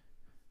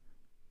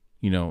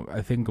 you know,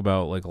 I think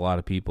about, like, a lot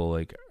of people,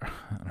 like,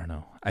 I don't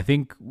know. I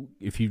think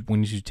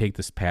when you take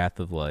this path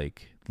of,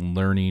 like,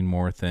 learning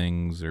more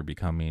things or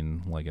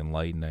becoming, like,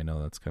 enlightened, I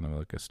know that's kind of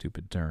like a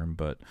stupid term,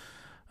 but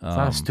it's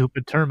not a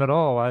stupid term at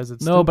all. Why is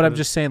it stupid? No, but I'm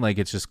just saying, like,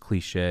 it's just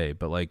cliche.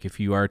 But, like, if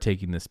you are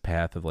taking this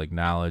path of, like,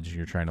 knowledge and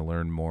you're trying to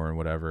learn more and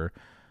whatever,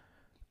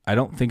 I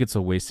don't think it's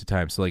a waste of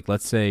time. So, like,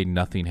 let's say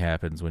nothing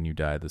happens when you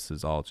die. This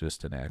is all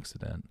just an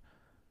accident.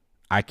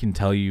 I can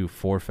tell you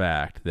for a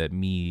fact that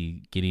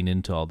me getting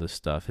into all this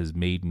stuff has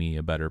made me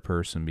a better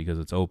person, because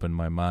it's opened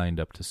my mind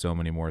up to so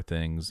many more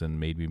things and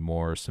made me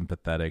more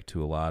sympathetic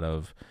to a lot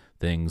of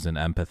things and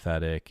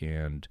empathetic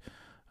and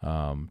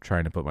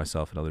trying to put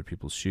myself in other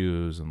people's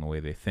shoes and the way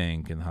they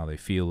think and how they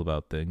feel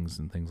about things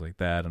and things like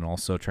that, and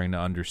also trying to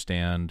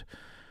understand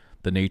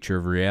the nature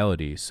of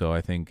reality. So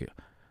I think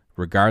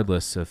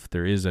regardless if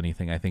there is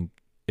anything, I think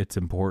it's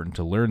important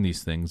to learn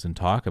these things and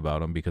talk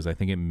about them, because I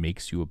think it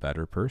makes you a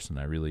better person.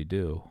 I really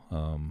do.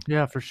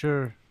 Yeah, for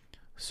sure.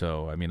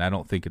 So, I mean, I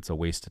don't think it's a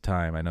waste of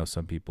time. I know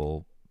some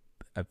people,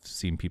 I've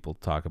seen people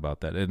talk about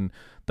that. And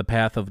the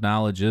path of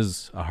knowledge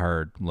is a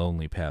hard,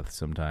 lonely path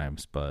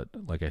sometimes. But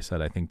like I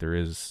said, I think there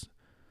is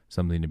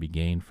something to be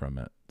gained from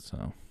it.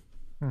 So,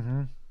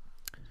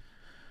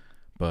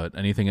 But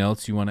anything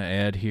else you want to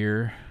add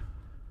here?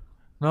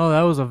 No,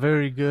 that was a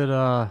very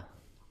good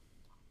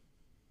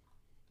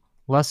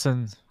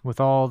lesson with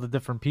all the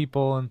different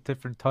people and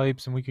different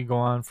types, and we could go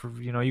on for,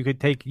 you could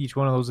take each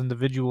one of those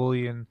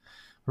individually and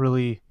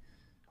really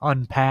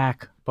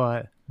unpack.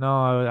 But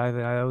no, I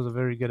that was a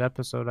very good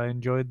episode. I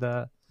enjoyed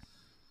that.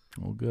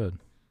 Well, good.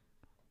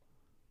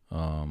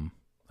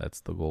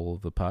 That's the goal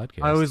of the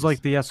podcast. I always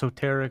like the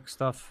esoteric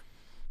stuff.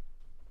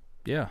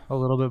 Yeah, a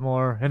little bit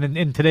more. And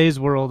in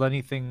today's world,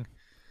 anything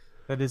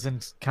that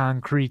isn't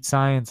concrete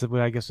science,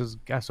 I guess, is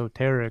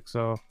esoteric.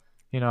 So,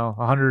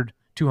 100,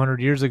 200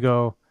 years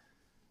ago,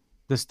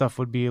 this stuff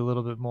would be a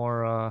little bit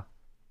more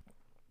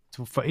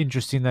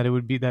interesting, that it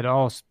would be that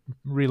all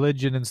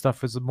religion and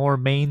stuff is more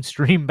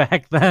mainstream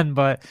back then.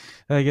 But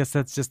I guess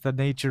that's just the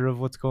nature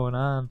of what's going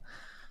on.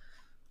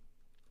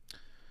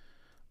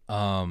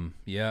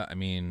 Yeah, I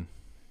mean,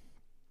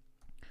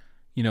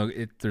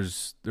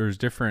 there's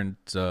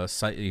different,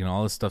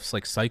 all this stuff's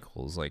like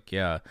cycles. Like,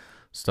 yeah,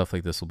 stuff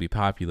like this will be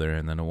popular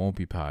and then it won't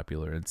be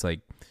popular. It's like,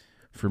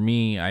 for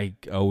me, I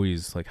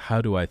always like, how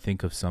do I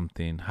think of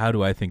something? How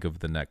do I think of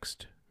the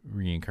next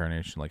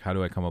reincarnation? Like, how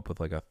do I come up with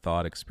like a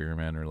thought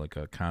experiment or like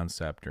a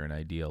concept or an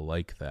idea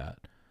like that?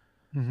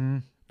 Mm-hmm.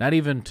 Not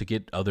even to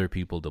get other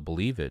people to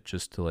believe it,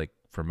 just to like,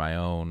 for my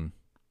own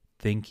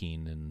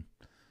thinking. And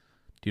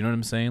do you know what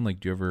I'm saying? Like,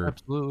 do you ever...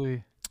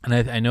 Absolutely.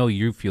 And I know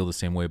you feel the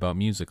same way about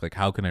music. Like,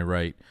 how can I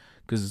write?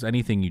 Because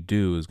anything you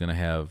do is going to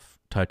have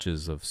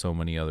touches of so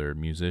many other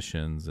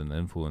musicians and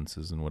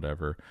influences and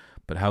whatever.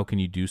 But how can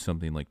you do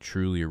something like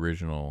truly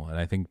original? And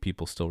I think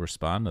people still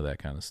respond to that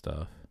kind of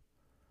stuff.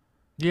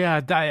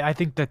 Yeah, I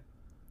think that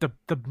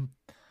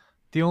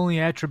the only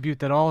attribute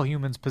that all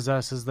humans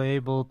possess is they're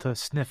able to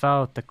sniff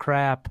out the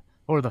crap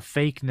or the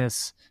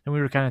fakeness. And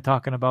we were kind of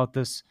talking about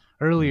this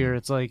earlier.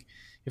 It's like,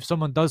 if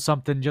someone does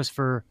something just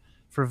for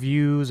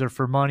views or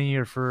for money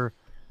or for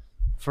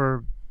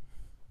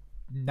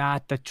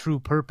not the true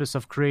purpose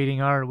of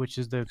creating art, which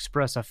is to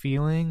express a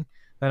feeling,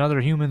 then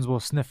other humans will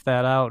sniff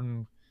that out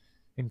and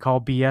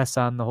call BS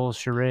on the whole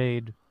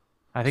charade.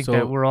 I think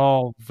that we're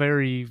all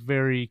very,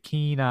 very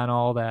keen on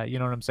all that. You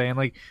know what I'm saying?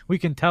 Like, we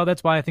can tell.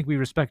 That's why I think we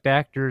respect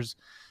actors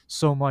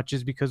so much,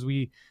 is because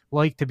we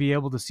like to be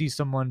able to see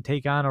someone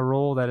take on a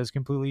role that is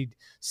completely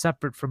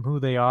separate from who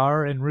they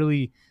are and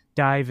really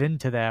dive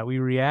into that. We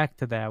react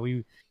to that.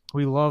 We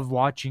love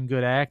watching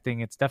good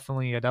acting. It's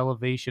definitely an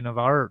elevation of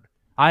art.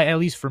 At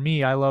least for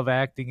me, I love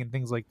acting and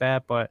things like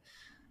that. But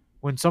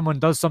when someone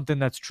does something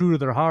that's true to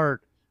their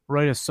heart,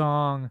 write a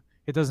song,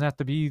 it doesn't have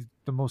to be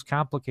the most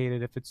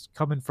complicated. If it's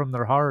coming from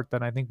their heart,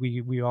 then I think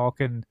we all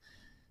can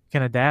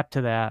adapt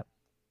to that.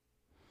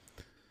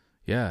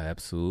 Yeah,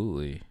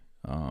 absolutely.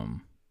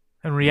 And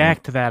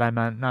react to that, I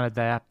meant, not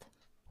adapt.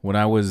 When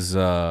I was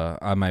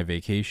on my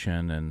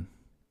vacation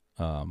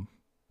and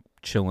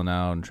chilling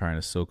out and trying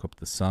to soak up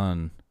the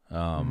sun,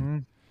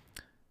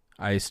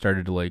 I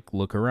started to like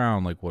look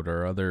around, like, what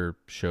are other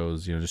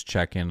shows, just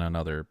check in on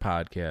other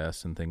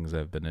podcasts and things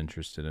I've been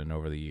interested in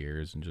over the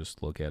years, and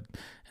just look at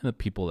the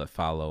people that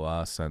follow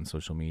us on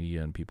social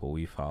media and people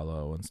we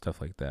follow and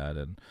stuff like that.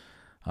 And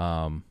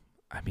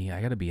I mean,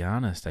 I got to be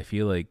honest, I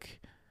feel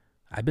like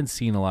I've been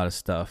seeing a lot of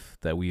stuff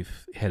that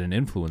we've had an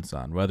influence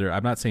on. Whether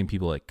I'm not saying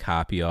people like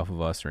copy off of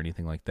us or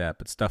anything like that,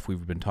 but stuff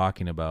we've been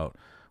talking about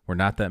where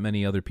not that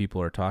many other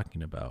people are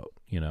talking about,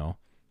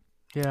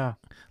 Yeah.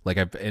 Like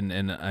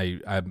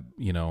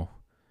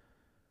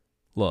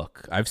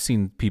look, I've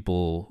seen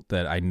people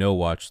that I know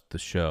watch the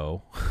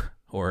show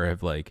or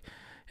have like,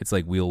 it's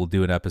like we'll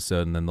do an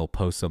episode and then they'll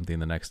post something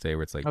the next day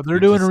where it's like, they're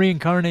doing a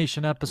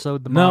reincarnation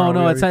episode tomorrow.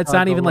 No, it's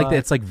not even like that.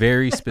 It's like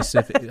very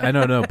specific. I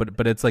don't know,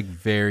 but it's like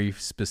very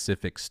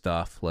specific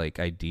stuff, like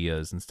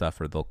ideas and stuff,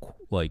 or they'll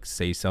like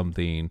say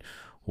something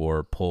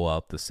or pull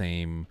out the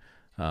same.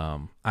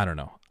 I don't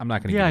know. I'm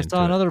not going to get into I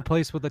saw it. another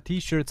place with a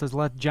T-shirt that says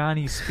 "Let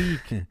Johnny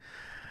Speak."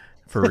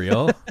 For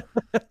real?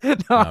 No,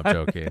 I'm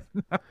joking.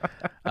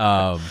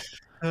 No,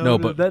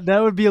 but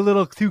that would be a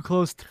little too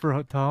close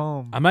to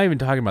home. I'm not even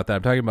talking about that.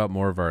 I'm talking about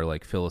more of our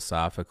like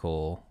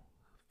philosophical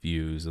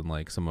views and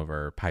like some of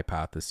our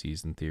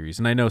hypotheses and theories.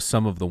 And I know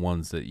some of the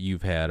ones that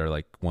you've had are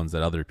like ones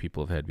that other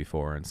people have had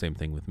before, and same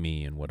thing with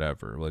me and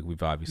whatever. Like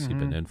we've obviously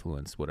been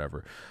influenced,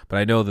 whatever. But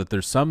I know that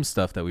there's some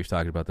stuff that we've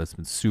talked about that's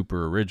been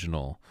super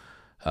original,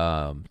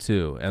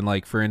 too. And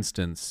like for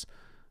instance,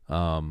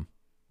 from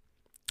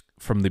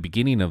the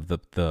beginning of the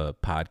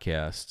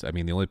podcast, I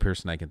mean, the only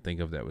person I can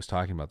think of that was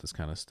talking about this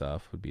kind of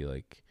stuff would be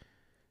like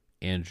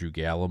Andrew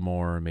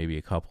Gallimore, maybe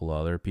a couple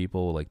other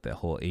people, like that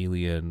whole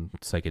alien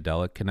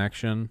psychedelic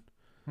connection.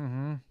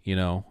 That's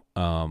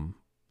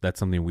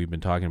something we've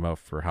been talking about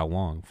for how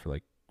long? For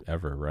like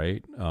ever,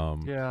 right?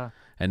 Yeah.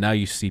 And now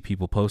you see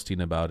people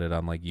posting about it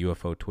on like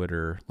UFO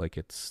Twitter, like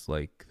it's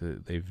like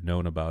they've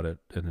known about it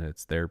and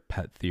it's their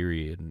pet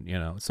theory,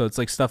 and so it's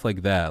like stuff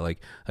like that.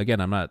 Like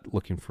again, I'm not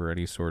looking for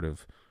any sort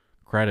of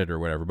credit or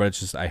whatever, but it's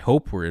just I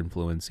hope we're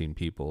influencing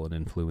people and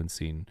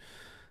influencing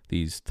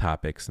these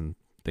topics and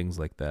things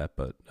like that.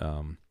 But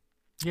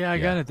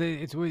again,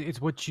 it's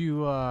what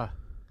you like.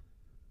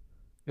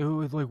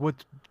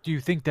 What do you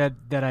think that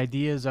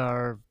ideas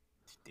are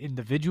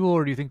individual,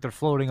 or do you think they're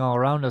floating all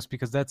around us?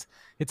 Because it's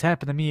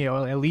happened to me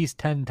at least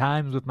 10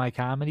 times with my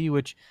comedy,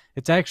 which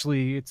it's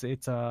actually it's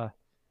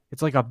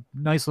like a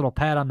nice little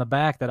pat on the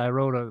back that I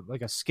wrote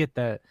a skit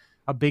that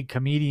a big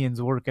comedian's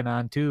working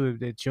on too.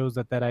 It shows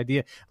that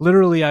idea.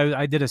 Literally,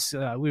 I did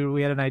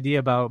we had an idea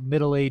about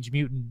middle-aged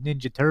mutant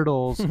Ninja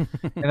Turtles, and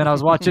then I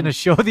was watching a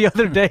show the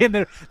other day, and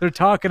they're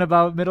talking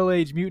about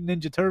middle-aged mutant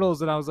Ninja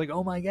Turtles, and I was like,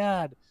 oh my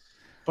god.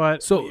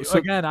 But so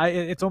again,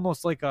 it's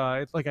almost like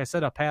it's like I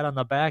said, a pat on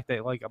the back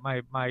that like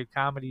my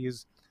comedy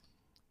is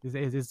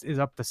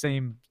up to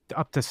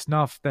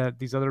snuff that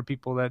these other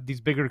people, that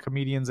these bigger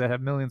comedians that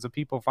have millions of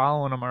people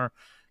following them are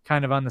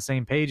kind of on the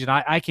same page. And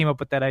I came up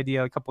with that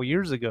idea a couple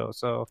years ago.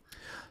 So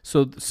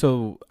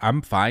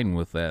I'm fine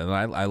with that. And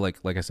I like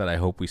I said, I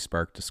hope we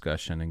spark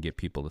discussion and get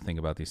people to think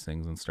about these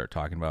things and start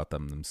talking about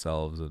them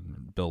themselves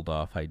and build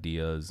off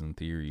ideas and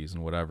theories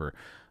and whatever.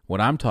 What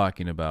I'm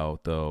talking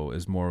about though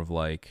is more of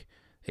like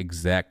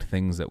exact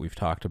things that we've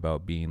talked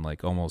about being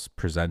like almost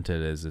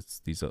presented as it's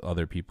these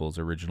other people's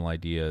original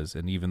ideas.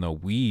 And even though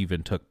we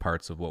even took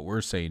parts of what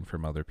we're saying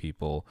from other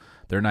people,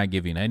 they're not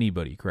giving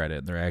anybody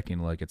credit. They're acting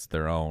like it's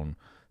their own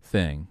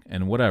thing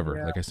and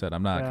whatever. Like I said,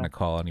 I'm not going to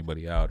call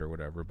anybody out or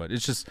whatever, but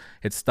it's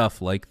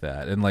stuff like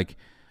that. And like,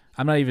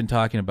 I'm not even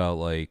talking about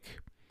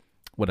like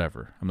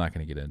whatever. I'm not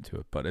going to get into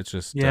it, but it's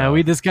just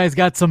this guy's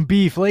got some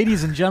beef.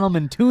 Ladies and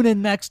gentlemen, tune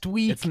in next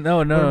week.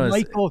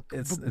 Michael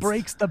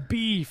breaks the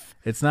beef.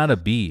 It's not a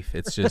beef.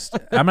 It's just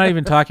I'm not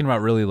even talking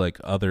about really like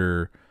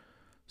other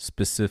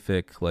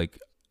specific like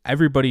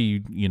everybody.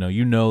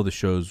 The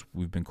shows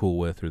we've been cool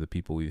with or the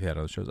people we've had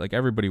on the shows. Like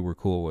everybody we're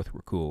cool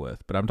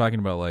with. But I'm talking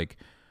about like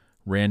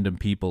random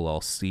people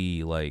I'll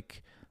see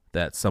like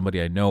that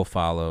somebody I know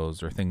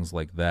follows or things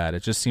like that.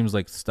 It just seems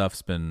like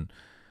stuff's been.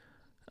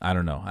 I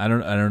don't know. I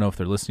don't know if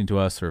they're listening to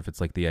us or if it's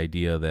like the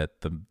idea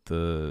that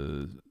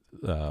the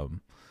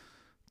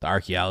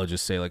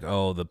archaeologists say like,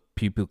 oh, the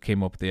people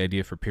came up with the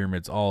idea for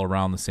pyramids all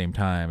around the same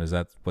time. Is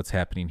that what's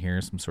happening here?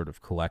 Some sort of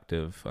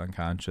collective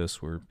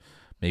unconscious where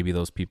maybe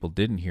those people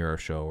didn't hear our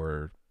show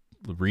or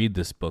read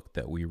this book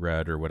that we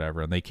read or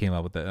whatever, and they came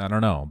up with that. I don't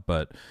know,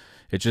 but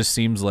it just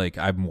seems like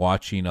I'm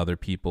watching other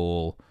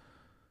people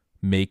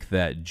make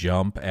that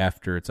jump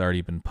after it's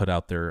already been put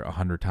out there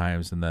 100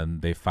 times, and then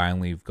they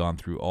finally have gone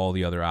through all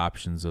the other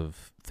options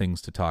of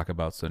things to talk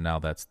about. So now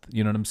that's,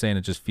 you know what I'm saying?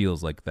 It just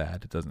feels like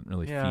that. It doesn't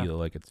really feel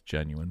like it's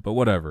genuine, but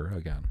whatever.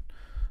 Again,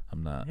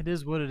 I'm not. It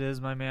is what it is,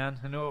 my man.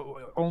 I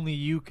know only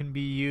you can be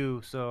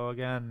you. So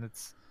again,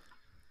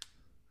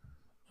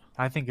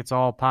 I think it's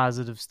all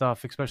positive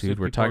stuff, especially. Dude,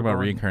 we're talking about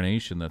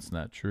reincarnation. That's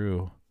not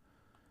true.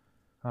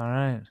 All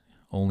right.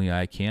 Only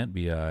I can't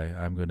be I.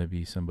 I'm going to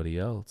be somebody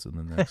else in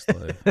the next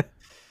life.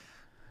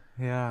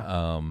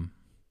 Yeah.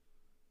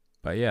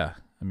 But yeah,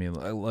 I mean,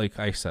 like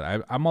I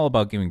said, I'm all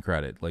about giving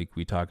credit. Like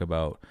we talk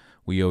about,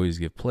 we always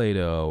give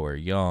Plato or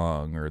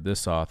Jung or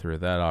this author or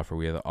that author.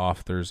 We have the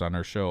authors on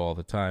our show all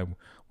the time.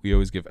 We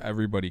always give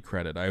everybody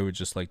credit. I would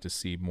just like to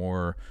see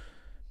more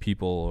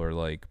people or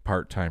like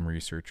part-time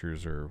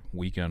researchers or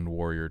weekend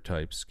warrior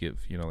types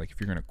give, like if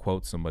you're going to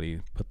quote somebody,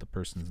 put the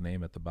person's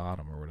name at the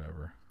bottom or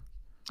whatever.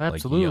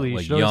 Absolutely.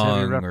 like You should always have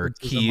your Young or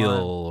references in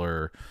Keel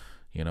mind.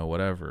 or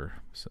whatever.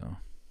 So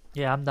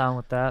Yeah, I'm down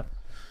with that.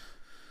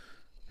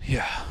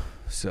 yeah.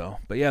 So,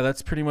 but yeah,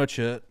 that's pretty much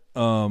it.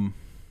 I'm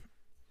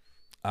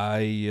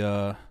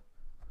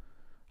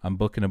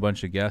booking a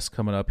bunch of guests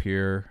coming up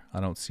here.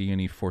 I don't see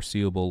any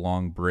foreseeable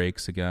long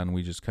breaks. Again,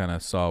 we just kind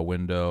of saw a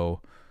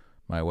window,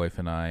 my wife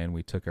and I, and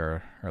we took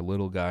our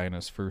little guy on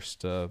his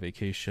first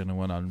vacation and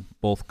went on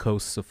both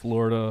coasts of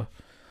Florida.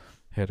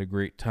 Had a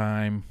great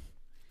time.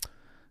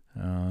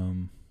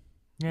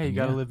 Yeah, you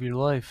got to live your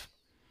life.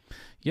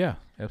 Yeah,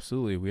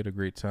 absolutely. We had a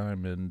great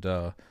time, and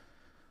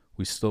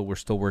we're still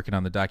working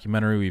on the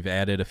documentary. We've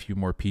added a few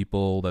more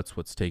people. That's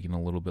what's taking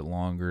a little bit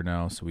longer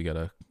now. So we got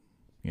to,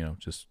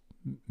 just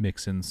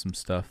mix in some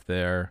stuff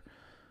there.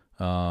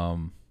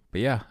 But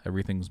yeah,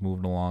 everything's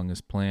moving along as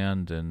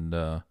planned, and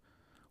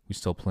we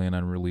still plan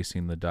on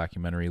releasing the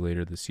documentary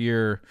later this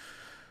year.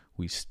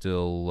 We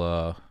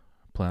still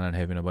plan on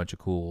having a bunch of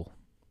cool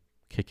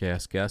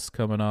kick-ass guests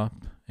coming up,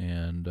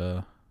 and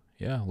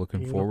yeah,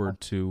 looking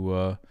forward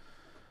to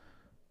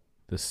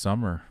this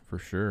summer for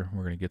sure.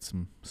 We're gonna get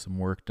some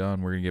work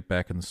done. We're gonna get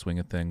back in the swing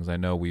of things. I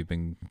know we've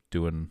been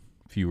doing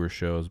fewer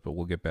shows, but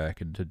we'll get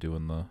back into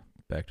doing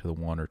back to the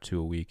 1 or 2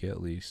 a week at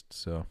least.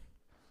 So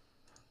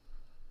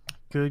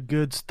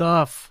good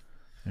stuff.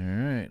 all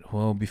right.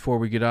 Well, before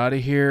we get out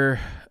of here,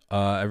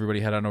 everybody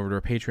head on over to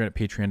our Patreon at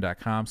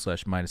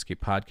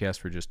patreon.com/MindEscapePodcast.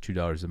 For just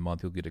 $2 a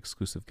month, you'll get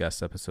exclusive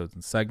guest episodes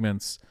and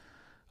segments.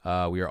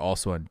 We are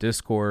also on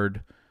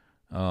Discord.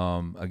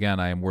 Again,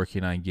 I am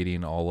working on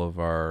getting all of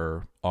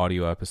our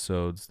audio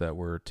episodes that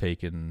were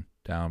taken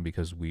down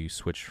because we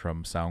switched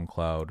from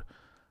SoundCloud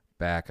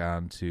back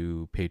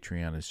onto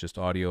Patreon. It's just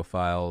audio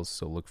files,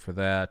 so look for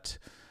that.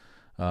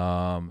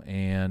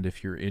 And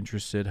if you're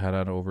interested, head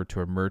on over to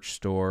our merch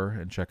store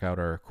and check out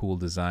our cool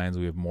designs.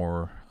 We have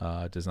more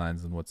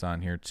designs than what's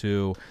on here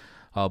too.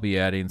 I'll be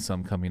adding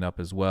some coming up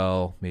as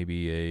well.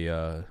 Maybe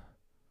a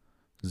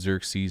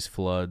Xerxes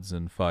floods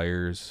and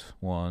fires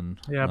one.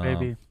 Yeah,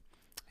 baby.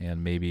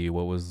 And maybe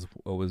what was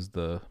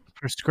the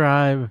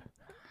Prescribe.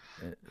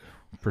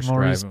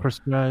 Maurice prescribe?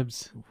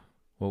 prescribes.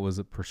 What was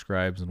it?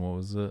 Prescribes and what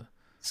was it?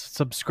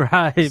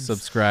 Subscribes.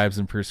 Subscribes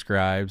and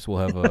prescribes. We'll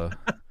have a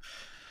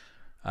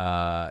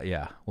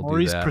yeah, we'll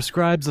Maurice do that.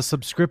 prescribes a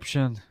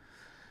subscription.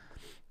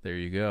 There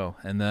you go.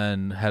 And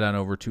then head on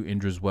over to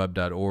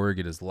indrasweb.org.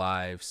 It is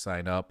live.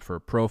 Sign up for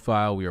a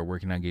profile. We are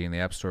working on getting the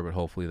App Store, but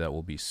hopefully that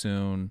will be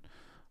soon.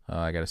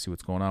 I got to see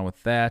what's going on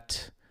with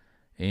that.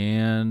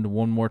 And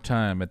one more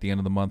time, at the end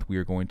of the month, we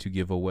are going to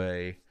give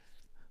away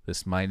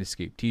this Mind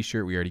Escape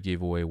t-shirt. We already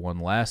gave away one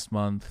last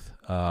month.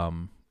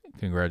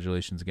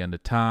 Congratulations again to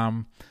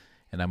Tom.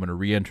 And I'm going to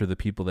re-enter the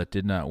people that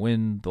did not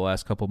win the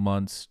last couple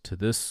months to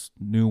this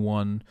new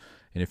one.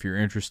 And if you're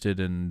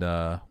interested in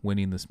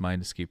winning this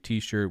Mind Escape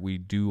t-shirt, we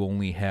do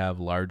only have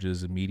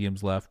larges and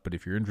mediums left. But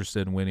if you're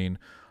interested in winning,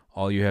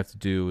 all you have to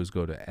do is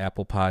go to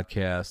Apple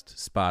Podcast,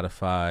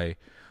 Spotify,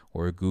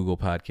 or Google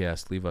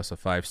Podcast. Leave us a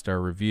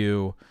 5-star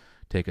review.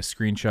 Take a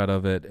screenshot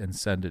of it and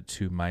send it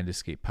to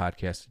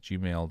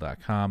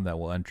mindescapepodcast@gmail.com. That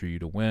will enter you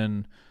to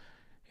win.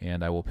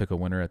 And I will pick a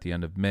winner at the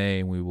end of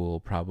May. We will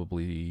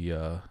probably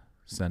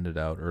send it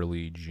out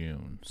early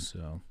June.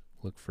 So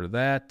look for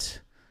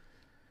that.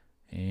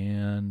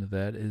 And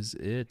that is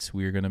it.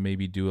 We're going to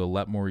maybe do a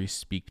Let Maurice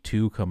Speak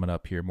 2 coming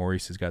up here.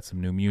 Maurice has got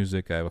some new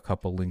music. I have a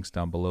couple links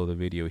down below the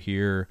video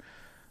here.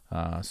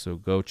 So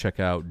go check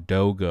out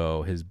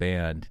Dogo, his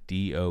band,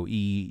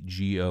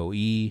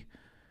 Doegoe.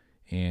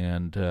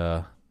 And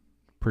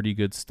pretty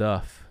good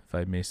stuff, if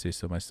I may say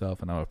so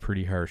myself. And I'm a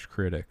pretty harsh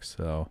critic.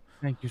 So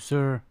Thank you,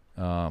 sir.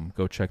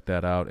 go check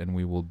that out. And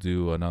we will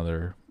do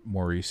another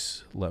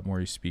Let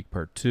Maurice Speak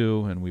Part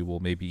 2, and we will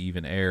maybe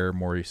even air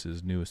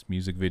Maurice's newest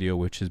music video,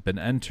 which has been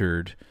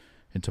entered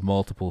into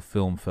multiple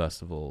film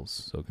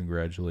festivals. So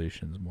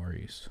congratulations,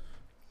 Maurice.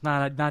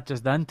 Not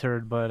just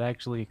entered, but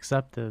actually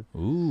accepted.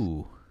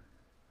 Ooh,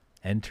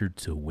 entered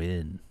to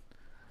win.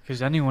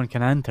 Because anyone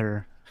can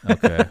enter.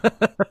 Okay.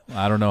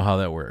 I don't know how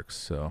that works,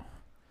 so.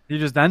 You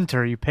just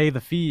enter. You pay the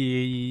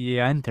fee.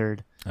 You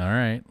entered. All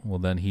right. Well,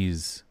 then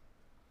he's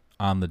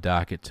on the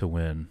docket to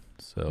win.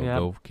 So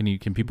Yep.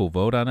 Can people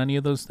vote on any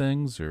of those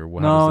things, or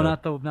what? No,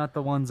 not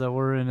the ones that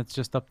we're in. It's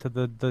just up to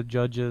the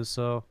judges.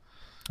 So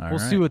we'll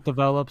see what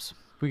develops.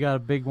 We got a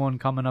big one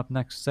coming up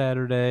next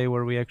Saturday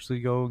where we actually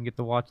go and get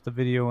to watch the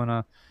video in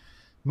a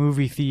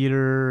movie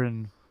theater,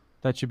 and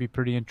that should be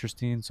pretty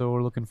interesting. So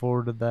we're looking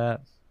forward to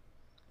that.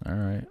 All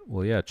right.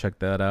 Well, yeah, check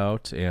that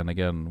out. And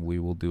again, we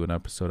will do an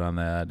episode on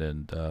that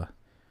and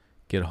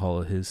get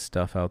all of his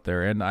stuff out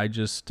there. And I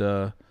just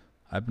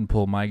I've been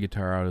pulling my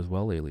guitar out as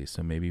well lately,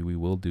 so maybe we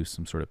will do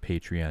some sort of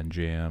Patreon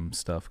jam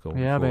stuff going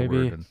forward.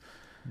 Baby. And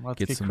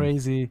Let's get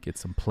crazy. Get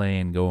some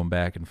playing going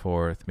back and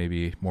forth.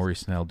 Maybe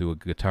Maurice and I'll do a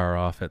guitar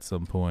off at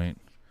some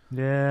point.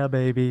 Yeah,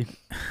 baby.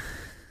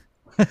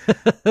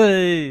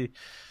 Hey.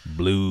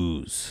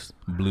 Blues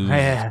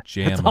Yeah,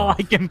 jam. that's all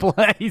I can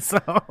play. So.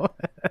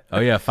 Oh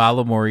yeah,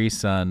 follow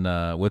Maurice on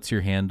what's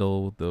your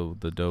handle?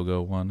 The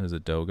Dogo one? Is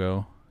it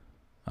Dogo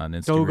on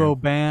Instagram? Dogo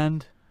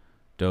Band.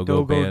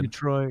 Dogo Band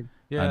Detroit.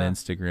 Yeah. on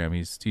Instagram.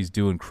 He's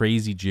doing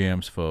crazy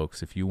jams,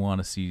 folks. If you want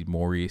to see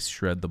Maurice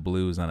shred the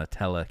blues on a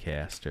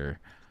Telecaster,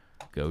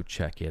 go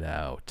check it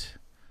out.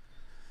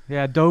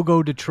 Yeah,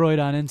 Dogo Detroit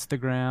on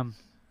Instagram.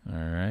 All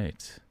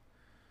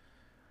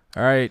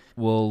right.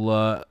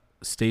 Well,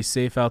 stay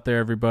safe out there,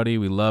 everybody.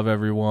 We love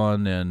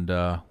everyone, and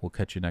we'll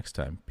catch you next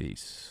time.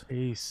 Peace.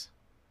 Peace.